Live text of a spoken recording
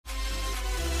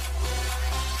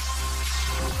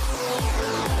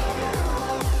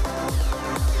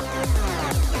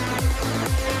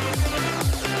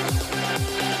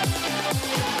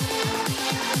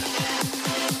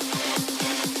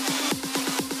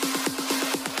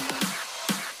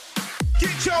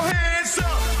Get your hands up.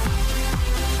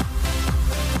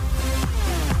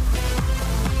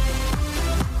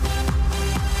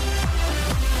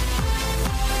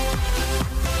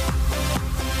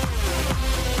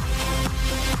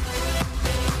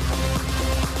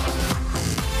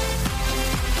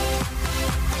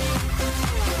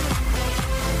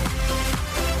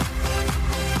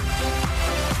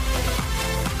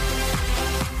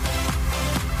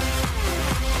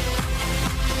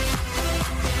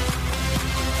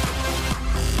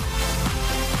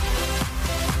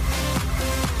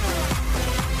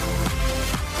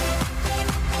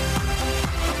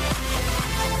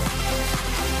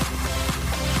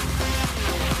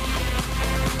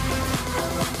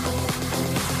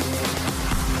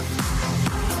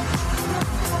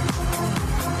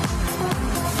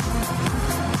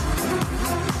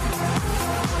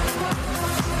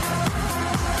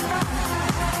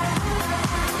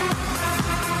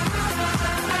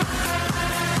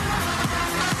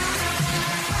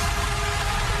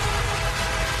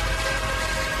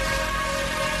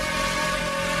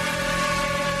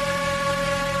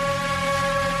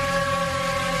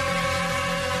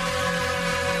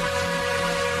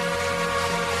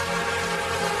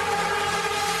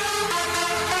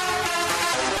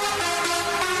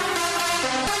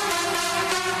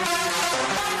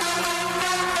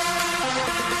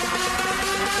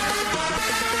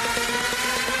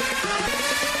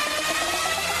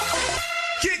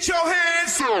 Get your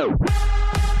hands up.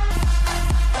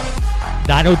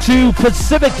 9:02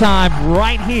 Pacific time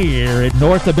right here in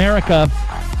North America.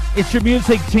 It's your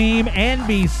music team,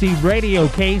 NBC Radio,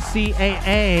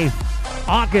 KCAA,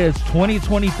 August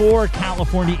 2024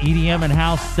 California EDM and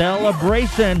House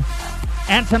Celebration.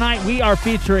 And tonight we are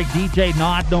featuring DJ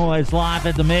Nod Noise live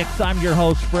at the mix. I'm your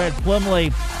host, Fred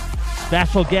Plimley.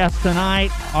 Special guest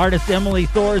tonight, artist Emily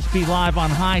Thorsby, live on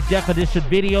high definition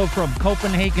video from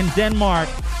Copenhagen, Denmark.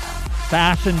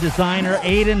 Fashion designer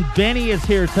Aiden Benny is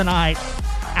here tonight.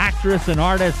 Actress and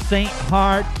artist Saint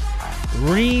Hart.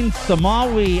 Reen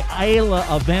Samawi, Ayla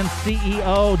Events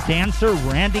CEO. Dancer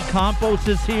Randy Campos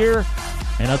is here.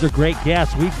 And other great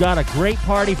guests. We've got a great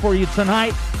party for you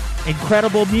tonight.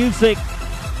 Incredible music.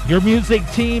 Your music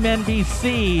team,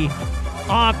 NBC.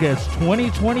 August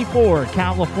 2024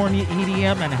 California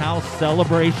EDM and House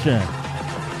Celebration.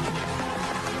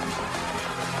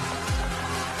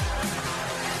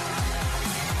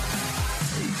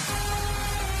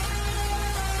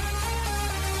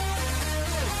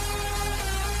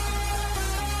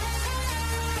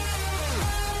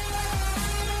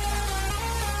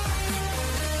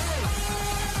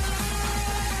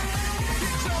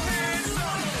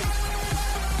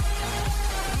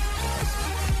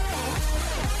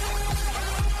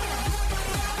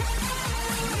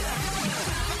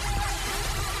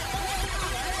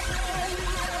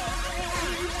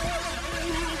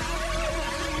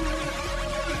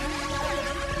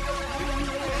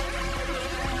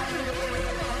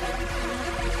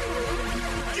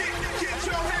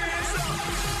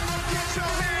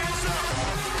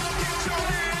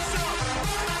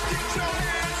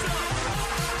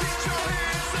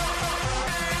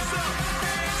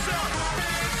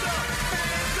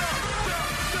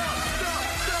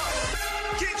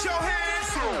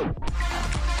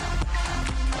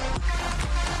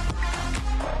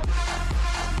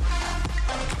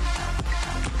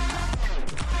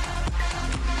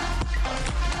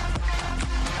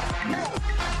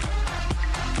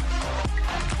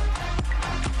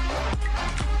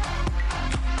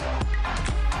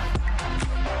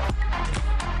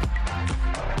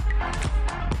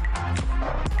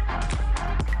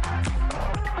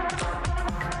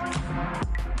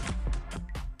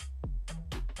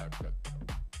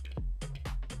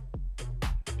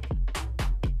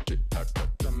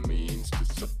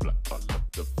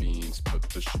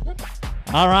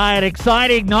 All right,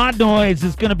 exciting. Nod Noise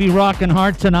is going to be rocking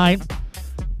hard tonight.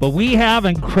 But we have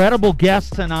incredible guests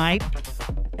tonight,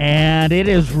 and it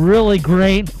is really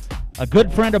great. A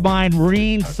good friend of mine,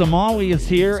 Reen Samawi, is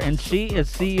here, and she is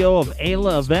CEO of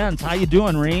Ayla Events. How you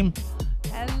doing, Reen?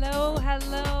 Hello,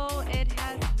 hello. It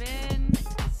has been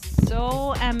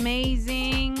so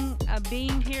amazing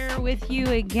being here with you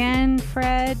again,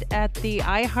 Fred, at the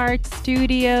iHeart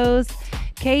Studios,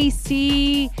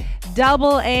 KC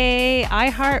AA,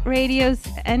 iHeartRadio's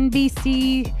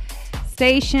NBC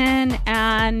station,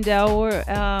 and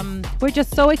we're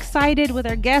just so excited with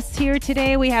our guests here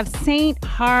today. We have Saint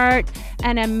Hart,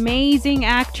 an amazing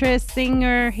actress,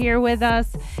 singer, here with us,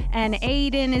 and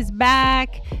Aiden is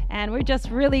back, and we're just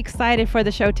really excited for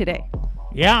the show today.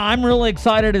 Yeah, I'm really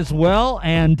excited as well,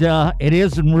 and it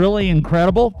is really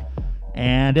incredible.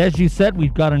 And as you said,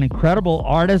 we've got an incredible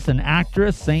artist and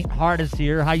actress. Saint Hart is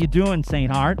here. How you doing,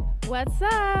 Saint Hart? What's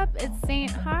up? It's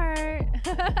Saint Hart.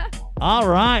 All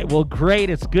right. Well, great.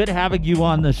 It's good having you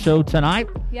on the show tonight.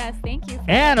 Yes, thank you.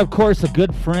 And, of course, a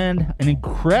good friend, an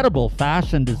incredible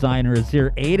fashion designer is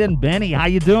here. Aiden Benny, how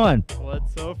you doing?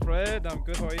 What's up, Fred? I'm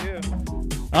good. How are you?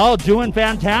 Oh, doing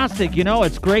fantastic. You know,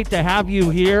 it's great to have you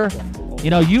here. You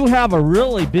know, you have a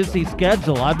really busy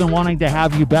schedule. I've been wanting to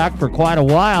have you back for quite a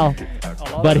while.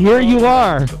 But here you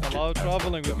are. A lot of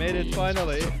traveling. We made it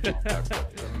finally.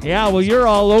 Yeah, well, you're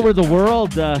all over the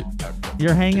world.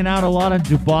 You're hanging out a lot in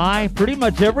Dubai, pretty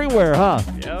much everywhere, huh?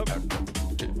 Yep.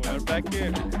 We're back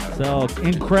here. So,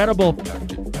 incredible.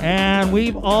 And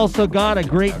we've also got a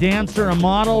great dancer and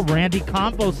model. Randy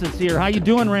Campos is here. How you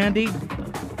doing, Randy?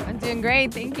 I'm doing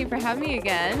great. Thank you for having me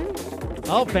again.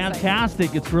 Oh,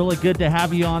 fantastic. It's really good to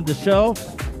have you on the show.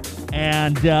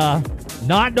 And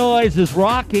Not Noise is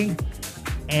rocking.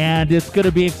 And it's going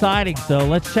to be exciting. So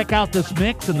let's check out this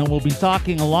mix, and then we'll be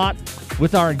talking a lot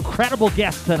with our incredible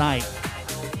guest tonight.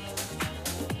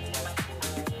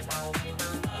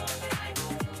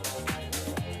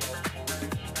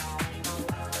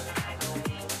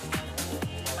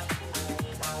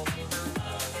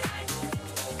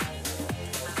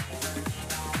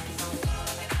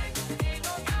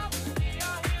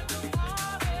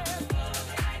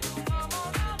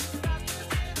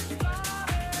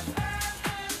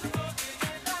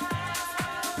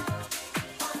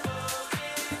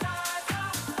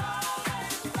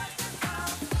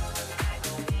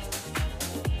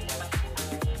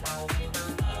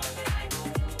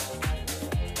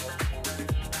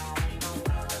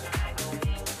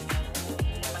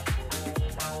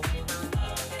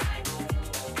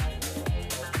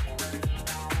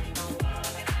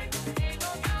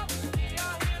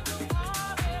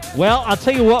 Well, I'll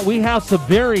tell you what, we have some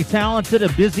very talented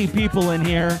and busy people in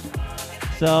here.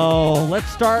 So let's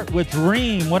start with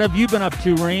Reem. What have you been up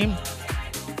to, Reem?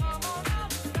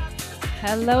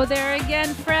 Hello there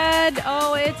again, Fred.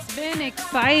 Oh, it's been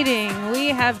exciting. We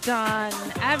have done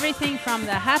everything from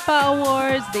the HAPA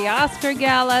Awards, the Oscar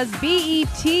Galas,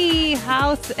 BET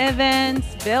House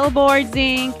events, Billboards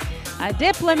Inc., a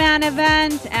Diplomat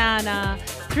event, and a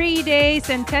 3-day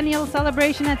centennial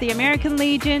celebration at the American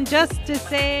Legion, just to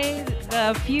say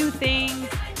a few things,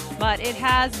 but it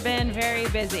has been very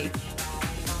busy.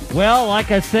 Well, like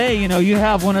I say, you know, you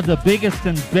have one of the biggest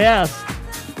and best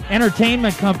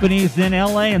entertainment companies in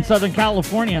LA and Southern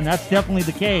California, and that's definitely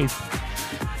the case.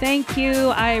 Thank you.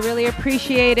 I really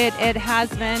appreciate it. It has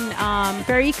been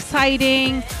very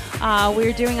exciting.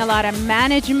 We're doing a lot of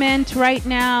management right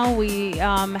now. We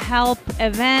help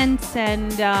events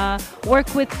and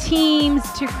work with teams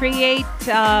to create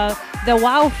the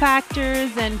wow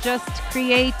factors and just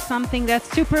create something that's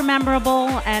super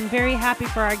memorable and very happy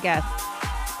for our guests.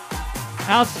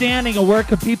 Outstanding. And where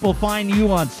can people find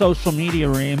you on social media,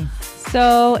 Reem?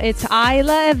 So it's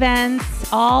Isla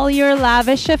Events, all your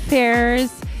lavish affairs.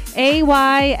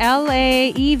 AYLAEVENTS,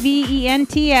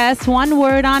 one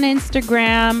word on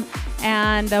Instagram,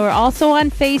 and we're also on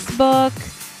Facebook,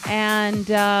 and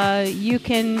you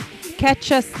can catch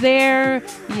us there.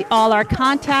 All our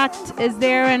contact is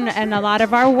there, and a lot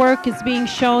of our work is being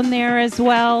shown there as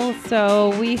well. So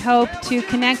we hope to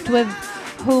connect with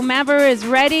whomever is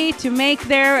ready to make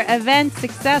their event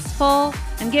successful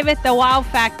and give it the wow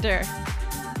factor.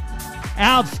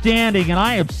 Outstanding, and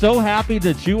I am so happy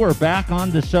that you are back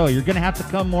on the show. You're going to have to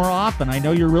come more often. I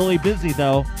know you're really busy,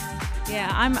 though.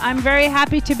 Yeah, I'm very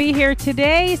happy to be here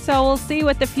today, so we'll see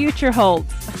what the future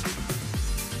holds.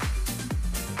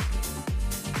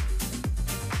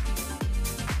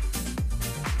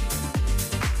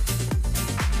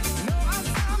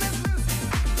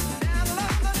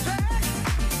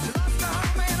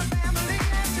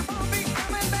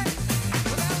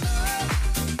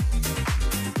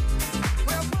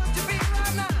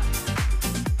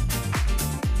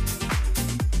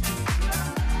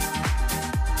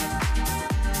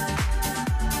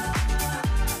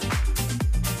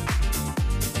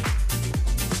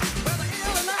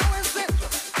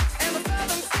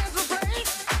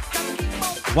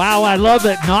 Wow, I love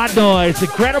it. Not Noise.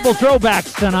 Incredible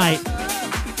throwbacks tonight.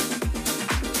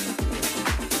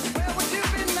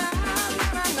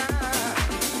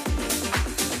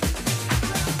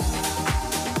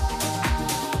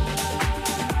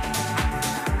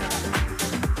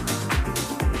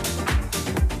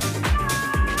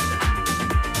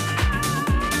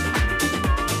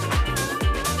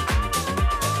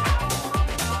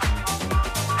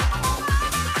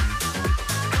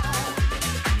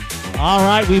 All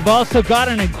right, we've also got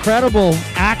an incredible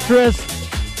actress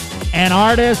and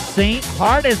artist Saint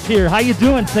Hart is here. How you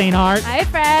doing, Saint Hart? Hi,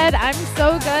 Fred. I'm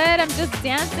so good. I'm just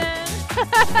dancing.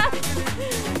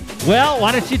 Well,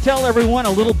 why don't you tell everyone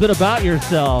a little bit about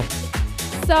yourself?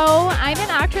 So I'm an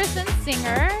actress and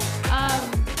singer.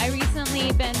 I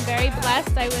recently been very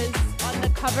blessed. I was on the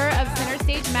cover of Center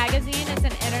Stage magazine. It's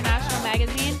an international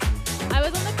magazine. I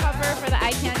was on the cover for the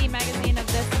Eye Candy magazine of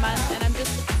this month, and I'm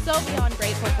just so beyond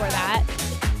grateful for that.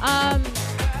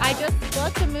 I just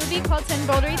booked a movie called Tin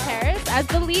Bouldery Terrace as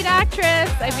the lead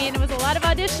actress. I mean, it was a lot of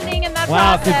auditioning in that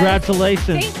Wow, process.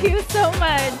 congratulations. Thank you so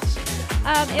much.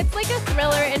 It's like a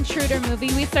thriller intruder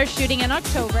movie. We start shooting in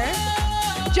October.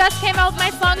 Just came out with my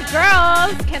song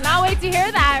Girls. Cannot wait to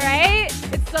hear that, right?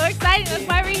 It's so exciting. That's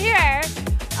why we're here.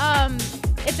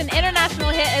 It's an international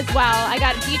hit as well. I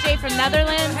got a DJ from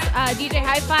Netherlands, DJ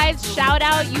High Fives. Shout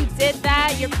out, you did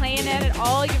that. You're playing it at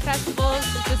all your festivals.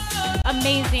 It's just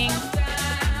amazing.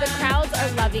 The crowds are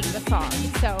loving the song.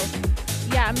 So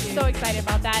yeah, I'm so excited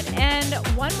about that. And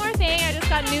one more thing, I just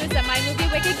got news that my movie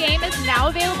Wicked Game is now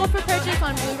available for purchase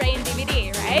on Blu-ray and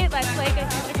DVD, right? That's like a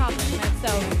huge accomplishment. So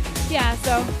yeah,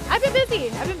 so I've been busy.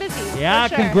 Yeah,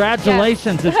 for sure.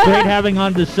 congratulations. It's great having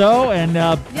on the show. And,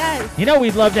 Yes. you know,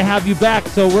 we'd love to have you back.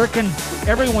 So where can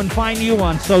everyone find you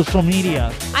on social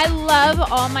media? I love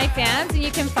all my fans, and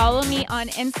you can follow me on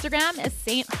Instagram as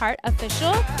Saint Hart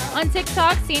Official, on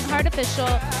TikTok Saint Hart Official,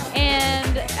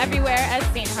 and everywhere as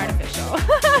Saint Hart Official.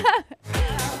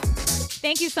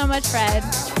 Thank you so much, Fred.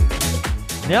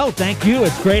 No, thank you.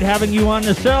 It's great having you on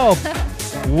the show.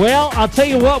 Well, I'll tell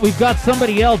you what, we've got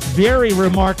somebody else very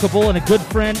remarkable and a good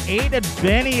friend. Aiden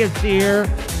Benny is here,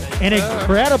 an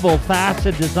incredible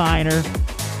fashion designer.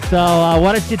 So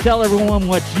why don't you tell everyone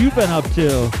what you've been up to?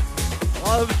 A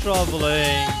lot of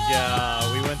traveling.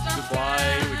 We went to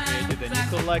Dubai. We created a new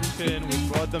collection. We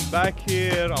brought them back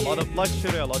here. A lot of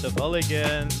luxury, a lot of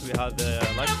elegance. We had the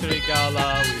luxury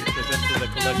gala. We presented the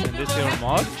collection this year in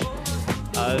March.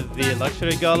 The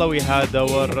luxury gala, we had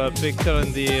our picture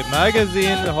in the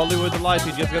magazine, Hollywood Life.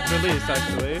 It just got released,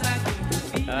 actually.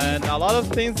 And a lot of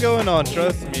things going on,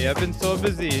 trust me. I've been so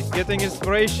busy getting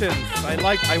inspirations. I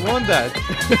want that.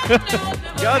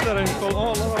 Gathering from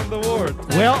all around the world.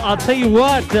 Well, I'll tell you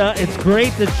what, it's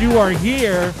great that you are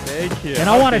here. Thank you. And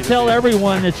I want to Happy tell be.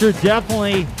 everyone that you're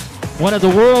definitely one of the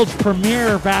world's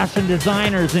premier fashion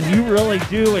designers, and you really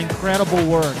do incredible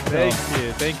work. So.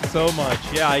 Thank you so much.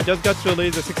 Yeah, I just got to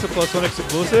release a 6+1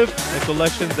 exclusive, a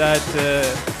collection that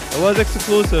it was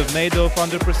exclusive, made of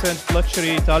 100%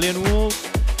 luxury Italian wool,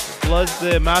 plus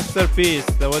the masterpiece,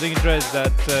 the wedding dress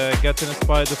that got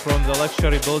inspired from the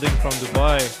luxury building from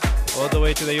Dubai all the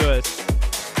way to the US.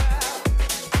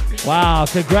 Wow,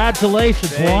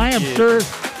 congratulations. Well, I am Thank you. sure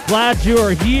glad you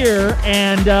are here.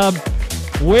 And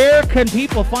where can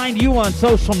people find you on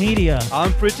social media?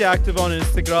 I'm pretty active on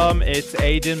Instagram. It's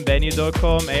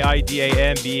aidenbeni.com,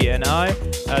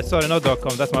 AIDANBENI. Sorry, not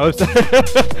 .com, that's my website.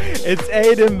 It's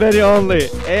aidenbeni only,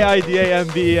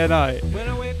 AIDANBENI. When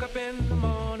I wake up in the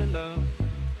morning, love,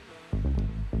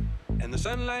 and the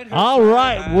sunlight hurts All my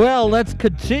right, eyes. well, let's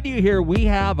continue here. We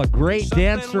have a great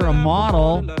dancer, a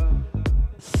model.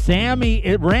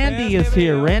 Randy is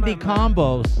here, Randy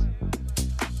Combos.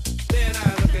 Then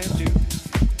I look at you.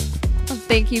 Well,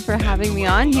 thank you for having me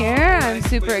on here. I'm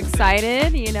super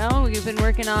excited. You know, we've been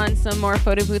working on some more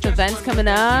photo booth events coming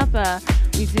up.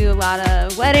 We do a lot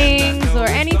of weddings or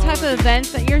any type of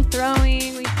events that you're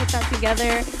throwing. We put that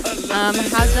together.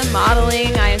 Have done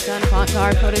modeling. I've done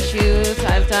avant-garde photo shoots.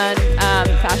 I've done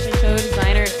fashion show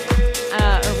designer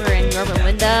over in Yorba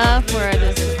Linda for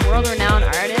this world-renowned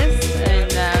artist.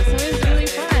 And so it was really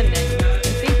fun. And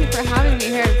thank you for having me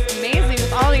here. It's amazing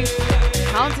with all these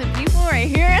talented people right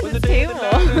here at the table.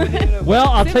 Well,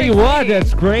 I'll Super tell you what, exciting.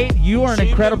 that's great. You are an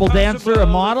incredible dancer, a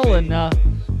model, and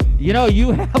you know,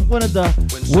 you have one of the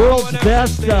world's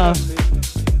best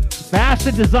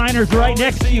fashion designers right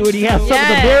next to you, and he has some of the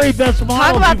Yes. very best Talk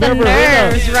models about you've the ever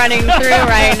heard nerves of. running through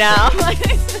right now.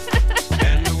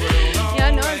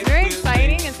 Yeah, no, it's very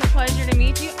exciting. It's a pleasure to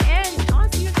meet you. And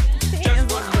honestly, your stage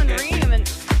is on Ream, and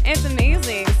it's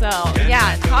amazing. So,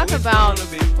 yeah, talk about,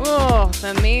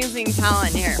 the amazing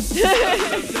talent here.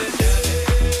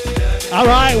 All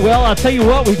right, well, I'll tell you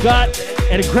what, we've got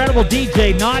an incredible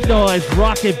DJ, Not Noise,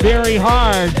 rock it very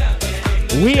hard.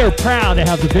 We are proud to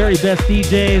have the very best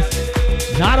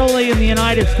DJs, not only in the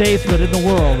United States, but in the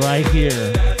world right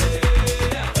here.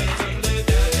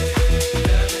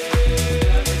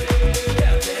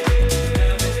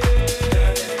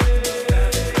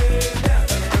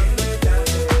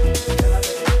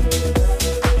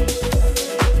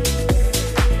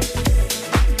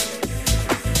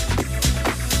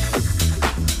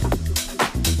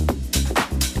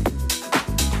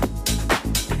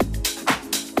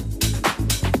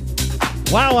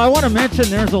 Wow, I want to mention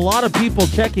there's a lot of people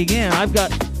checking in. I've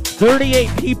got 38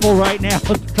 people right now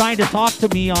trying to talk to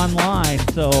me online.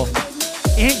 So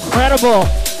incredible.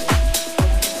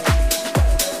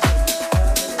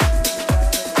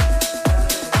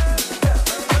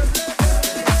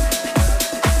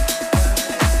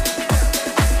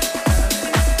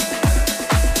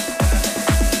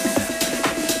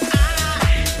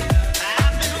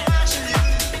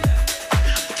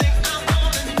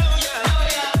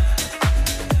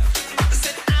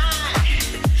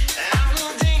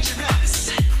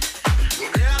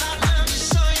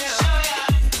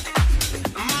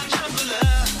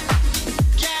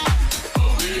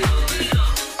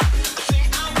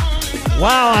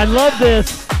 Wow, I love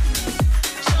this.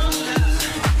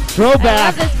 Throwback. I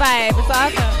love this vibe. It's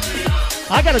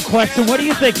awesome. I got a question. What do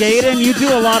you think, Aiden? You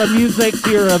do a lot of music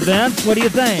to your events. What do you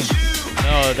think?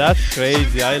 No, that's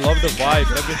crazy. I love the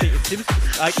vibe. Everything. It seems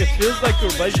like it feels like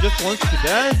everybody just wants to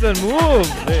dance and move.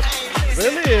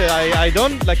 Really, I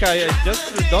don't like. I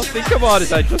just don't think about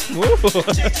it. I just move.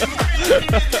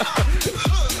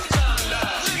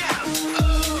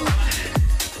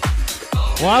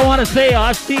 Well, I want to say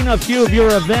I've seen a few of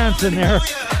your events in there.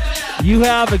 You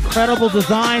have incredible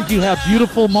designs. You have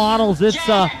beautiful models. It's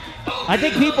I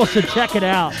think people should check it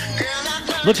out.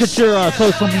 Look at your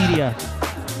social media.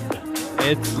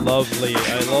 It's lovely.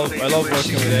 I love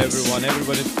working with everyone.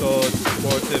 Everybody's so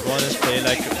supportive. Honestly,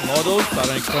 like models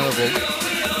are incredible.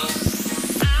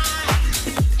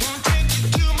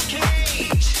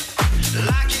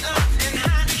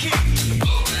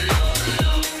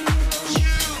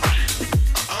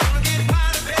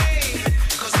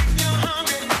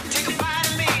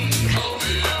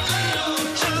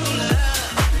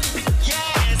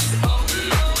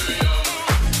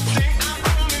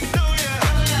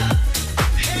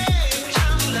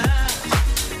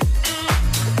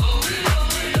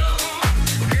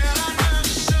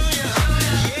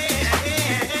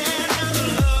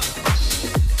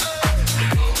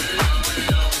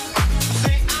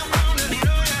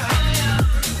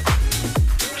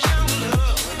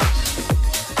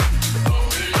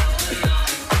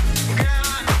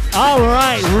 All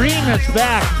right, Reem is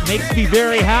back. Makes me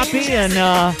very happy. And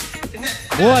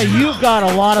boy, you've got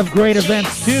a lot of great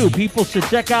events too. People should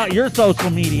check out your social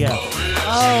media.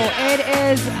 Oh, it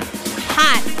is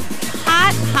hot.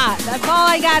 Hot, hot. That's all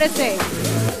I gotta say.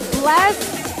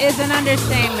 Blessed is an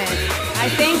understatement. I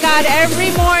thank God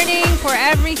every morning for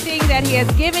everything that He has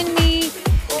given me.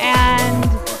 And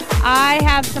I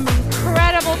have some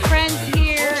incredible friends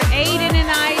here. Aiden and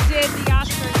I did the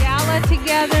Oscar Gala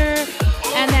together.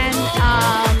 And then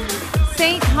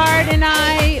St. Hart and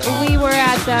I, we were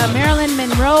at the Marilyn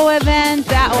Monroe event.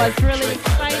 That was really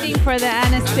exciting for the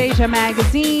Anastasia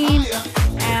magazine.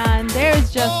 And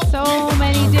there's just so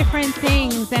many different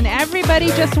things. And everybody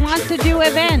just wants to do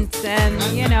events. And,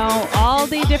 you know, all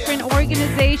the different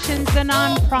organizations, the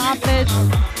nonprofits.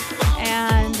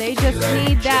 And they just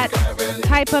need that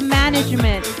type of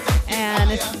management. And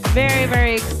it's very,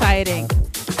 very exciting.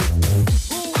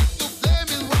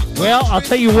 Well, I'll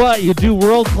tell you what, you do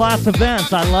world-class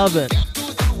events. I love it.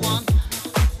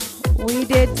 We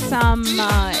did some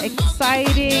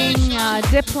exciting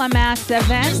diplomats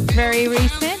events, very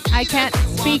recent. I can't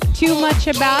speak too much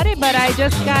about it, but I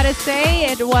just gotta say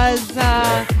it was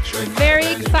very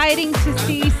exciting to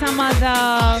see some of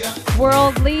the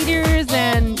world leaders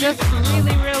and just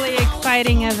really, really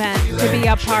exciting event to be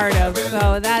a part of.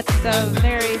 So that's a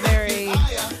very, very,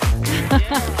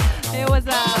 it was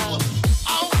a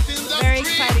very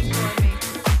exciting for me.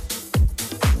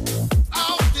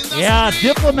 Yeah,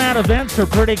 diplomat events are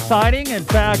pretty exciting. In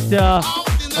fact, a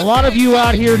lot of you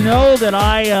out here know that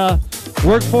I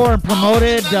worked for and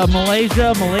promoted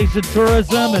Malaysian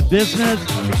tourism and business.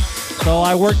 So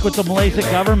I worked with the Malaysian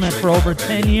government for over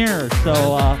 10 years.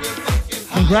 So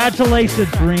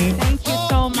congratulations, Reem. Thank you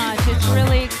so much. It's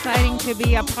really exciting to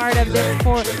be a part of this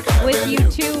with you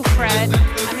too, Fred.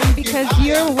 I mean, because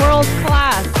you're world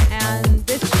class, and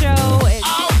this show it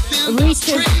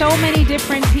reaches so many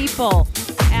different people,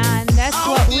 and that's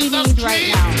what we need right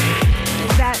now.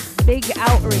 Is that big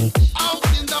outreach.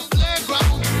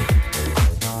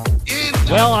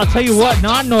 Well, I'll tell you what,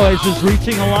 Non-Noise is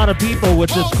reaching a lot of people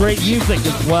with this great music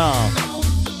as well.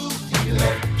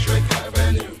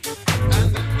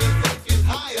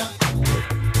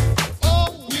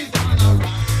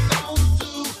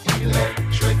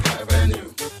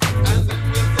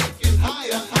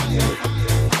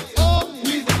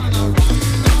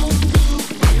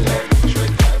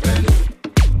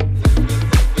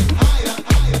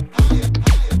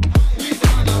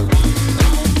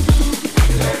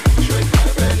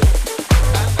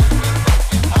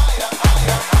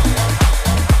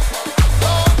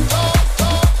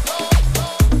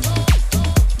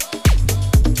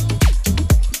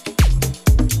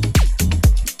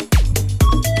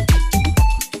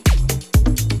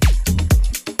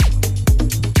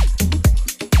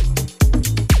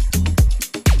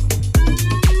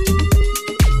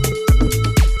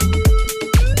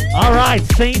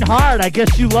 Saint Heart. I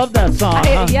guess you love that song.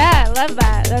 Huh? Yeah, I love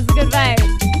that. That's a good vibe.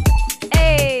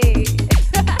 Hey.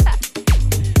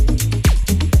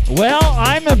 Well,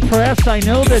 I'm impressed. I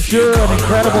know that you're an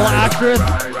incredible actress,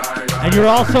 and you're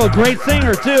also a great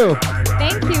singer, too.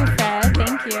 Thank you, Fred.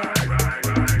 Thank you.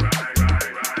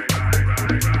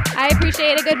 I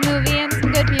appreciate a good movie and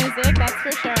some good music, that's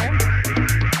for sure.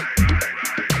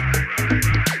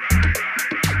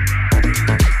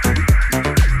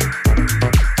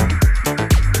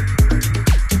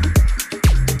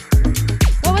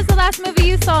 What was the last movie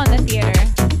you saw in the theater?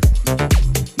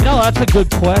 You know, that's a good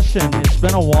question. It's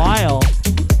been a while.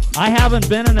 I haven't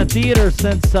been in a theater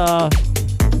since,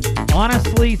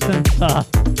 honestly, since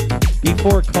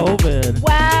before COVID.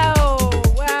 Wow.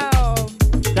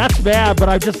 That's bad, but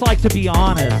I just like to be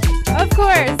honest. Of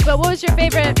course, but what was your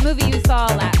favorite movie you saw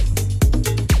last?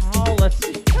 Oh, let's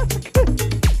see.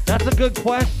 That's a good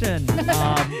question.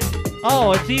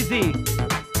 It's easy.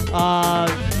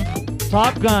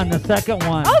 Top Gun, the second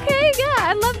one. Okay, yeah,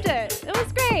 I loved it. It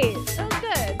was great. It was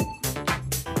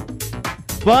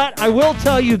good. But I will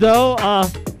tell you, though, I'm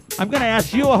going to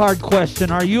ask you a hard question.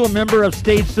 Are you a member of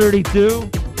Stage 32?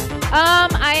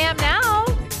 I am now.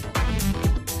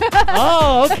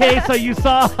 Oh, okay, so you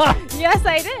saw... Yes,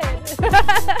 I did.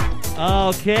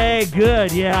 Okay,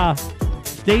 good, yeah.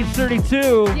 Stage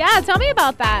 32 Yeah, tell me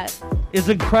about that. is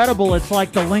incredible. It's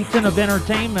like the LinkedIn of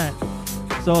entertainment.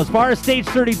 So as far as Stage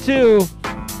 32,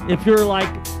 if you're like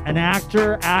an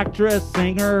actor, actress,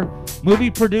 singer,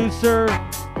 movie producer,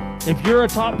 if you're a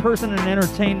top person in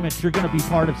entertainment, you're going to be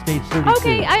part of Stage 32.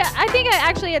 Okay, I think I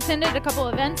actually attended a couple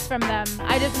events from them.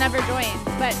 I just never joined,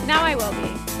 but now I will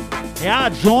be. Yeah,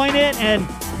 join it, and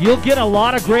you'll get a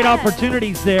lot of great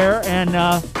opportunities there. And,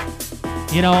 I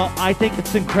think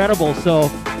it's incredible.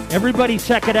 So everybody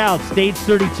check it out,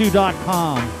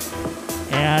 stage32.com.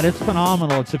 And it's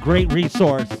phenomenal. It's a great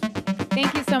resource.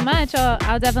 Thank you so much.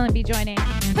 I'll definitely be joining.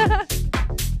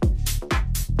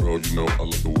 Bro, you know I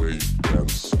love the way you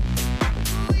dance.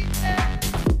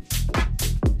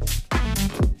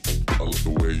 I love the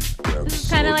way you dance. This is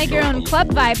kind of like your own club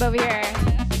vibe over here.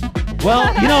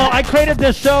 Well, I created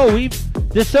this show.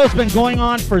 This show's been going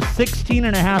on for 16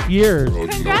 and a half years.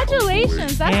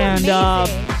 Congratulations, that's And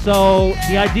amazing. so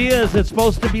the idea is it's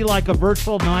supposed to be like a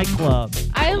virtual nightclub.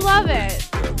 I love it.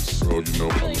 Bro, you know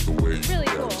I love the way you Really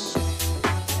dance. cool.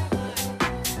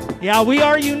 Yeah, we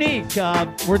are unique.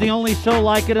 We're the only show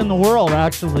like it in the world,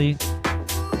 actually.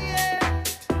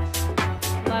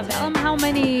 Love Tell it. them how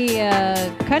many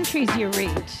countries you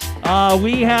reach.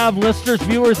 We have listeners,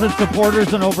 viewers, and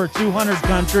supporters in over 200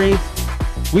 countries.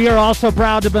 We are also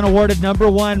proud to have been awarded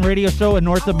 #1 radio show in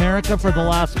North America for the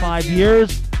last 5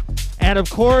 years. And of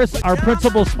course, our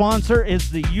principal sponsor is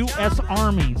the U.S.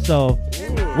 Army. So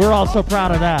we're also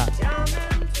proud of that.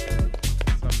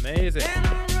 It's amazing.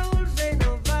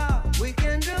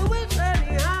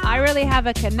 I really have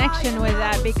a connection with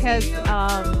that because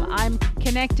I'm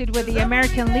connected with the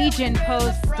American Legion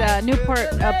Post, Newport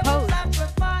Post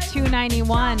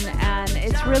 291, and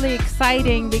it's really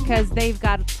exciting because they've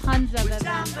got tons of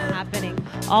events happening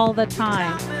all the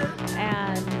time.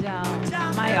 And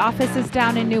my office is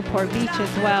down in Newport Beach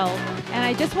as well. And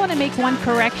I just want to make one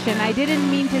correction. I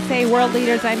didn't mean to say world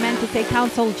leaders, I meant to say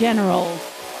council generals.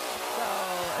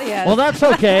 So, yes. Well, that's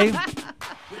okay.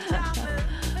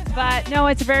 But no,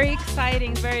 it's very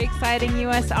exciting,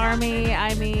 U.S. Army.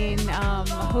 I mean,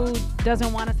 who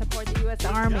doesn't want to support the U.S.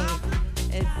 Army?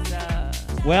 It's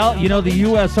Well, the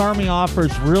U.S. Army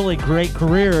offers really great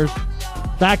careers.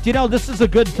 In fact, this is a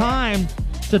good time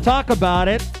to talk about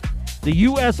it. The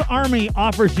U.S. Army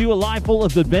offers you a life full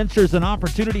of adventures and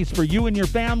opportunities for you and your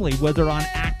family, whether on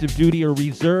active duty or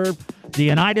reserve. The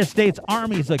United States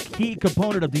Army is a key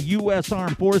component of the U.S.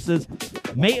 Armed Forces,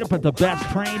 made up of the best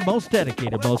trained, most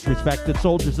dedicated, most respected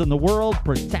soldiers in the world,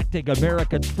 protecting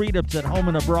Americans' freedoms at home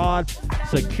and abroad,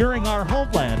 securing our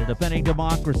homeland, and defending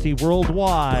democracy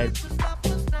worldwide.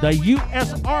 The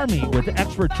U.S. Army, with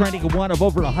expert training in one of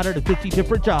over 150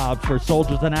 different jobs for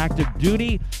soldiers on active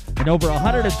duty and over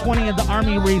 120 in the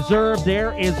Army Reserve,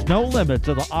 there is no limit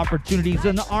to the opportunities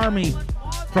in the Army.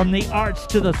 From the arts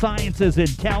to the sciences,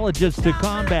 intelligence to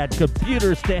combat,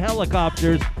 computers to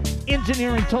helicopters,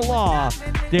 engineering to law,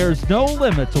 there's no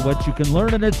limit to what you can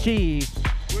learn and achieve.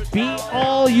 Be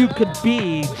all you could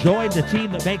be. Join the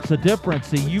team that makes a difference,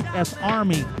 the U.S.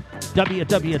 Army.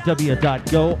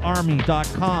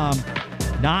 www.goarmy.com,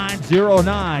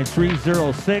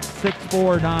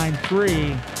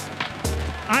 909-306-6493.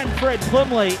 I'm Fred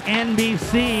Plimley,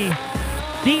 NBC.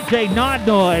 DJ Nod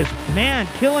Noise, man,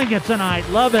 killing it tonight.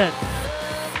 Love it.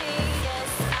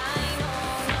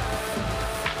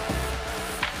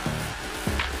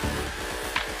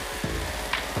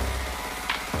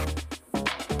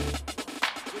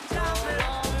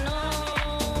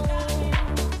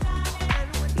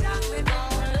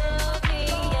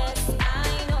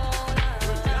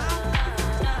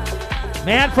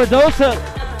 Man, for those that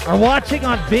are watching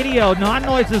on video,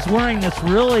 Non-Noise is wearing this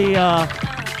really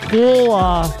cool,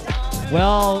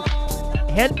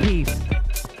 headpiece.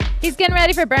 He's getting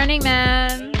ready for Burning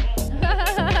Man.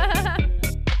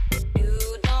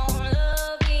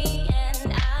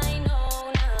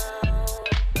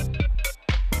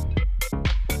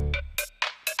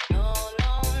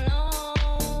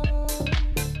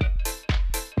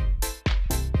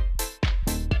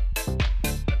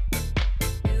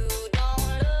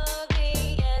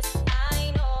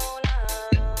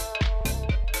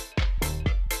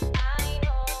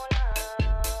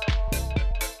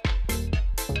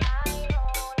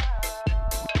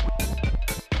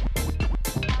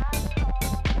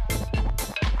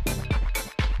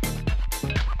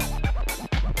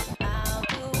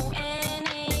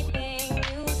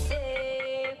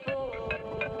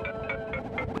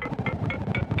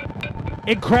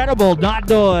 Incredible, not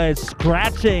noise,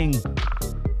 scratching.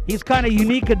 He's kind of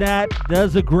unique in that,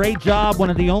 does a great job. One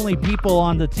of the only people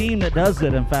on the team that does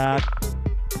it, in fact.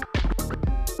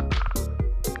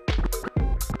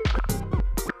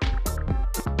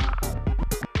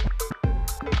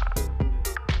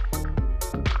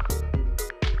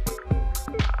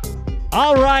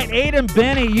 All right, Aiden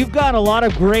Benny, you've got a lot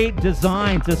of great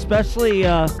designs, especially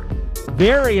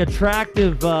very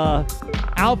attractive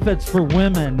outfits for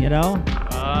women, you know?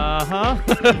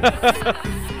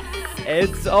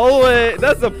 It's always,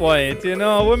 that's the point, you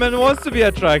know, women wants to be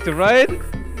attractive, right?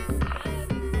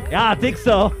 Yeah, I think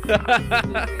so.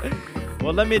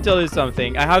 Well, let me tell you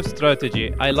something. I have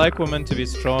strategy. I like women to be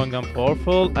strong and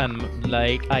powerful, and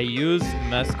like I use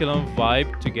masculine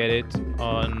vibe to get it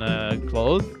on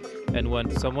clothes. And when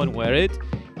someone wear it,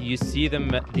 you see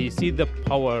the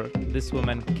power this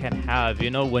woman can have.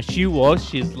 You know, when she walks,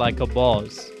 she's like a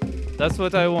boss. That's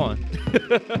what I want.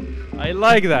 I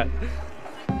like that.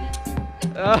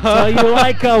 So you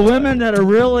like women that are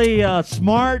really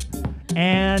smart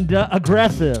and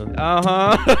aggressive.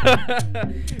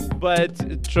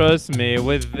 But trust me,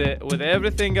 with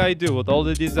everything I do, with all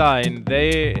the design,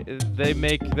 they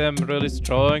make them really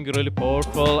strong, really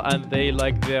powerful, and they're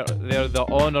the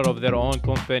owner of their own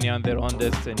company and their own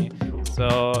destiny.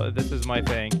 So this is my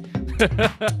thing.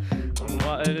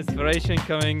 An inspiration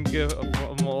coming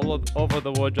from all over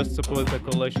the world just to put the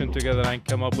collection together and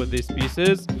come up with these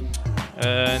pieces.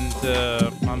 And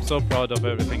I'm so proud of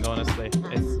everything, honestly.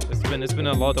 It's been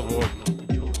a lot of work.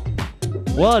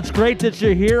 Well, it's great that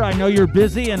you're here. I know you're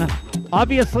busy, and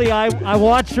obviously I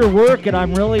watch your work, and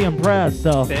I'm really impressed.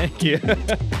 So thank you.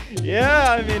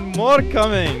 Yeah, I mean, more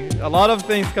coming. A lot of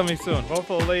things coming soon.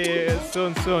 Hopefully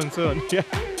soon. Yeah.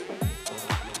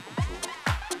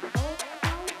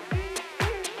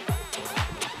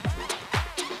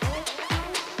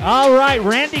 All right,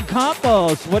 Randy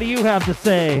Campos, what do you have to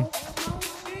say?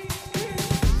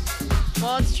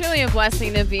 Well, it's truly a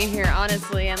blessing to be here,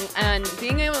 honestly, and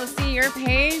being able to see your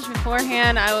page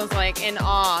beforehand, I was like in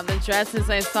awe. The dresses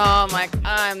I saw, I'm like,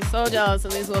 I'm so jealous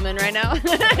of these women right now.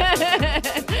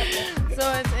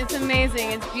 So it's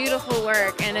amazing. It's beautiful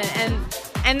work, and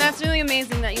that's really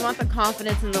amazing that you want the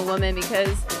confidence in the woman,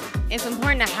 because it's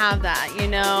important to have that. You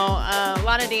know, a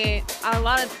lot of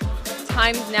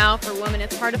times now for women,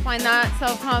 it's hard to find that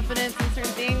self-confidence in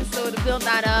certain things. So to build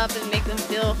that up and make them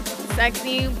feel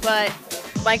sexy, but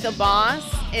like a boss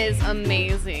is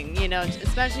amazing, you know,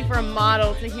 especially for a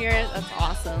model to hear it. That's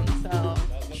awesome. So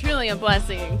truly a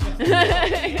blessing.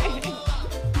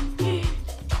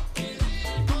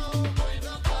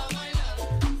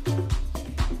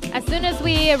 As soon as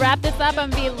we wrap this up, I'm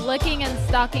be looking and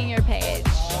stalking your page.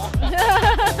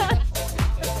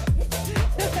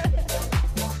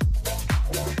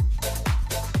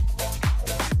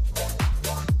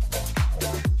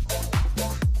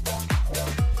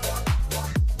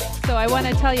 So I want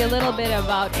to tell you a little bit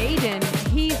about Aiden.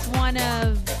 He's one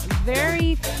of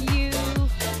very few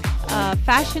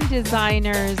fashion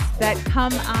designers that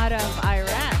come out of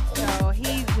Iraq. So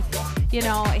he's, you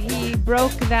know, he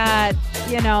broke that,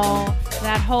 you know,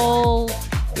 that whole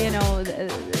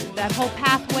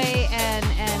pathway and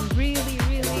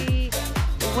really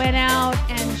went out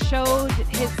and showed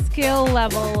his skill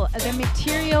level. The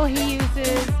material he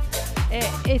uses,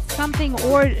 it's something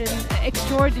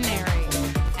extraordinary.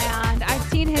 And I've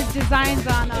seen his designs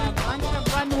on a bunch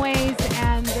of runways,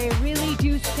 and they really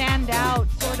do stand out,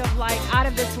 sort of like out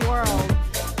of this world.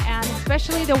 And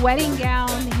especially the wedding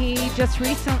gown he just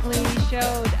recently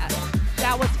showed,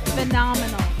 that was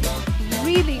phenomenal.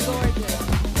 Really gorgeous.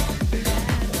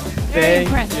 Very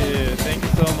impressive. Thank you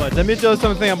so much. Let me tell you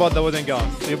something about the wedding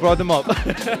gowns. You brought them up.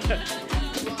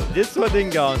 This wedding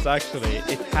gowns, actually,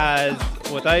 it has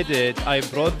what I did, I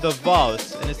brought the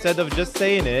vows, and instead of just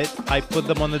saying it, I put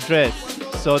them on the dress,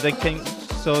 so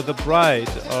so the bride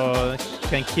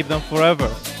can keep them forever.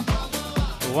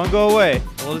 It won't go away.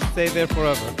 It will stay there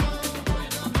forever.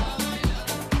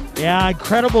 Yeah,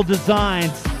 incredible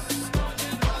designs.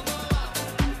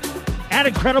 And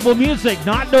incredible music.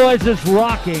 Not Noise is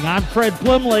rocking. I'm Fred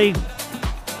Plimley,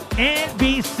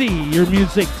 NBC, your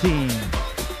music team.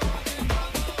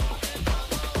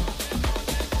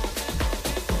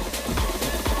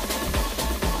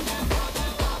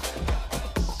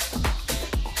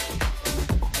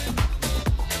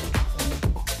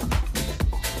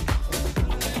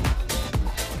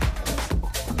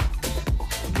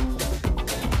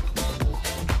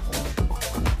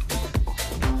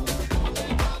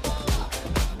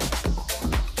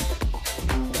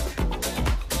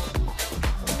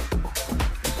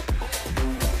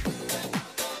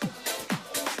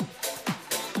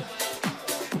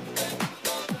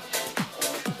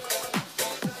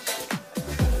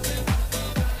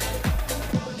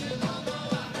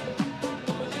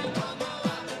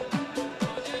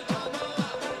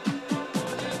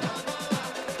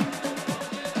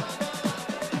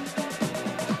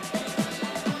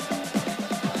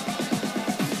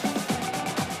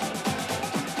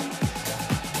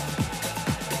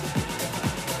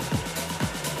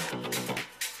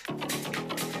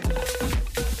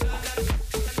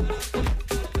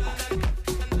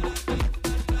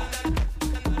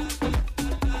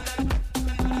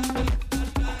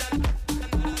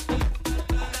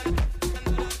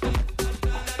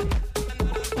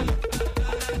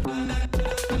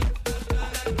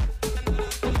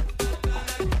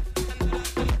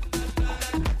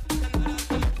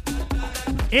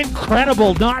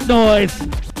 Incredible, not Noise.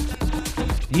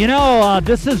 You know,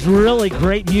 this is really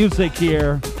great music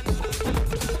here.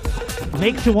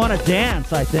 Makes you want to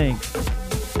dance, I think.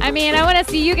 I mean, I want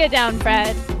to see you get down,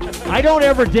 Fred. I don't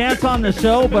ever dance on the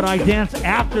show, but I dance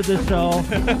after the show.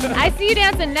 I see you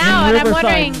dancing now, In and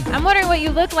Riverside. I'm wondering what you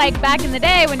looked like back in the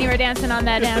day when you were dancing on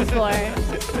that dance floor.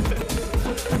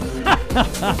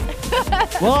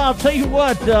 Well, I'll tell you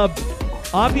what.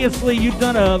 Obviously, you've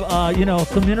done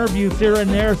some interviews here and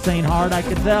there, St. Hart. I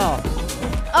can tell.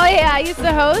 Oh yeah, I used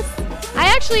to host. I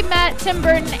actually met Tim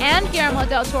Burton and Guillermo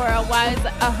del Toro was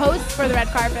a host for the red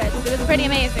carpet. It was pretty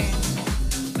amazing.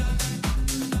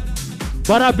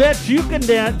 But I bet you can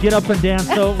get up and dance.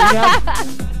 So we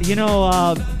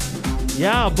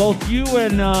have, both you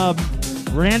and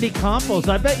Randy Campos.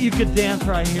 I bet you could dance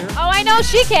right here. Oh, I know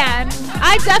she can.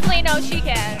 I definitely know she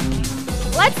can.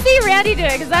 Let's see Randy do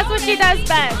it, because that's what she does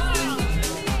best.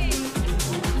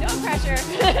 No pressure.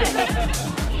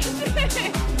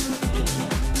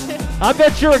 I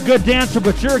bet you're a good dancer,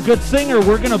 but you're a good singer.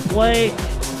 We're going to play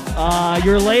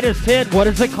your latest hit. What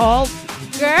is it called?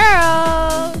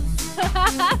 Girls.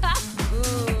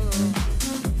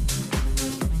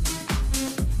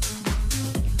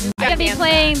 We're going to be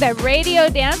playing the radio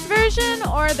dance version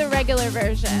or the regular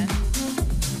version?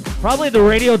 Probably the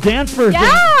radio dance version.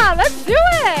 Yeah, let's do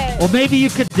it. Well, maybe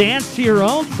you could dance to your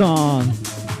own song.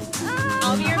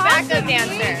 I'll be your backup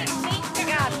dancer. I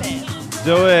got this.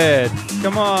 Do it.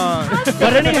 Come on.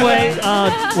 But anyway,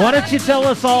 why don't you tell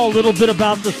us all a little bit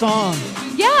about the song?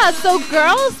 Yeah, so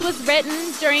Girls was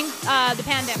written during the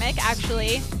pandemic,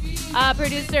 actually. A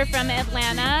producer from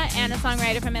Atlanta and a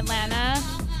songwriter from Atlanta,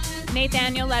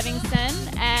 Nathaniel Livingston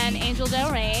and Angel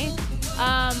Del Rey.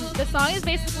 The song is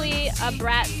basically a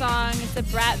brat song. It's a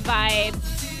brat vibe.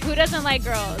 Who doesn't like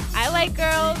girls? I like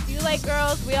girls. You like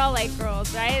girls. We all like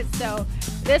girls, right? So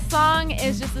this song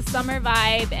is just a summer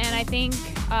vibe, and I think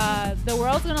the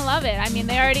world's gonna love it. I mean,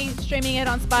 they're already streaming it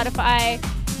on Spotify.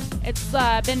 It's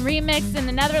been remixed in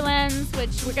the Netherlands,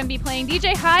 which we're gonna be playing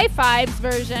DJ High Five's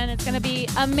version. It's gonna be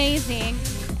amazing.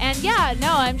 And yeah,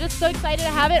 no, I'm just so excited to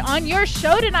have it on your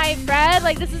show tonight, Fred.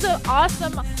 Like, this is an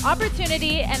awesome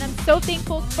opportunity, and I'm so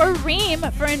thankful for Reem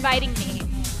for inviting me.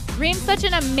 Reem's such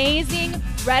an amazing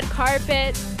red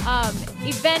carpet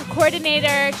event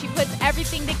coordinator. She puts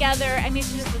everything together. I mean,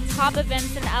 she does the top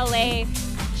events in LA.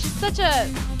 She's such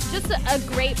a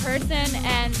great person,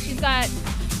 and she's got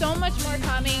so much more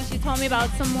coming. She told me about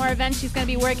some more events she's going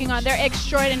to be working on. They're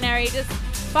extraordinary. Just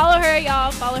follow her, y'all.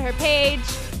 Follow her page.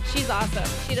 She's awesome.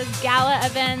 She does gala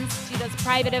events. She does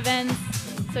private events.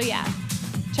 So yeah,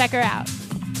 check her out.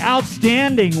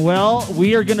 Outstanding. Well,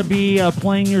 we are going to be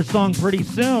playing your song pretty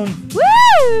soon.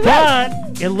 Woo!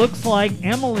 But it looks like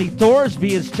Emily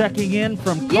Thorsby is checking in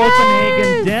from Yes!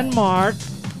 Copenhagen, Denmark.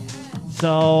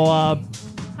 So,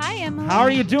 Hi, Emily. how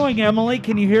are you doing, Emily?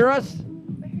 Can you hear us?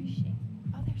 Where is she?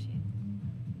 Oh, there she is.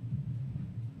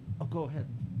 Oh, go ahead.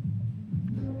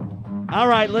 All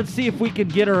right, let's see if we can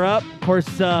get her up. Of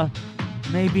course,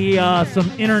 maybe some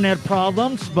internet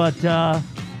problems, but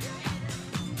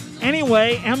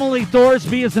anyway, Emily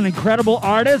Thorsby is an incredible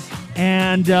artist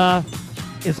and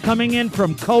is coming in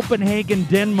from Copenhagen,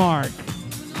 Denmark.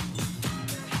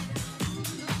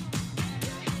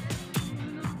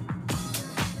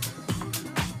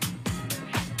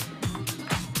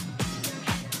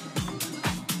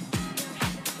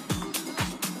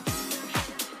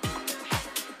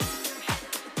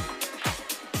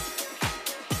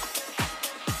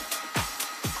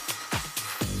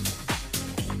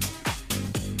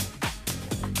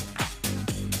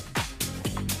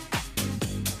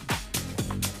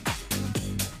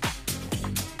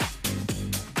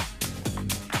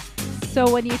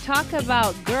 So when you talk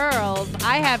about girls,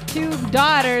 I have 2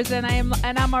 daughters, and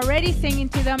I'm already singing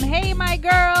to them. Hey, my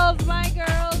girls, my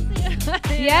girls.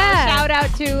 Yeah. Shout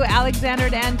out to Alexander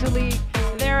and Angelique.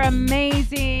 They're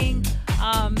amazing.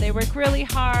 They work really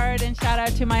hard, and shout out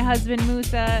to my husband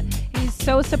Musa. He's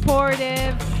so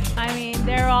supportive. I mean,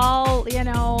 they're all,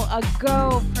 a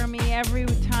go for me every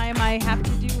time I have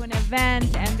to do an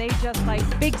event, and they just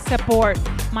big support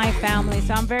my family.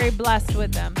 So I'm very blessed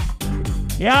with them.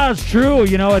 Yeah, it's true.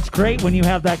 It's great when you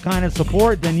have that kind of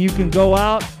support. Then you can go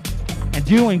out and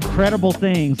do incredible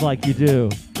things like you do.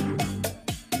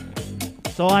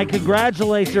 So I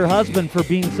congratulate your husband for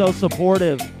being so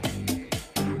supportive.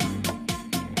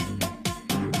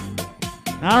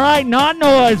 All right, Not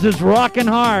Noise is rocking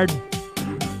hard.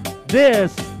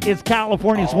 This is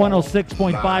California's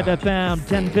 106.5 FM,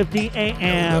 1050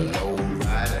 AM,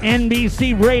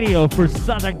 NBC Radio for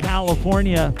Southern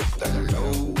California.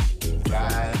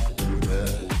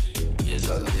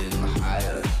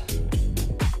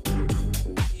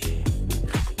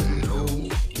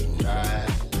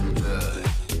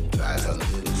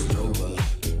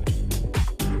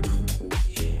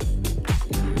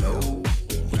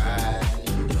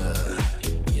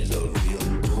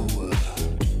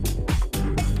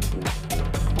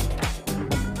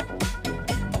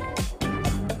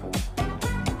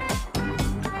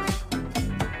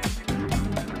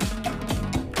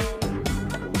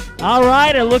 All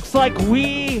right, it looks like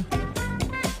we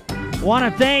want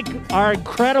to thank our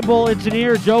incredible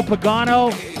engineer, Joe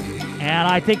Pagano. And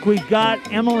I think we've got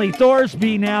Emily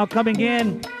Thorsby now coming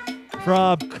in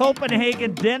from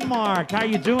Copenhagen, Denmark. How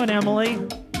you doing, Emily?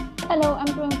 Hello, I'm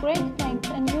doing great, thanks.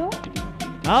 And you?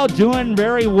 Oh, doing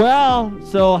very well.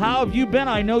 So how have you been?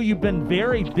 I know you've been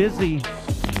very busy.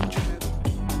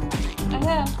 I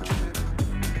have.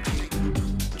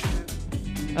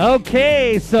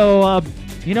 Okay, so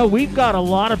we've got a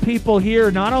lot of people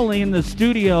here, not only in the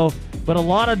studio, but a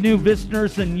lot of new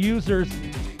listeners and users.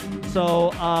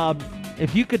 So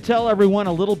if you could tell everyone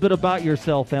a little bit about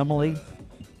yourself, Emily.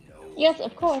 Yes,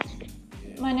 of course.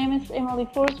 My name is Emily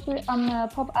Forsby. I'm a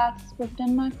pop artist with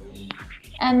Denmark.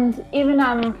 And even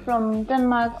I'm from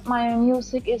Denmark, my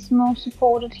music is most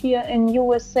supported here in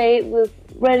USA with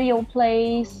radio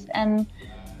plays and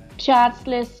charts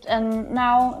list, and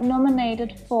now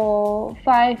nominated for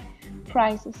 5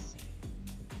 prizes.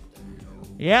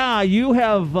 Yeah, you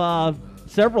have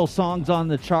several songs on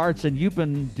the charts, and you've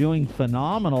been doing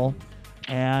phenomenal.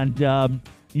 And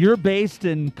you're based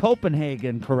in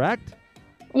Copenhagen, correct?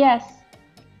 Yes.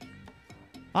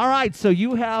 All right, so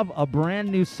you have a brand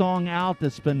new song out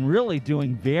that's been really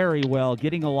doing very well,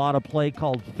 getting a lot of play,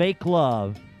 called Fake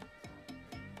Love.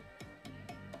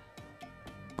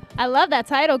 I love that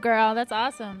title, girl. That's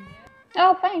awesome.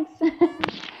 Oh, thanks.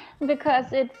 Because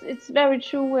it's very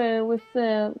true with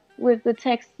the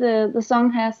text. The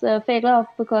song has fake love,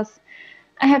 because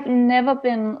I have never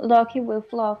been lucky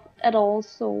with love at all.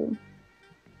 So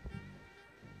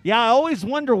yeah, I always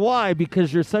wonder why,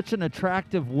 because you're such an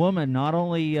attractive woman. Not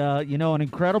only an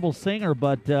incredible singer,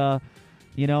 but I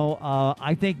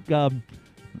think I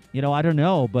don't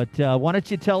know. But why don't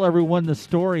you tell everyone the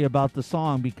story about the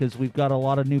song, because we've got a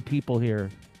lot of new people here.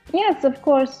 Yes, of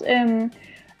course.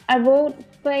 I wrote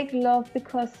Fake Love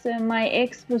because my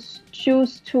ex was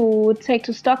choose to take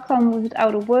to Stockholm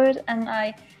without a word, and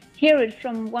I hear it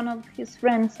from one of his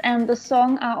friends. And the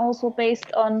song are also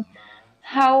based on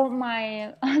how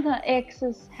my other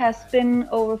exes has been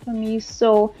over for me.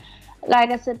 So,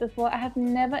 like I said before, I have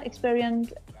never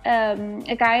experienced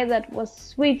a guy that was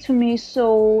sweet to me.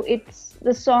 So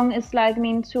the song is like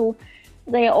mean to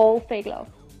they are all fake love.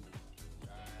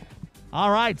 All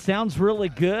right, sounds really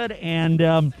good.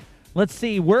 And let's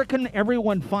see, where can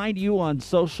everyone find you on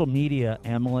social media,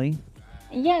 Emily?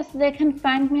 Yes, they can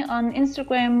find me on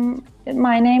Instagram.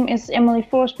 My name is Emily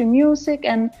Forsby Music,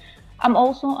 and I'm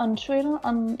also on Twitter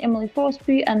on Emily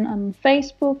Forsby, and on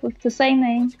Facebook with the same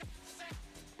name.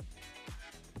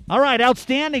 All right,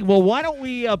 outstanding. Well, why don't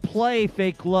we play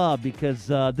Fake Love? Because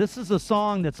this is a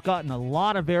song that's gotten a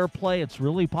lot of airplay. It's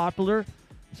really popular.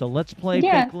 So let's play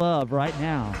Yeah. Fake Love right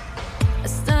now. I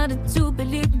started to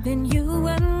believe in you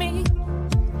and me.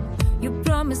 You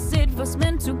promised it was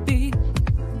meant to be.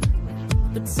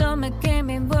 But summer came,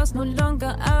 it was no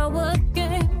longer our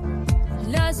game.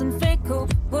 Lies and fake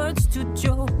hope, words to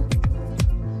joke.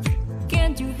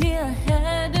 Can't you hear I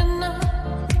had enough?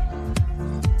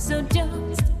 So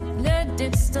just let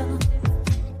it stop.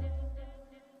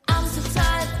 I'm so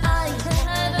tired, I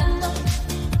had enough.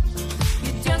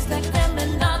 You're just like them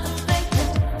and not a fake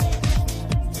love.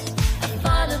 I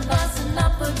thought of us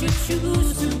enough, but you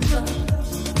choose to run.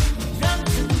 Run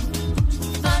to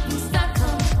fucking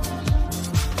Stockholm.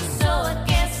 So I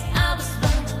guess I was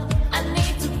wrong. I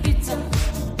need to be tough.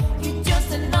 You're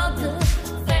just another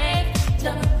fake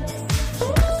love.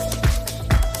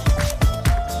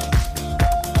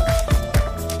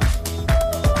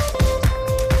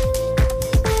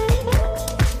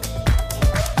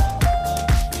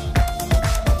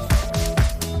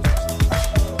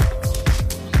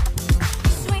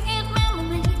 Sweet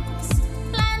memories,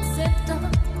 plans set up.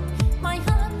 My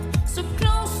heart so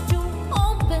close to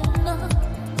open up.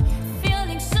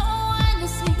 Feeling so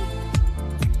endlessly.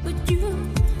 But you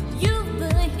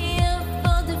were here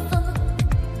for the fun.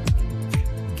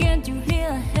 Can't you hear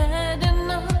I had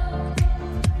enough?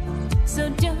 So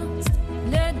just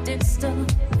let it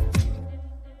stop.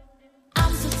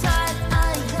 I'm so tired, I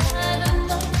had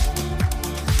enough.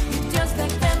 You're just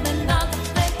like them and not a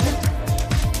fake love.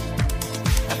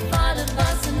 I thought of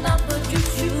us enough, but you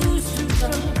choose to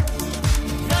run.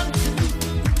 Run to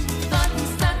fucking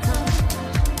Stockholm.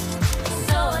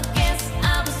 So I guess I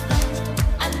was wrong.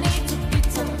 I need to be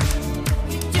tough.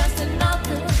 You're just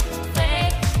another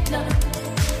fake love.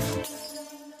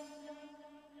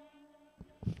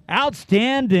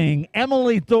 Outstanding.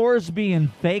 Emily Thorsby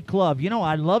and Fake Love. You know,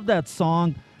 I love that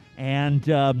song. And,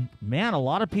 man, a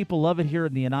lot of people love it here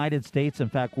in the United States. In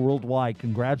fact, worldwide.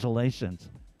 Congratulations.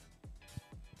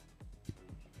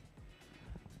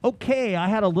 Okay, I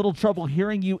had a little trouble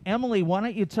hearing you. Emily, why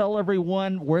don't you tell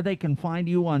everyone where they can find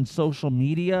you on social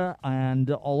media and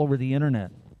all over the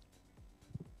internet?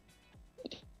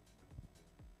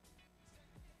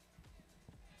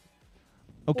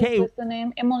 Okay. With the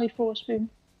name Emily Forsby.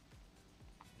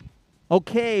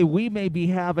 Okay, we may be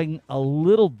having a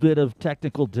little bit of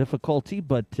technical difficulty,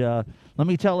 but let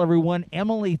me tell everyone,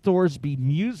 Emily Thorsby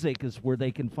Music is where they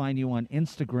can find you on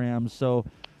Instagram. So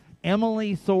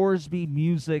Emily Thorsby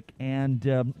Music, and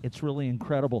it's really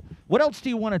incredible. What else do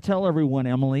you want to tell everyone,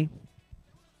 Emily?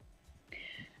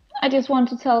 I just want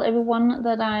to tell everyone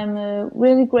that I'm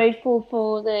really grateful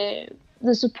for the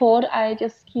support I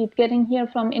just keep getting here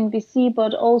from NBC,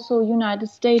 but also United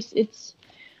States. It's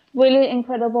really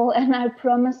incredible, and I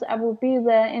promise I will be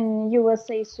there in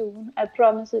USA soon. I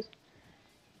promise it.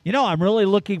 You know, I'm really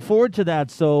looking forward to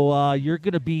that. So you're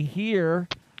going to be here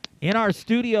in our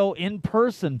studio in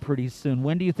person pretty soon.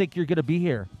 When do you think you're going to be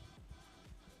here?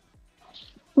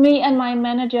 Me and my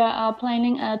manager are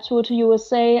planning a tour to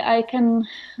USA. I can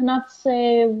not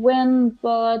say when,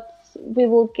 but we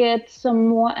will get some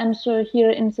more answer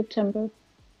here in September.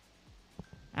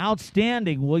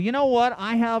 Outstanding. Well, you know what?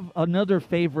 I have another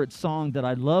favorite song that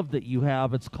I love that you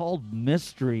have. It's called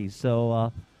Mystery.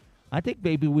 So I think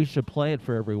maybe we should play it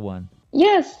for everyone.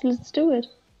 Yes, let's do it.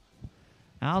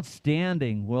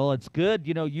 Outstanding. Well, it's good.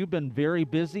 You know, you've been very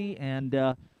busy, and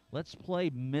let's play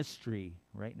Mystery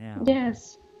right now.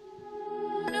 Yes.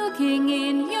 Looking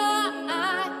in your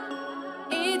eye,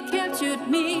 it captured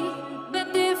me. The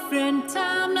different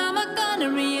time, now I'm gonna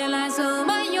realize all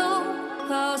my own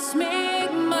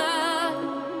cosmic mind.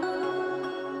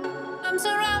 I'm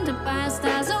surrounded by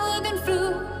stars I'm walking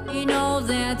through in all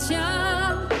their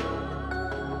charm.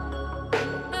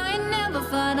 I never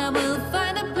thought I will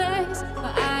find a place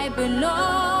where I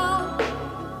belong.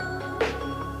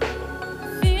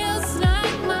 Feels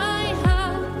like my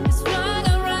heart is flying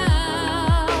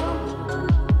around.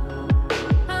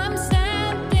 I'm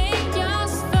standing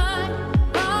just fine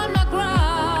on my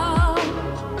ground.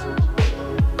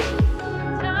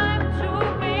 Time to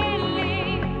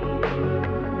believe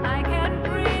I can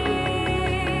breathe.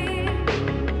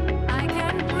 I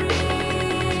can breathe.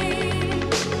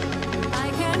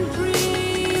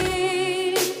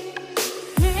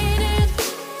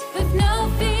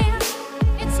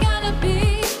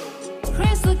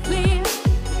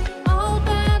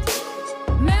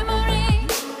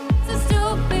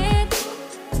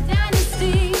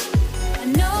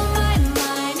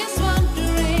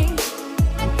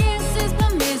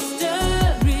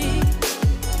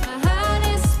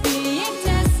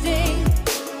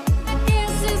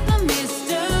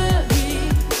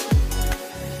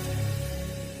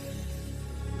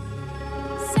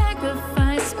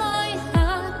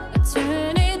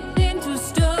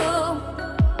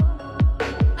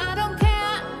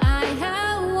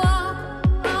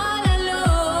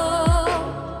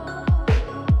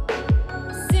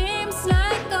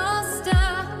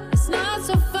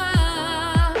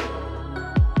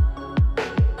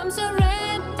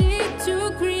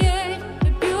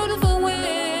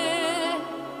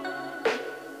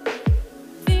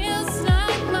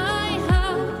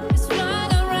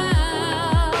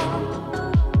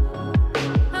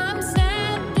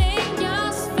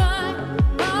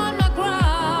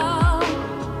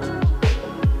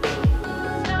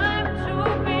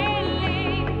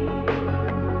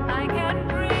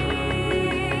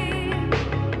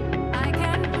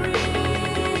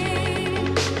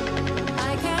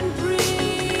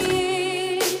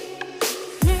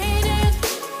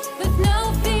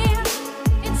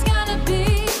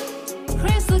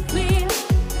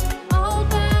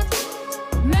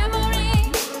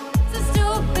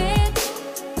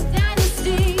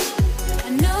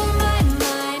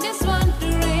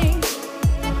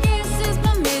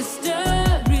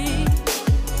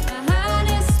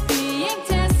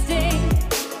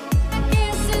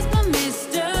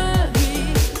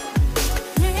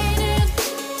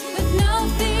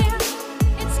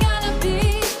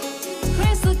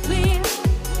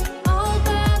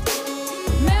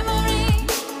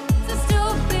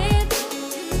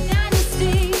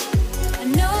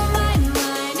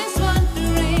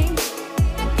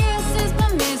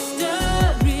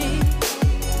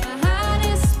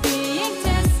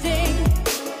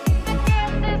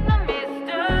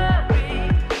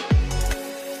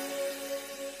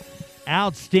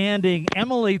 Outstanding.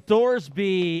 Emily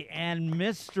Thorsby and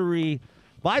Mystery.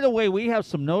 By the way, we have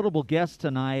some notable guests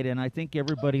tonight, and I think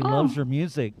everybody loves your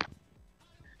music.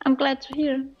 I'm glad to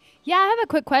hear. Yeah, I have a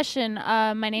quick question.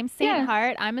 My name's Saint Yes.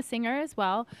 Hart. I'm a singer as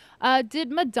well.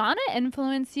 Did Madonna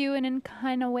influence you in any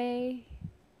kind of way?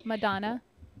 Madonna?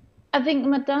 I think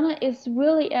Madonna is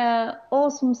really an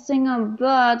awesome singer,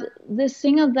 but the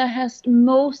singer that has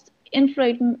most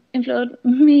influenced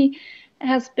me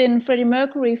has been Freddie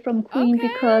Mercury from Queen Okay.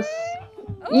 because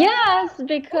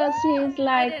because he's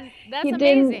like That's he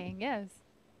didn't amazing. Yes.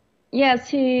 yes,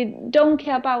 he don't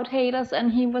care about haters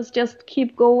and he was just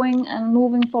keep going and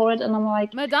moving forward and I'm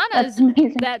like Madonna that's is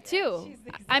amazing. that too.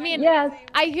 I mean, Yes.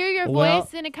 I hear your Well-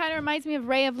 voice and it kind of reminds me of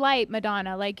Ray of Light,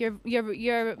 Madonna, like your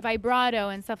vibrato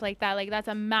and stuff like that. Like that's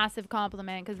a massive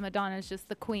compliment because Madonna is just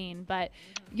the queen. But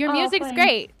your Oh, music's thanks.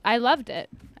 great. I loved it.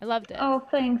 Oh,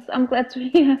 thanks. I'm glad to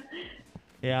hear.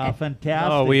 Yeah,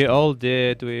 fantastic. Oh, we all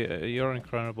did. You're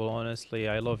incredible. Honestly,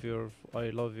 I love your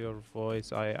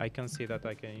voice. I can see that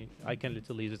I can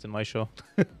literally use it in my show.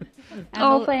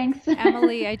 Oh, thanks.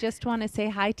 Emily, I just want to say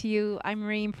hi to you. I'm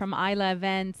Reem from Isla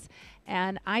Events.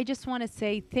 And I just want to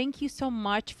say thank you so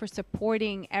much for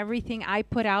supporting everything I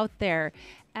put out there.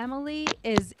 Emily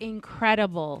is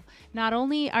incredible. Not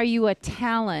only are you a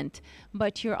talent,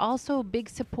 but you're also a big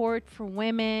support for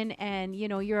women and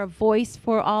you're a voice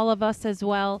for all of us as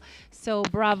well. So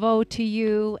bravo to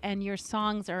you, and your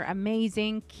songs are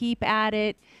amazing. Keep at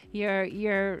it.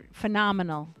 You're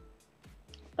phenomenal.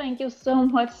 Thank you so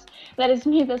much. That is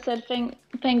me that said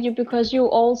thank you because you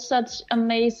all such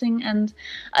amazing and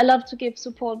I love to give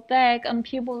support back on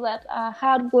people that are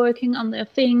hardworking on their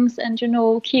things and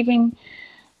keeping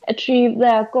achieve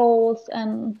their goals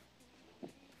and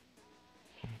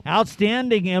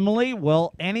Outstanding, Emily.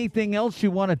 Well, anything else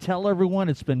you want to tell everyone?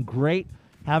 It's been great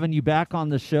having you back on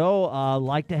the show.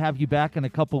 Like to have you back in a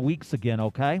couple weeks again,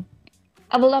 okay?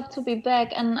 I would love to be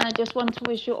back and I just want to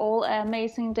wish you all an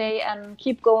amazing day and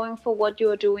keep going for what you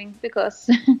are doing because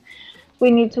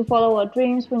we need to follow our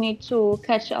dreams. We need to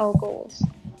catch our goals.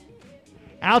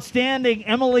 Outstanding.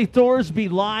 Emily Thorsby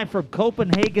live from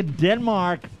Copenhagen,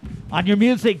 Denmark on your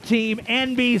music team,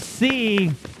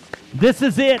 NBC. This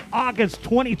is it, August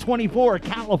 2024,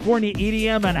 California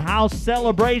EDM and House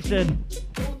Celebration.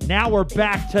 Now we're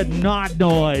back to Not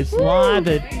Noise, live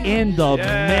and in the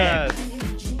mix.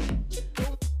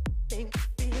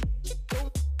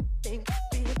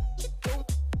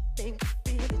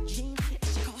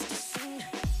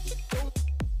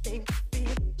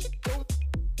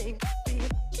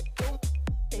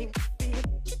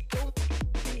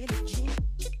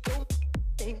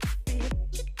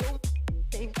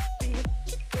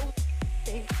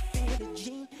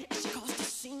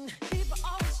 People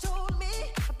always told me,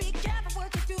 be careful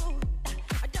what you do.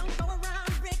 I don't go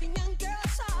around breaking young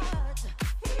girls' hearts.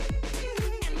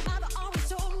 And mother always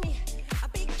told me,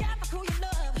 be careful who you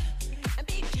love and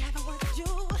be careful what you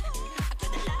do.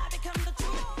 Could the lie become the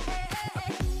truth?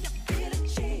 Hey, the feeling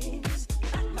changes,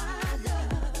 not my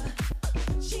love.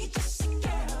 She's just a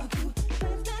girl who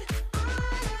claims that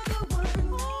I'm the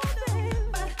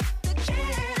one. But the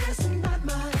kid is not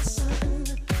my son.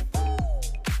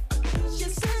 She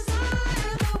says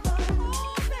I'm the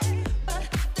one, but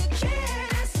the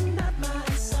kid is not my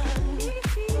son.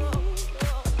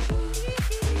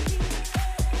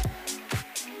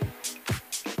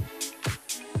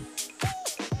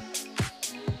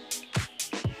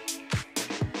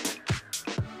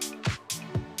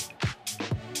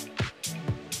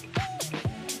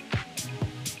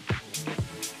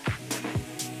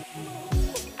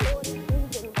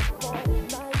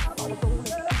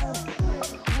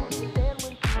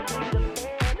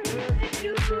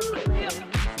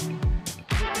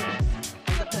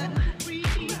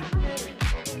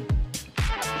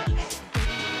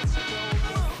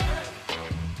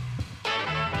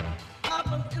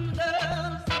 Papa's in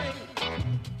love,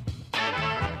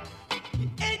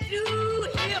 ain't too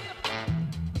hip,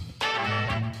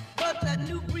 but that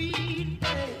new breed,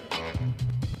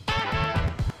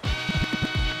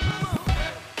 come on,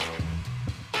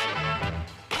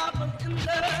 Papa's in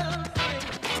love,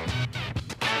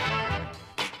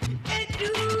 ain't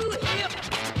too hip,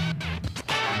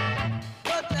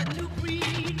 but that new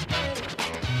breed,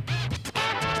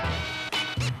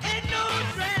 ain't no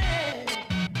drag.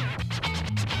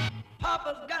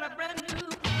 Papa's got a brand new.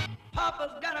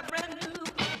 Papa's got a brand new.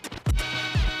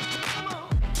 Come on.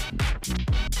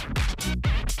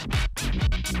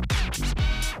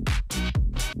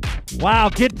 Wow,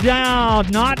 get down,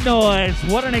 Not Noise.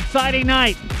 What an exciting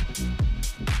night.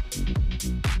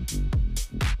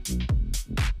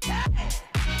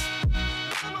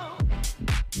 Come on.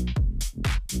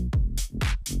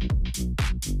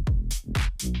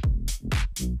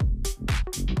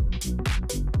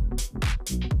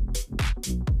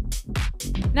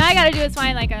 Now I gotta do is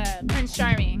find like a Prince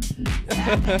Charming.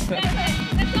 Let's go.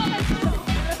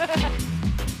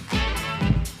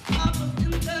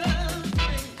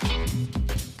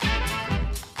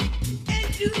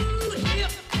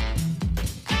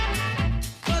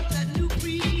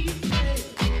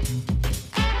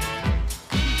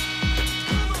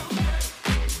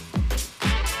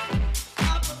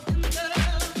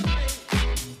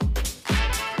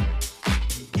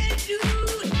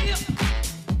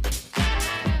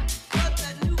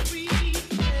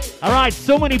 All right,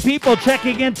 so many people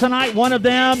checking in tonight. One of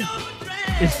them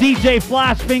is DJ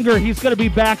Flashfinger. He's going to be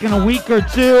back in a week or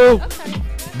two. Okay.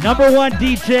 Number one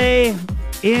DJ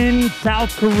in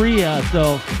South Korea.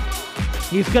 So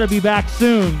he's going to be back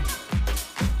soon.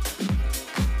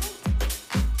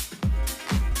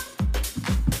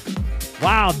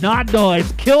 Wow, Not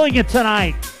Noise killing it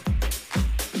tonight.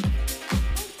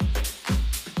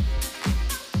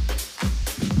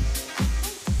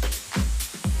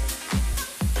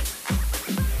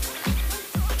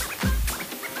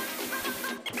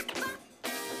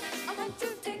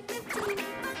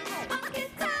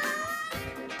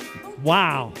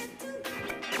 Wow.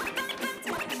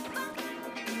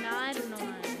 Not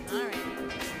annoying. All right.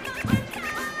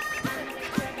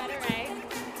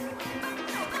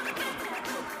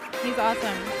 He's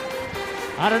awesome.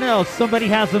 I don't know. Somebody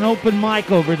has an open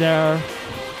mic over there.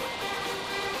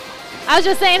 I was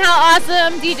just saying how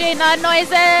awesome DJ Nod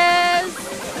Noise is.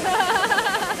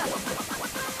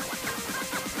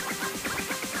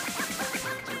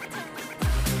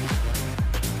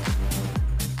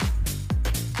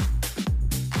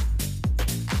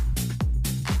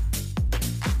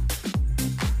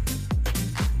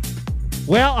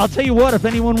 Well, I'll tell you what, if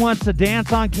anyone wants to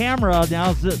dance on camera,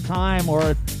 now's the time,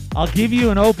 or I'll give you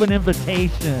an open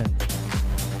invitation.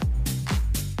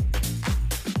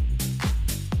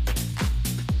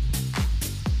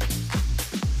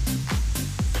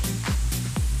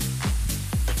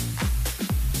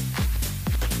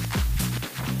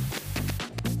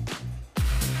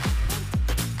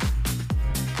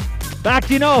 In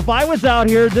fact, you know, if I was out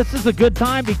here, this is a good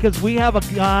time because we have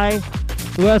a guy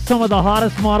who has some of the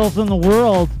hottest models in the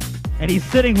world, and he's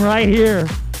sitting right here.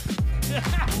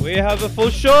 We have a full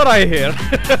show right here.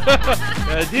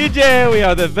 The DJ, we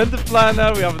have the event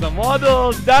planner, we have the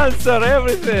models, dancer,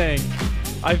 everything.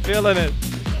 I'm feeling it.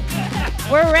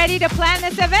 We're ready to plan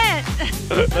this event.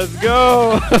 Let's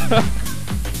go.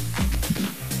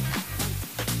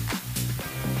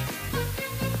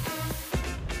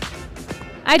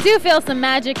 I do feel some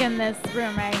magic in this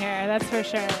room right here, that's for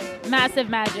sure. Massive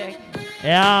magic.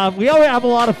 Yeah, we always have a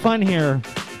lot of fun here.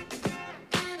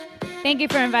 Thank you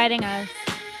for inviting us.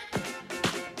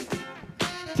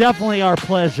 Definitely our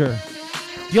pleasure.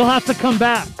 You'll have to come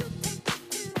back.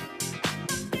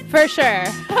 For sure.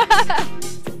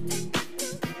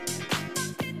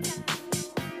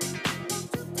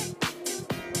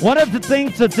 One of the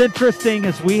things that's interesting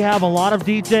is we have a lot of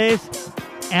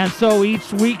DJs, and so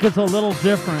each week is a little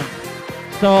different.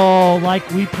 So, like,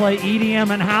 we play EDM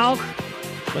and house,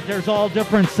 but there's all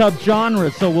different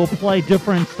subgenres, so we'll play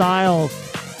different styles.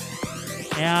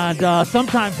 And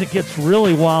sometimes it gets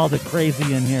really wild and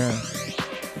crazy in here.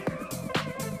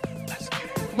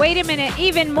 Wait a minute,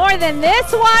 even more than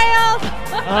this wild?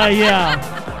 Yeah.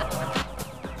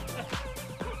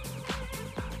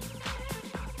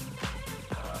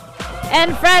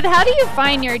 And Fred, how do you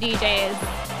find your DJs?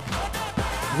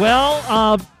 Well,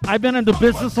 I've been in the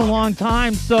business a long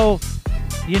time, so,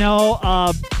 you know,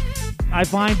 I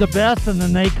find the best and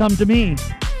then they come to me.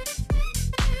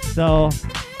 So.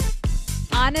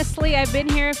 Honestly, I've been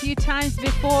here a few times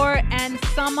before, and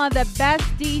some of the best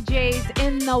DJs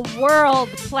in the world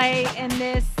play in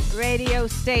this radio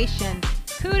station.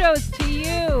 Kudos to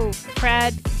you,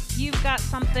 Fred. You've got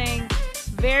something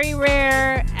very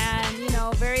rare and, you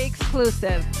know, very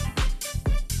exclusive.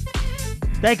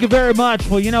 Thank you very much.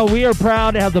 Well, you know, we are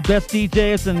proud to have the best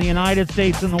DJs in the United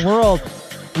States and the world.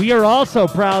 We are also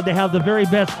proud to have the very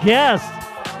best guests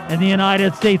in the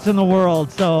United States and the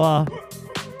world. So,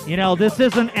 you know, this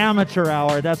is an amateur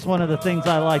hour. That's one of the things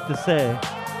I like to say.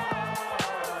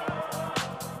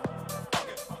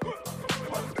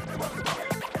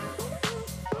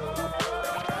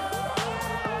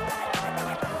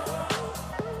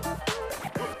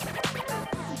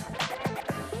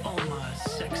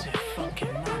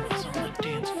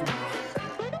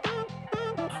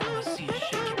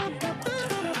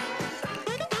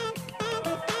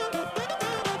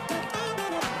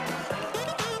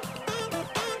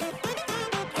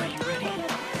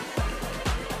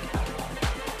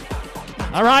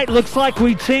 All right, looks like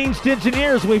we changed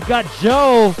engineers. We've got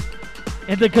Joe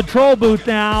in the control booth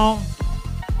now.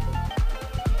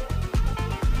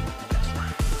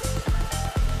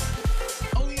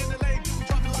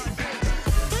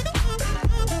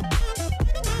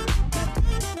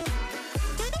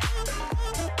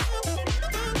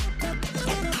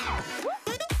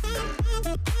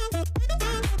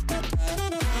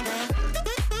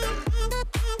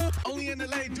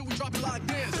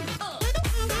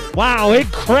 Wow,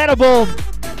 incredible.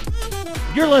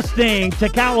 You're listening to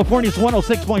California's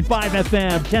 106.5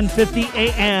 FM, 1050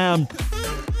 AM,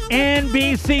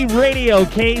 NBC Radio,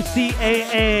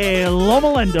 KCAA,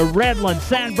 Loma Linda, Redland,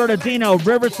 San Bernardino,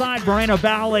 Riverside, Moreno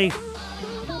Valley,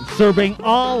 serving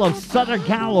all of Southern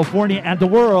California and the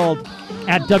world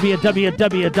at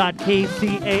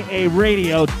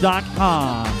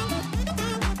www.kcaaradio.com.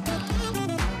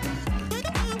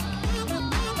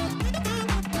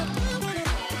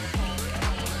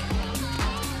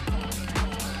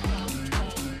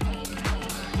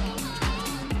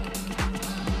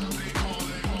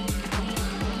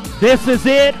 This is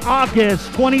it, August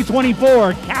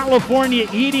 2024, California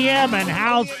EDM and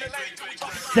House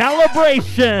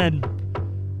Celebration.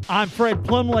 I'm Fred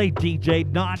Plimley, DJ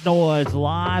Not Noise,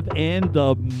 live in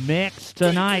the mix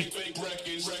tonight.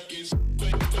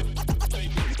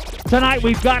 Tonight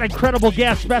we've got incredible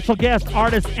guest, special guest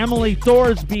artist Emily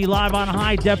Thorsby, live on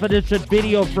high definition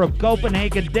video from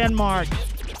Copenhagen, Denmark.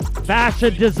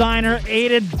 Fashion designer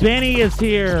Aiden Benny is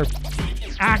here.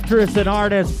 Actress and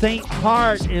artist Saint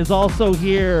Hart is also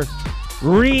here.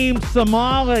 Reem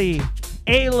Somali,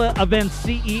 Ayla Event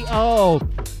CEO,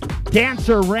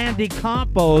 dancer Randy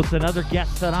Campos, and other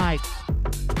guests tonight.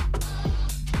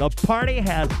 The party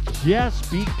has just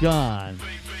begun.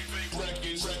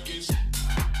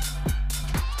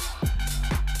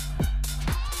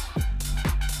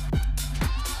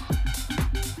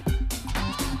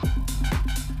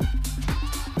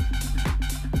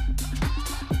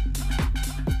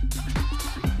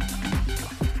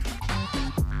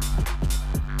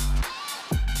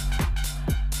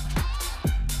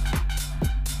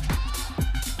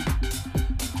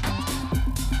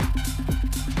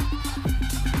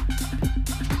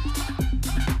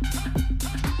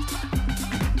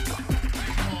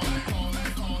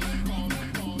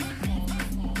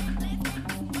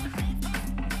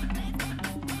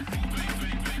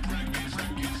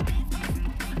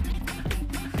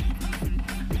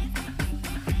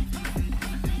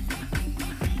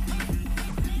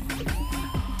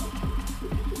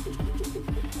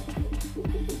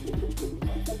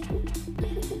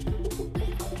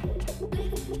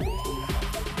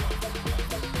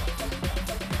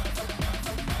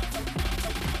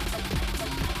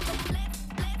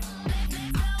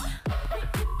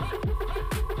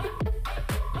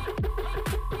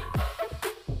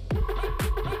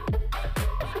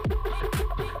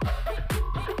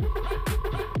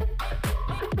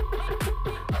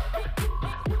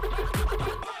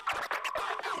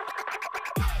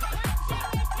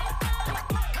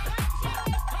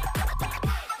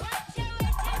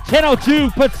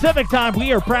 .02 Pacific Time.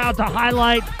 We are proud to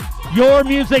highlight your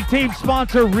music team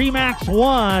sponsor, Remax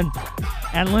One,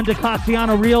 and Linda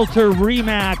Cassiano Realtor.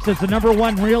 Remax is the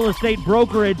 #1 real estate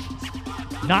brokerage,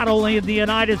 not only in the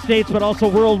United States, but also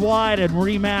worldwide. And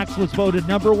Remax was voted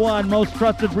 #1 most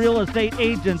trusted real estate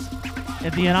agents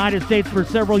in the United States for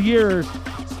several years.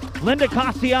 Linda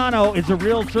Cassiano is a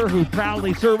realtor who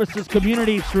proudly services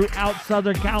communities throughout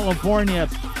Southern California.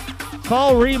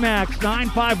 Call Remax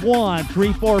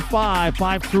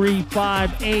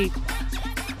 951-345-5358.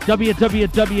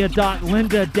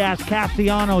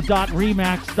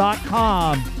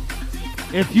 www.linda-cassiano.remax.com.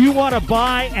 If you want to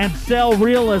buy and sell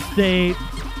real estate,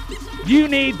 you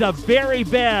need the very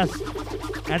best,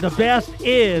 and the best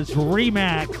is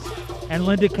Remax and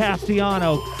Linda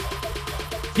Cassiano.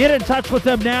 Get in touch with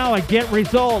them now and get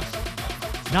results.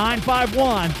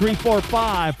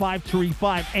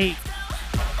 951-345-5358.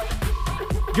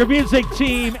 Your music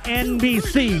team,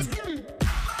 NBC.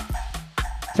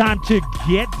 Time to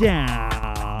get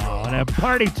down and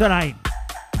party tonight.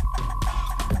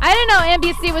 I didn't know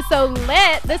NBC was so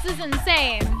lit. This is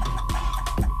insane.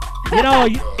 You know,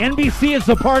 NBC is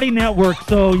a party network,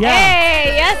 so yeah.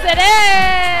 Hey, yes it is.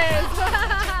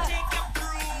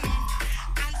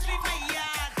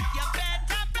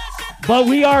 But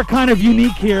we are kind of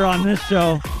unique here on this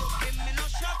show.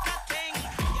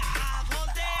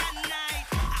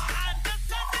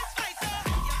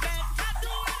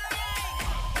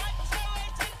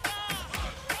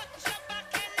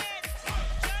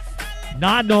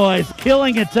 Not Noise,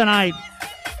 killing it tonight.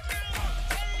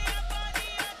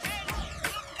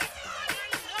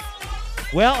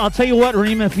 Well, I'll tell you what,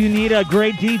 Reem, if you need a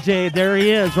great DJ, there he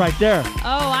is right there.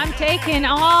 Oh, I'm taking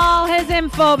all his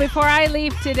info before I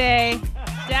leave today.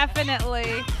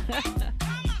 Definitely.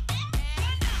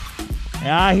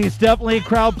 Yeah, he's definitely a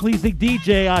crowd-pleasing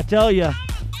DJ, I tell you.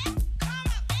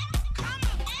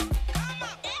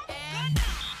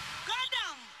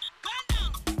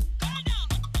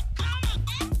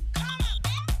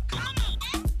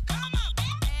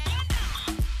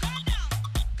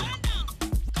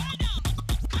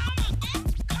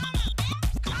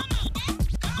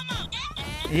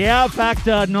 Yeah, in fact,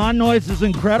 Non-Noise is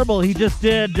incredible. He just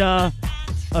did a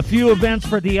few events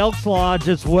for the Elks Lodge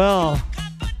as well.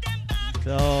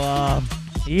 So,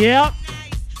 yep.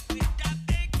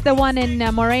 The one in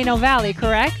Moreno Valley,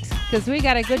 correct? Because we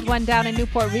got a good one down in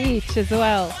Newport Beach as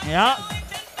well. Yeah.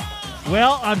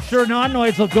 Well, I'm sure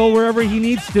Non-Noise will go wherever he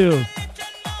needs to.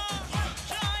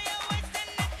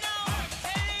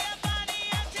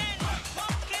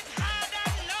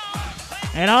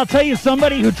 And I'll tell you,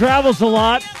 somebody who travels a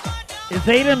lot is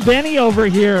Aiden Benny over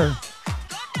here.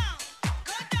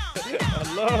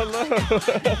 Hello.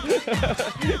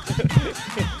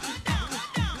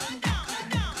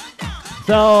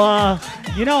 So,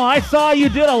 I saw you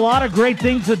did a lot of great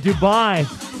things in Dubai.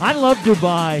 I love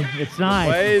Dubai. It's nice.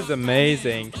 Dubai is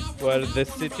amazing. Well, the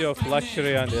city of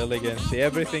luxury and elegance.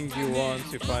 Everything you want,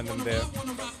 you find them there.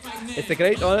 It's a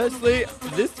great, honestly,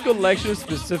 this collection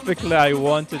specifically, I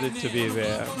wanted it to be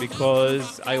there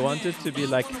because I wanted to be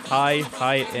like high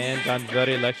end and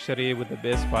very luxury with the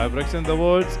best fabrics in the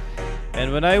world.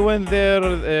 And when I went there,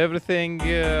 everything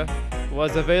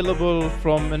was available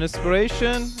from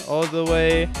inspiration all the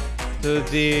way to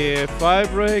the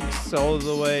fabrics, all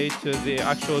the way to the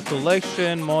actual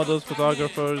collection, models,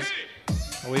 photographers.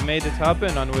 We made it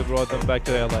happen and we brought them back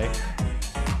to LA.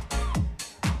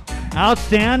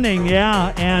 Outstanding,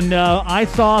 yeah. And I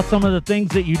saw some of the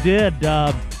things that you did.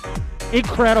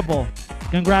 Incredible.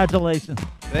 Congratulations.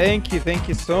 Thank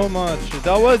you so much.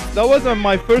 That was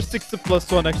my first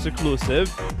 6+1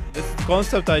 exclusive. This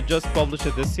concept I just published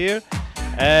it this year,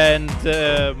 and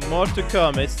more to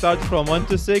come. It starts from 1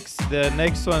 to 6. The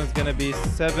next one is gonna be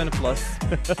 7+.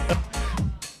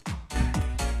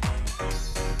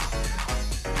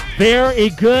 Very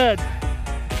good.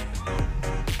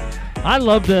 I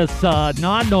love this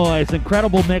Non-Noise.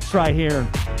 Incredible mix right here.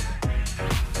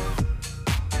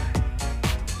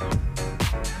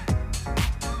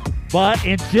 But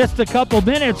in just a couple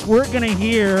minutes, we're going to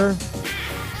hear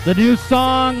the new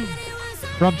song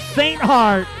from Saint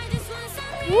Heart.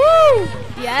 Woo!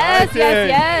 Yes,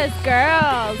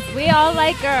 girls. We all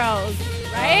like girls,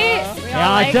 right? We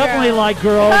all I definitely girls. like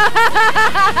girls.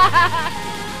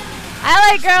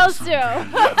 I like girls too.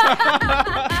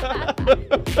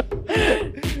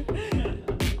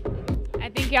 I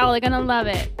think y'all are gonna love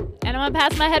it. And I'm gonna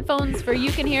pass my headphones for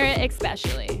you can hear it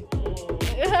especially.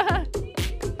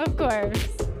 Of course.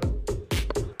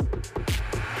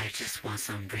 I just want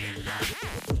some real love.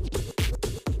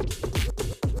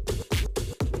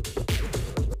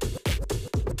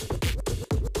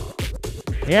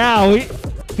 Yeah,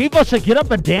 people should get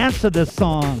up and dance to this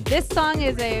song. This song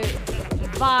is a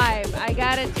vibe, I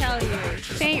gotta tell you.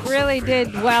 Saint really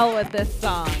did well with this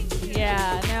song.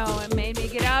 Yeah, no, it made me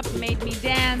get up, made me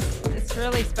dance. It's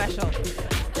really special.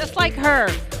 Just like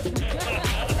her.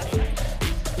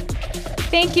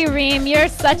 Thank you, Reem. You're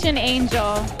such an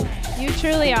angel. You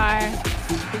truly are.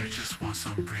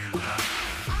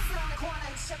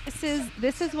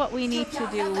 This is what we need to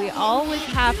do. We always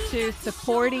have to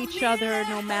support each other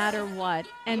no matter what,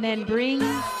 and then bring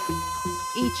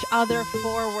each other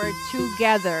forward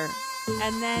together,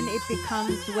 and then it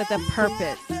becomes with a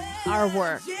purpose, our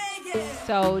work.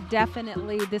 So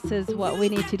definitely this is what we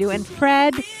need to do. And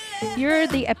Fred, you're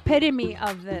the epitome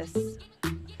of this,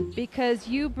 because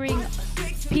you bring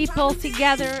people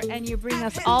together and you bring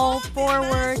us all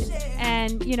forward,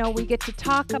 and we get to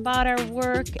talk about our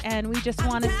work, and we just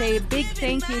want to say a big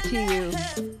thank you to you.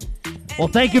 Well,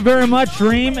 thank you very much,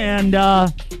 Reem, and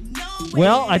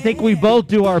well, I think we both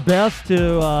do our best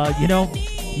to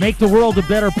make the world a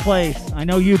better place. I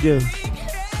know you do.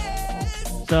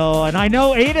 So, and I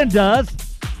know Aiden does.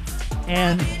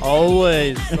 And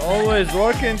always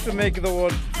working to make the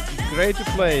world a greater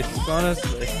place,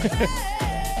 honestly.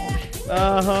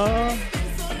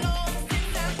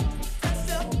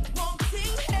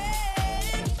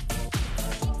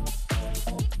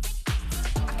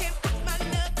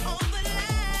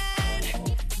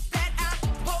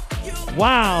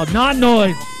 Wow,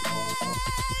 Non-Noise.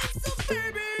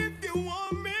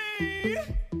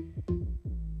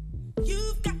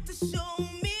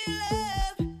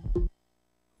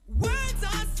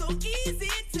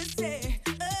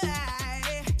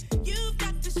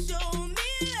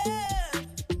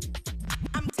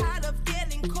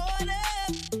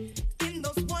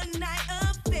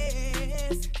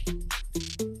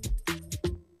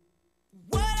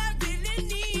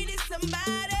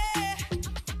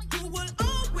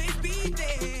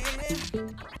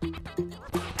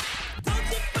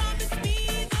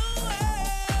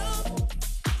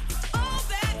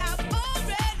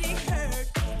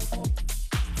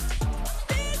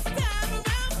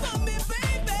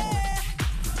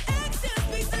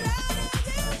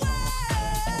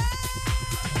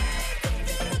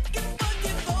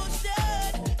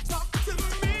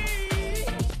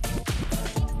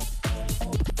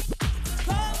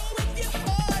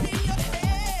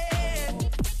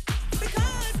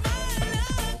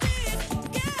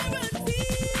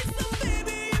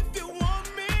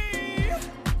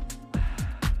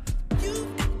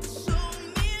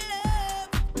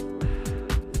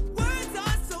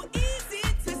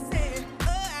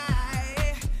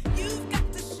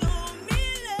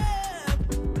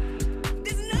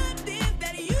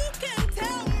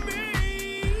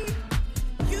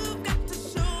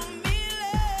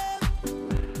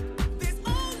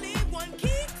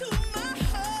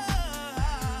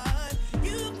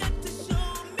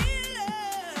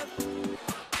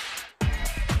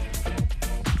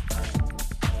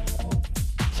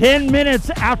 10 minutes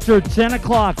after 10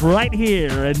 o'clock right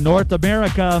here in North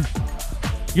America.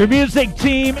 Your music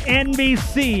team,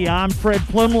 NBC. I'm Fred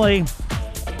Plimley.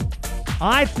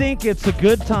 I think it's a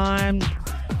good time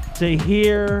to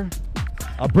hear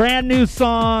a brand new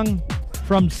song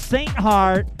from Saint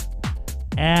Heart,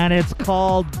 and it's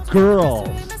called Girls.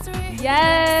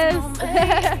 Yes.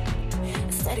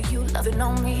 Instead of you loving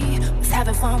on me, was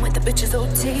having fun with the bitches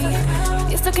OT.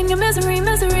 You're stuck in your misery,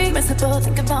 miserable,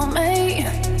 think about me.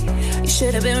 You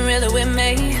should have been really with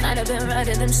me. I'd have been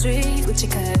riding them streets with you,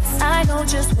 cause I know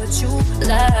just what you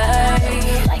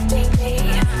like, baby.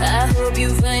 I hope you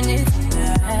find it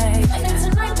tonight.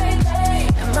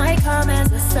 It might come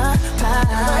as a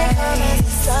surprise.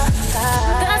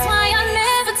 That's why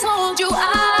I never told you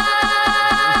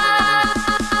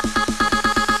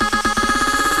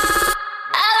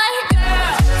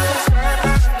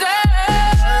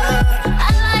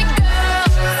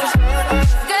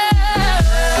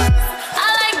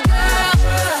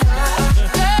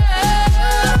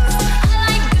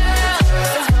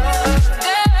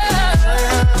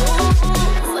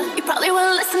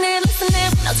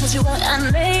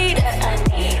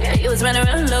running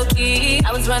around low key,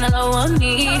 I was running low on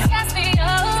me. Could've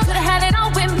had it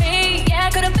all with me, yeah,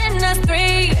 could've been us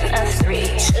three.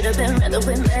 Should've been rather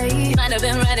with me, might have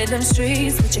been right in them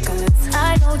streets with your cause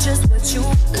I know just what you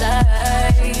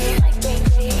like.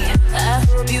 I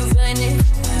hope you find it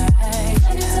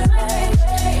right.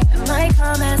 It might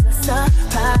come as a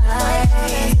surprise.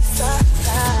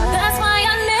 That's why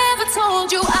I never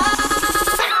told you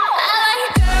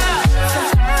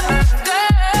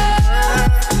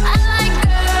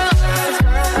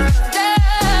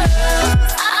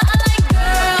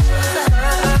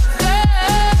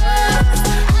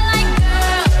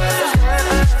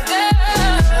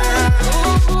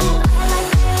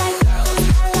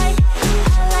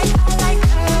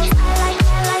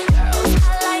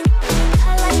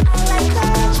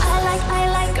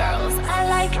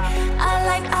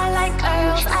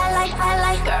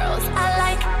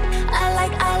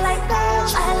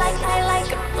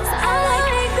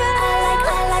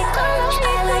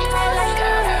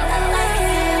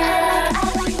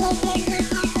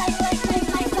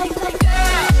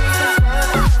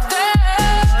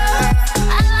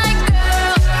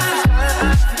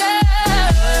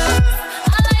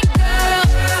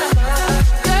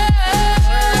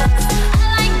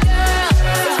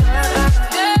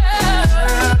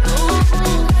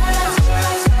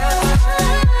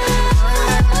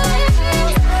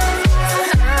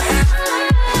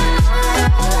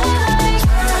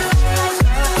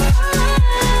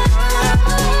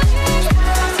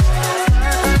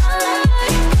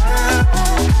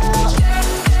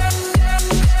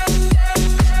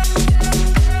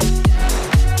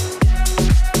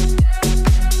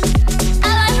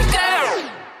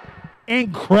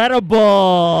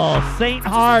incredible. Saint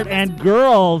Heart and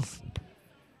Girls.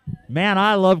 Man,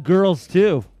 I love Girls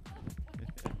too.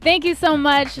 Thank you so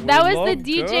much. That was the love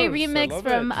DJ Girls. remix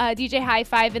from DJ High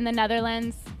Five in the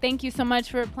Netherlands. Thank you so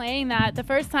much for playing that. The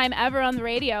first time ever on the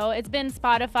radio. It's been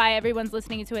Spotify. Everyone's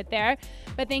listening to it there.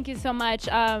 But thank you so much.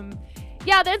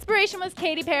 Yeah, the inspiration was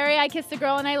Katy Perry. I Kissed a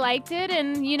Girl and I liked it.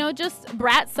 And, you know, just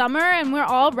brat summer. And we're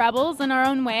all rebels in our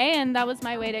own way. And that was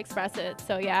my way to express it.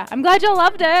 So, yeah, I'm glad y'all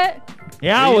loved it.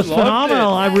 Yeah, We it was loved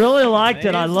phenomenal. it. I really liked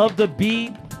it. I Amazing. loved the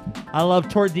beat. I loved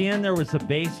toward the end there was a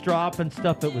bass drop and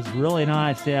stuff. It was really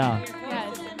nice, yeah.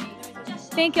 Yes.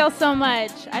 Thank y'all so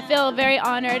much. I feel very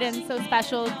honored and so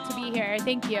special to be here.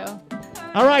 Thank you.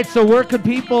 All right, so where could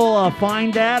people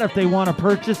find that if they want to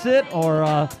purchase it,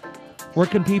 or where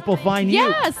can people find you?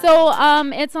 Yeah, so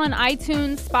it's on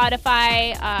iTunes,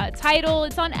 Spotify, Tidal.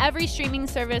 It's on every streaming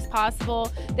service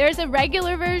possible. There's a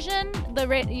regular version, the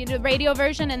radio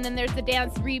version, and then there's the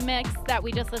dance remix that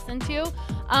we just listened to.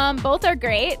 Both are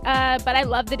great, but I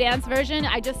love the dance version.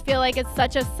 I just feel like it's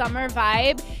such a summer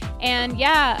vibe. And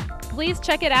yeah, please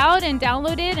check it out and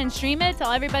download it and stream it.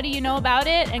 Tell everybody you know about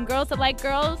it. And girls that like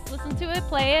girls, listen to it,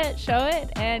 play it, show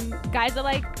it. And guys that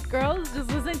like girls,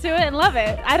 just listen to it and love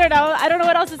it. I don't know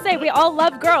what else to say. We all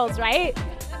love girls, right?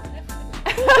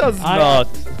 Who does not?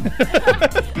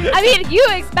 I mean, you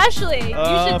especially. You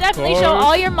should Of definitely show course.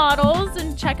 all your models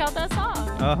and check out that song.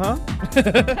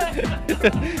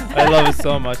 I love it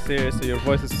so much. Seriously, your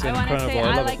voice is I want to incredible. say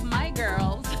I I love like it. my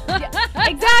girls.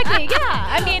 Exactly. Yeah.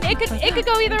 I mean, it could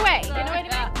go either way. You know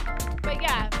what I mean? But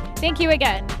yeah, thank you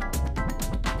again.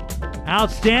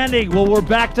 Outstanding. Well, we're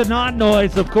back to Not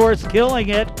Noise, of course, killing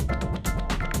it.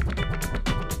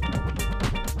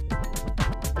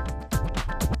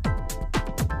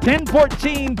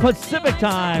 (10:14) Pacific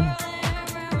time.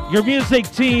 Your music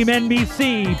team,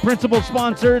 NBC, principal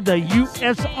sponsor, the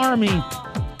U.S. Army.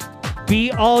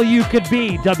 Be all you could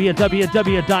be,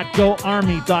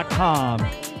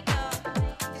 www.goarmy.com.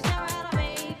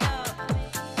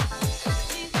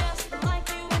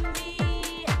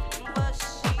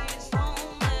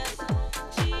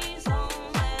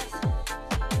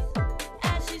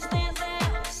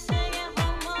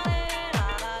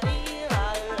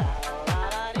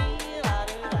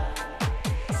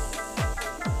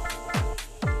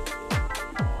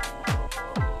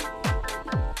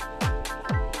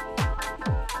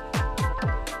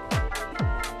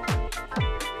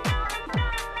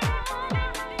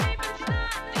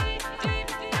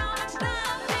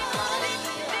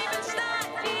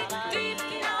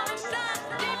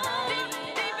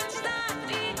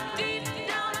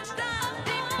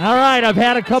 All right, I've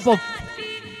had a couple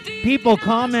people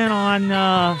comment on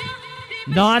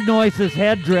Nod Noise's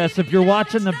headdress. If you're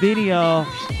watching the video,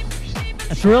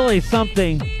 it's really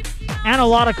something. And a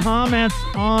lot of comments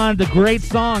on the great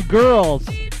song, Girls.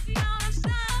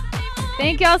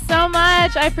 Thank y'all so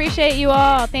much. I appreciate you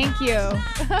all. Thank you.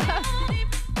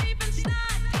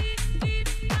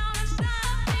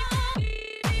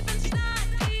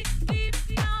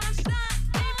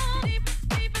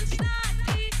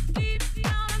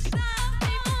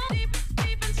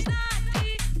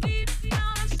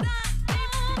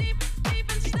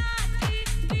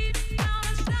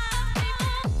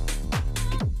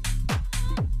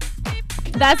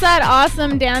 That's that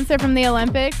awesome dancer from the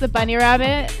Olympics, the bunny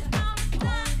rabbit.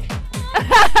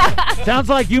 Sounds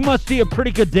like you must be a pretty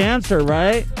good dancer,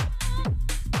 right?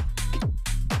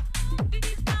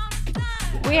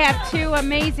 We have two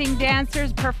amazing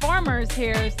dancers, performers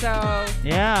here, so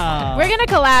Yeah. We're gonna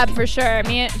collab for sure.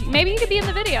 Maybe you could be in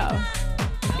the video.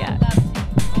 Yeah.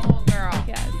 Oh, girl.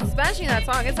 Yes. Especially that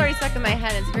song. It's already stuck in my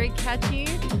head. It's very catchy.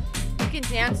 You can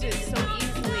dance to it so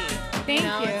easily. Thank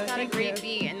you. It's got Thank a great you.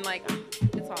 beat and like,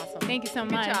 it's awesome. Thank you so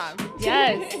Good much. job.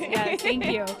 Yes, yes, thank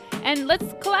you. And let's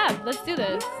collab. Let's do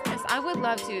this. Yes, I would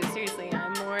love to. Seriously,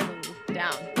 I'm more than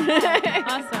down.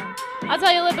 Awesome. I'll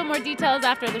tell you a little bit more details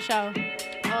after the show.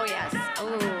 Oh yes.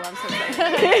 Oh, I'm so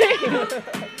excited.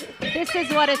 this is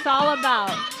what it's all about.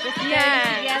 Just getting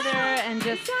Yes. together and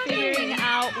just figuring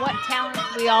out what talents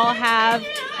we all have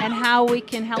and how we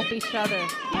can help each other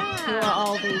through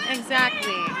all these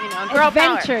Exactly. You know, girl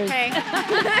adventures.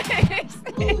 Power, okay?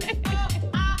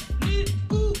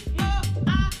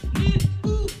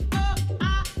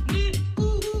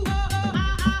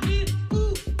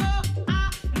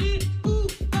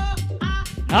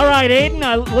 All right, Aiden,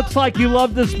 looks like you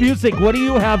love this music. What do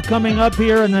you have coming up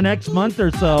here in the next month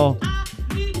or so?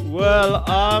 Well,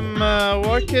 I'm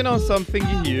working on something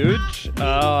huge.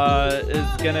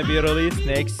 It's gonna be released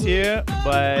next year,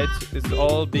 but it's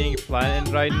all being planned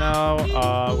right now.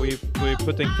 We're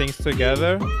putting things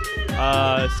together.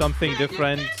 Something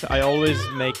different. I always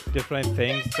make different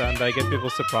things, and I get people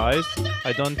surprised.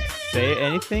 I don't say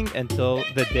anything until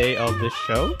the day of the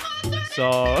show.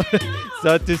 So,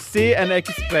 so to see and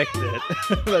expect it.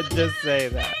 Let's just say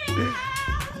that.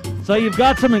 So you've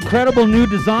got some incredible new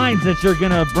designs that you're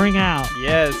going to bring out.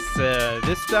 Yes,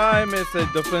 this time it's a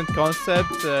different concept,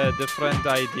 different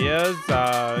ideas,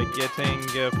 getting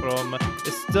from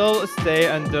still stay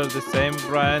under the same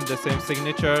brand, the same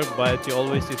signature, but you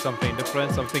always see something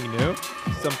different, something new,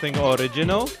 something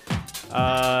original.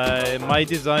 My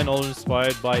design all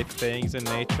inspired by things in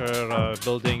nature,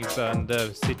 buildings and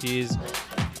cities.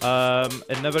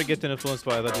 And never get influenced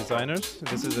by other designers.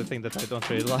 This is the thing that I don't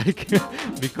really like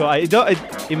because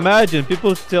imagine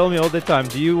people tell me all the time,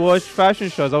 do you watch fashion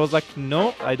shows? I was like,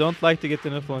 no, I don't like to get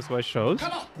influenced by shows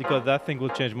because that thing will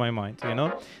change my mind, you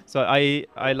know? So I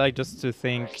like just to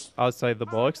think outside the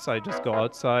box. I just go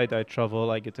outside, I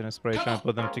travel, I get an inspiration, I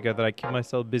put them together. I keep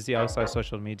myself busy outside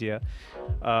social media.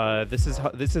 This is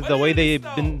the way they've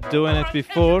been doing it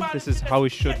before. This is how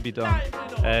it should be done.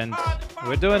 And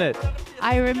we're doing it.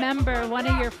 I remember one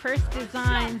of your first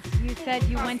designs, you said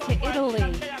you went to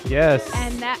Italy. Yes.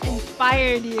 And that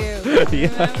inspired you.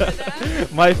 Yeah.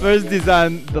 My first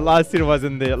design the last year was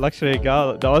in the luxury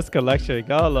gala, the Oscar luxury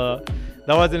gala.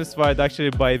 That was inspired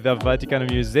actually by the Vatican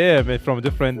Museum. And from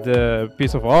different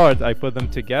piece of art, I put them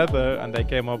together and I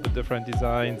came up with different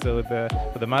designs with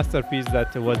the masterpiece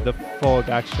that was the fog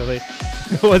actually.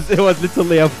 it was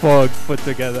literally a fog put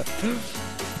together.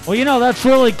 Well, you know, that's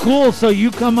really cool. So you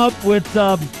come up with,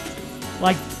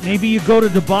 like, maybe you go to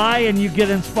Dubai and you get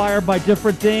inspired by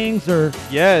different things, or?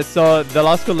 Yeah, so the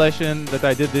last collection that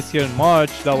I did this year in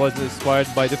March, that was inspired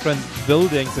by different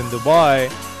buildings in Dubai.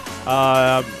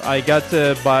 I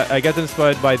got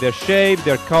inspired by their shape,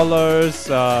 their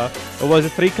colors, It was the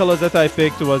three colors that I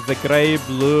picked was the gray,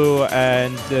 blue,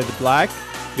 and the black,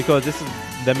 because this is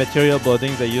the material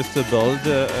buildings they used to build.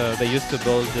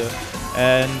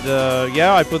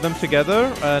 Yeah, I put them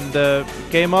together and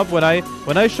came up when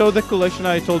I showed the collection.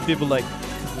 I told people like,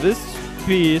 this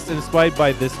piece inspired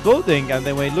by this building, and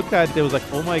then when I looked at it, they was like,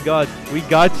 oh my god, we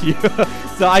got you.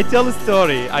 So I tell a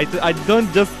story. I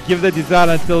don't just give the design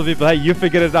and tell people, hey, you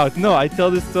figure it out. No, I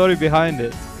tell the story behind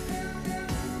it.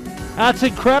 That's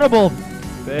incredible.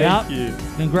 Thank you.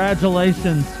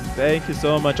 Congratulations. Thank you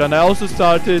so much. And I also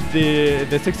started the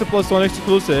 60+1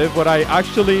 exclusive, where I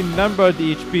actually numbered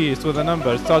each piece with a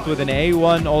number. Start with an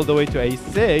A1 all the way to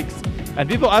A6. And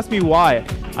people ask me why.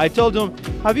 I told them,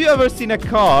 have you ever seen a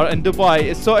car in Dubai?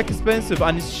 It's so expensive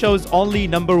and it shows only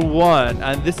number 1.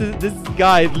 And this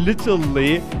guy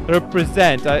literally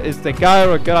represent is the guy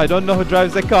or girl, I don't know who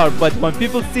drives the car, but when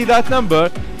people see that number,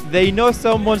 they know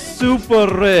someone super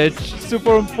rich,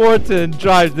 super important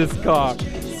drives this car.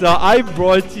 So I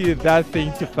brought you that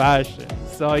thing to fashion.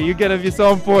 So you're gonna be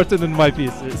so important in my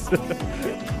pieces.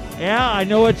 Yeah, I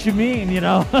know what you mean, you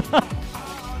know.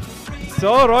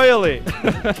 So royally.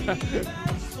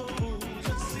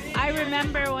 I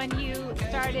remember when you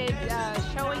started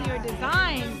showing your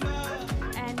designs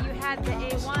and you had the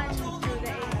A1 through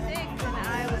the A6, and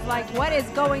I was like, what is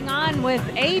going on with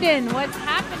Aiden? What's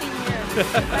happening here?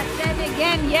 But then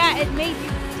again, yeah, it made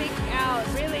you stick out.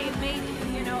 Really, it made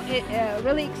it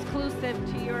really exclusive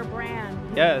to your brand.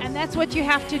 Yes. And that's what you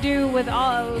have to do with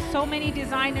so many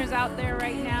designers out there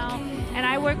right now. And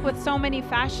I work with so many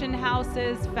fashion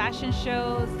houses, fashion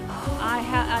shows. I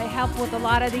help with a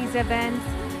lot of these events.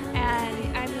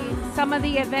 And I mean, some of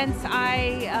the events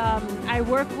I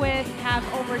work with have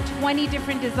over 20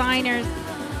 different designers,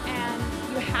 and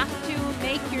you have to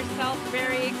make yourself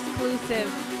very exclusive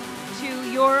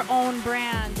to your own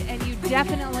brand, and you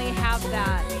definitely have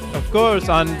that. Of course,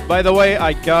 and by the way,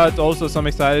 I got also some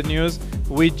excited news.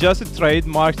 We just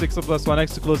trademarked 60+1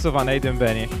 exclusive on Aiden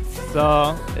Benny.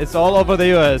 So it's all over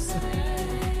the US.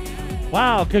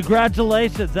 Wow,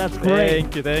 congratulations. That's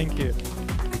great. Thank you.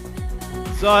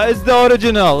 So it's the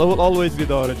original. It will always be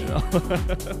the original.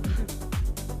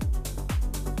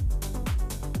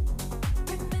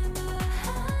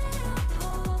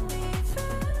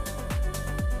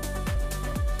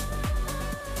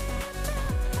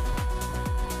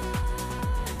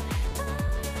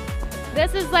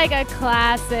 This is like a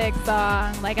classic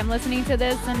song. Like, I'm listening to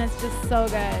this and it's just so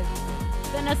good.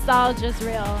 The nostalgia's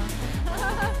real.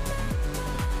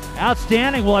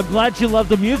 Outstanding. Well, I'm glad you love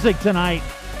the music tonight.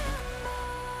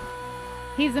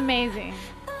 He's amazing.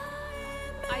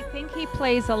 I think he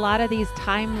plays a lot of these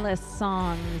timeless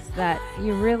songs that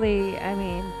you really, I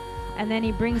mean, and then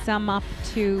he brings them up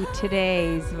to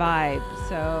today's vibe.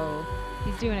 So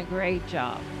he's doing a great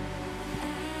job.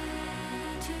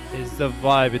 It's the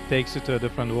vibe. It takes you to a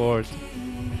different world.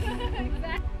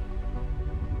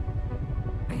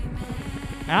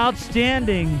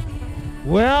 Outstanding.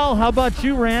 Well, how about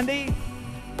you, Randy?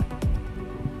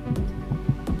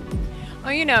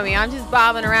 Well, you know me. I'm just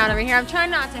bobbing around over here. I'm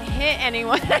trying not to hit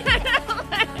anyone.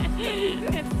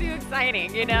 It's too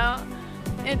exciting, you know?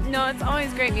 No, it's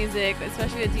always great music,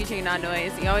 especially with DJ Not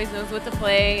Noise. He always knows what to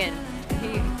play, and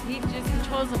he just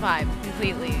controls the vibe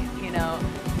completely, you know?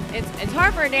 It's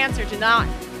hard for a dancer to not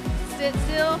sit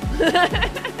still.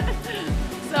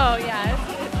 So, yeah,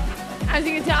 as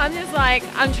you can tell, I'm just like,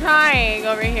 I'm trying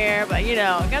over here, but, you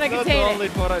know, gotta contain it. Not only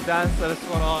for a dancer, it's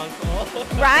for all.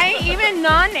 Right? Even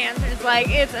non-dancers, like,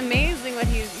 it's amazing what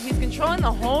he's controlling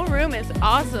the whole room. It's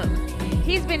awesome.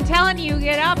 He's been telling you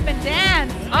get up and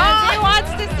dance. He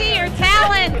wants to see your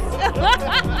talents.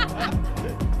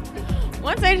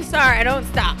 Once I start, I don't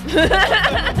stop.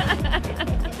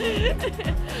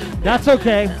 That's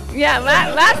okay. Yeah,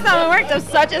 last time I worked, I was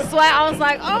such a sweat. I was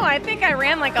like, oh, I think I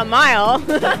ran like a mile.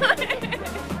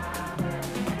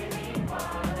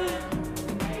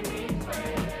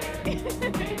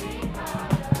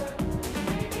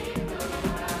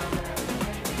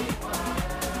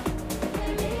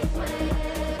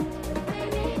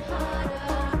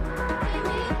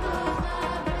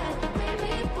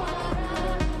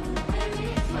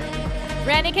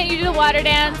 Randy, can you do the water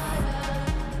dance?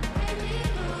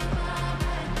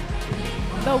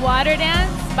 The Water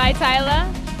Dance by Tyla,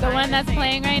 the one that's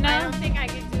playing right now. I don't think I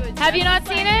can do it. Have you not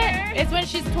seen it? It's when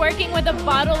she's twerking with a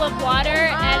bottle of water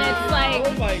and it's like,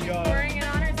 Oh my god. Pouring it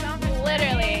on or something.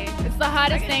 literally, it's the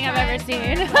hottest thing I've ever seen.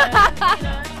 You know, it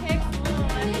takes a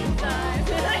little time.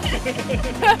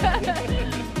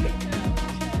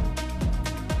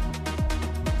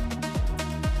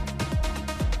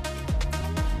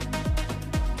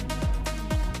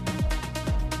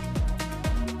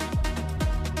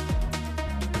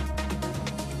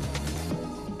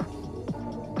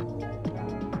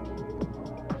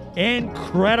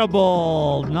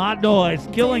 Incredible. Not noise.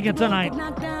 Killing it tonight.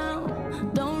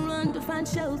 Don't run to find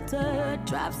shelter.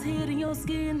 Drops hitting your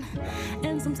skin,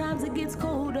 and sometimes it gets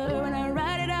colder. And I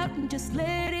ride it out and just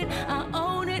let it. I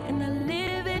own it and I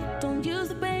live it. Don't use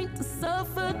the pain to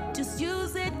suffer. Just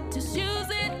use it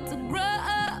to grow.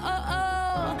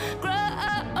 Grow.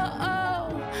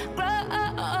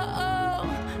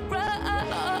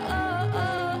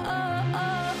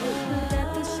 Let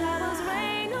the shadows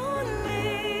rain on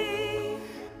me.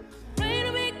 Rain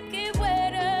will make it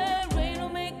wetter. Rain will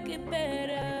make it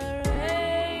better.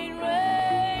 Rain,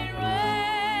 rain,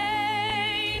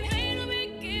 rain. Rain will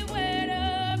make it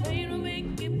wetter. Rain will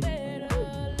make it better.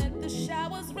 Let the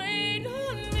showers rain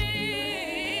on me.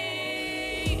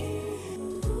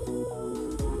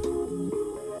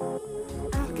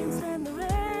 I can stand the rain.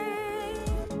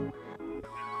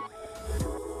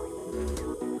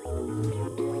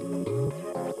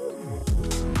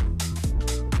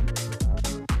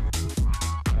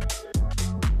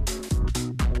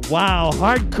 Wow,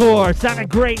 hardcore. Sounded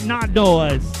great. Not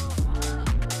noise.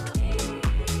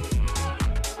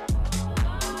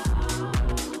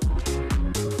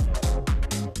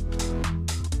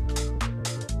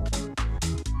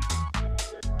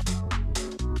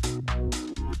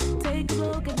 Take a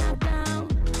look and knock down.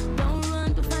 Don't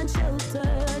run to find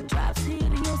shelter. Drops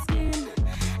hitting your skin,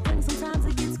 and sometimes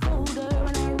it gets colder.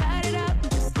 And I ride it out and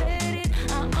just let it.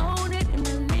 I own it and I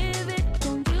live it.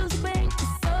 Don't use the pain to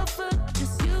suffer.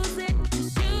 Just use it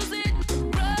to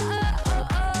grow.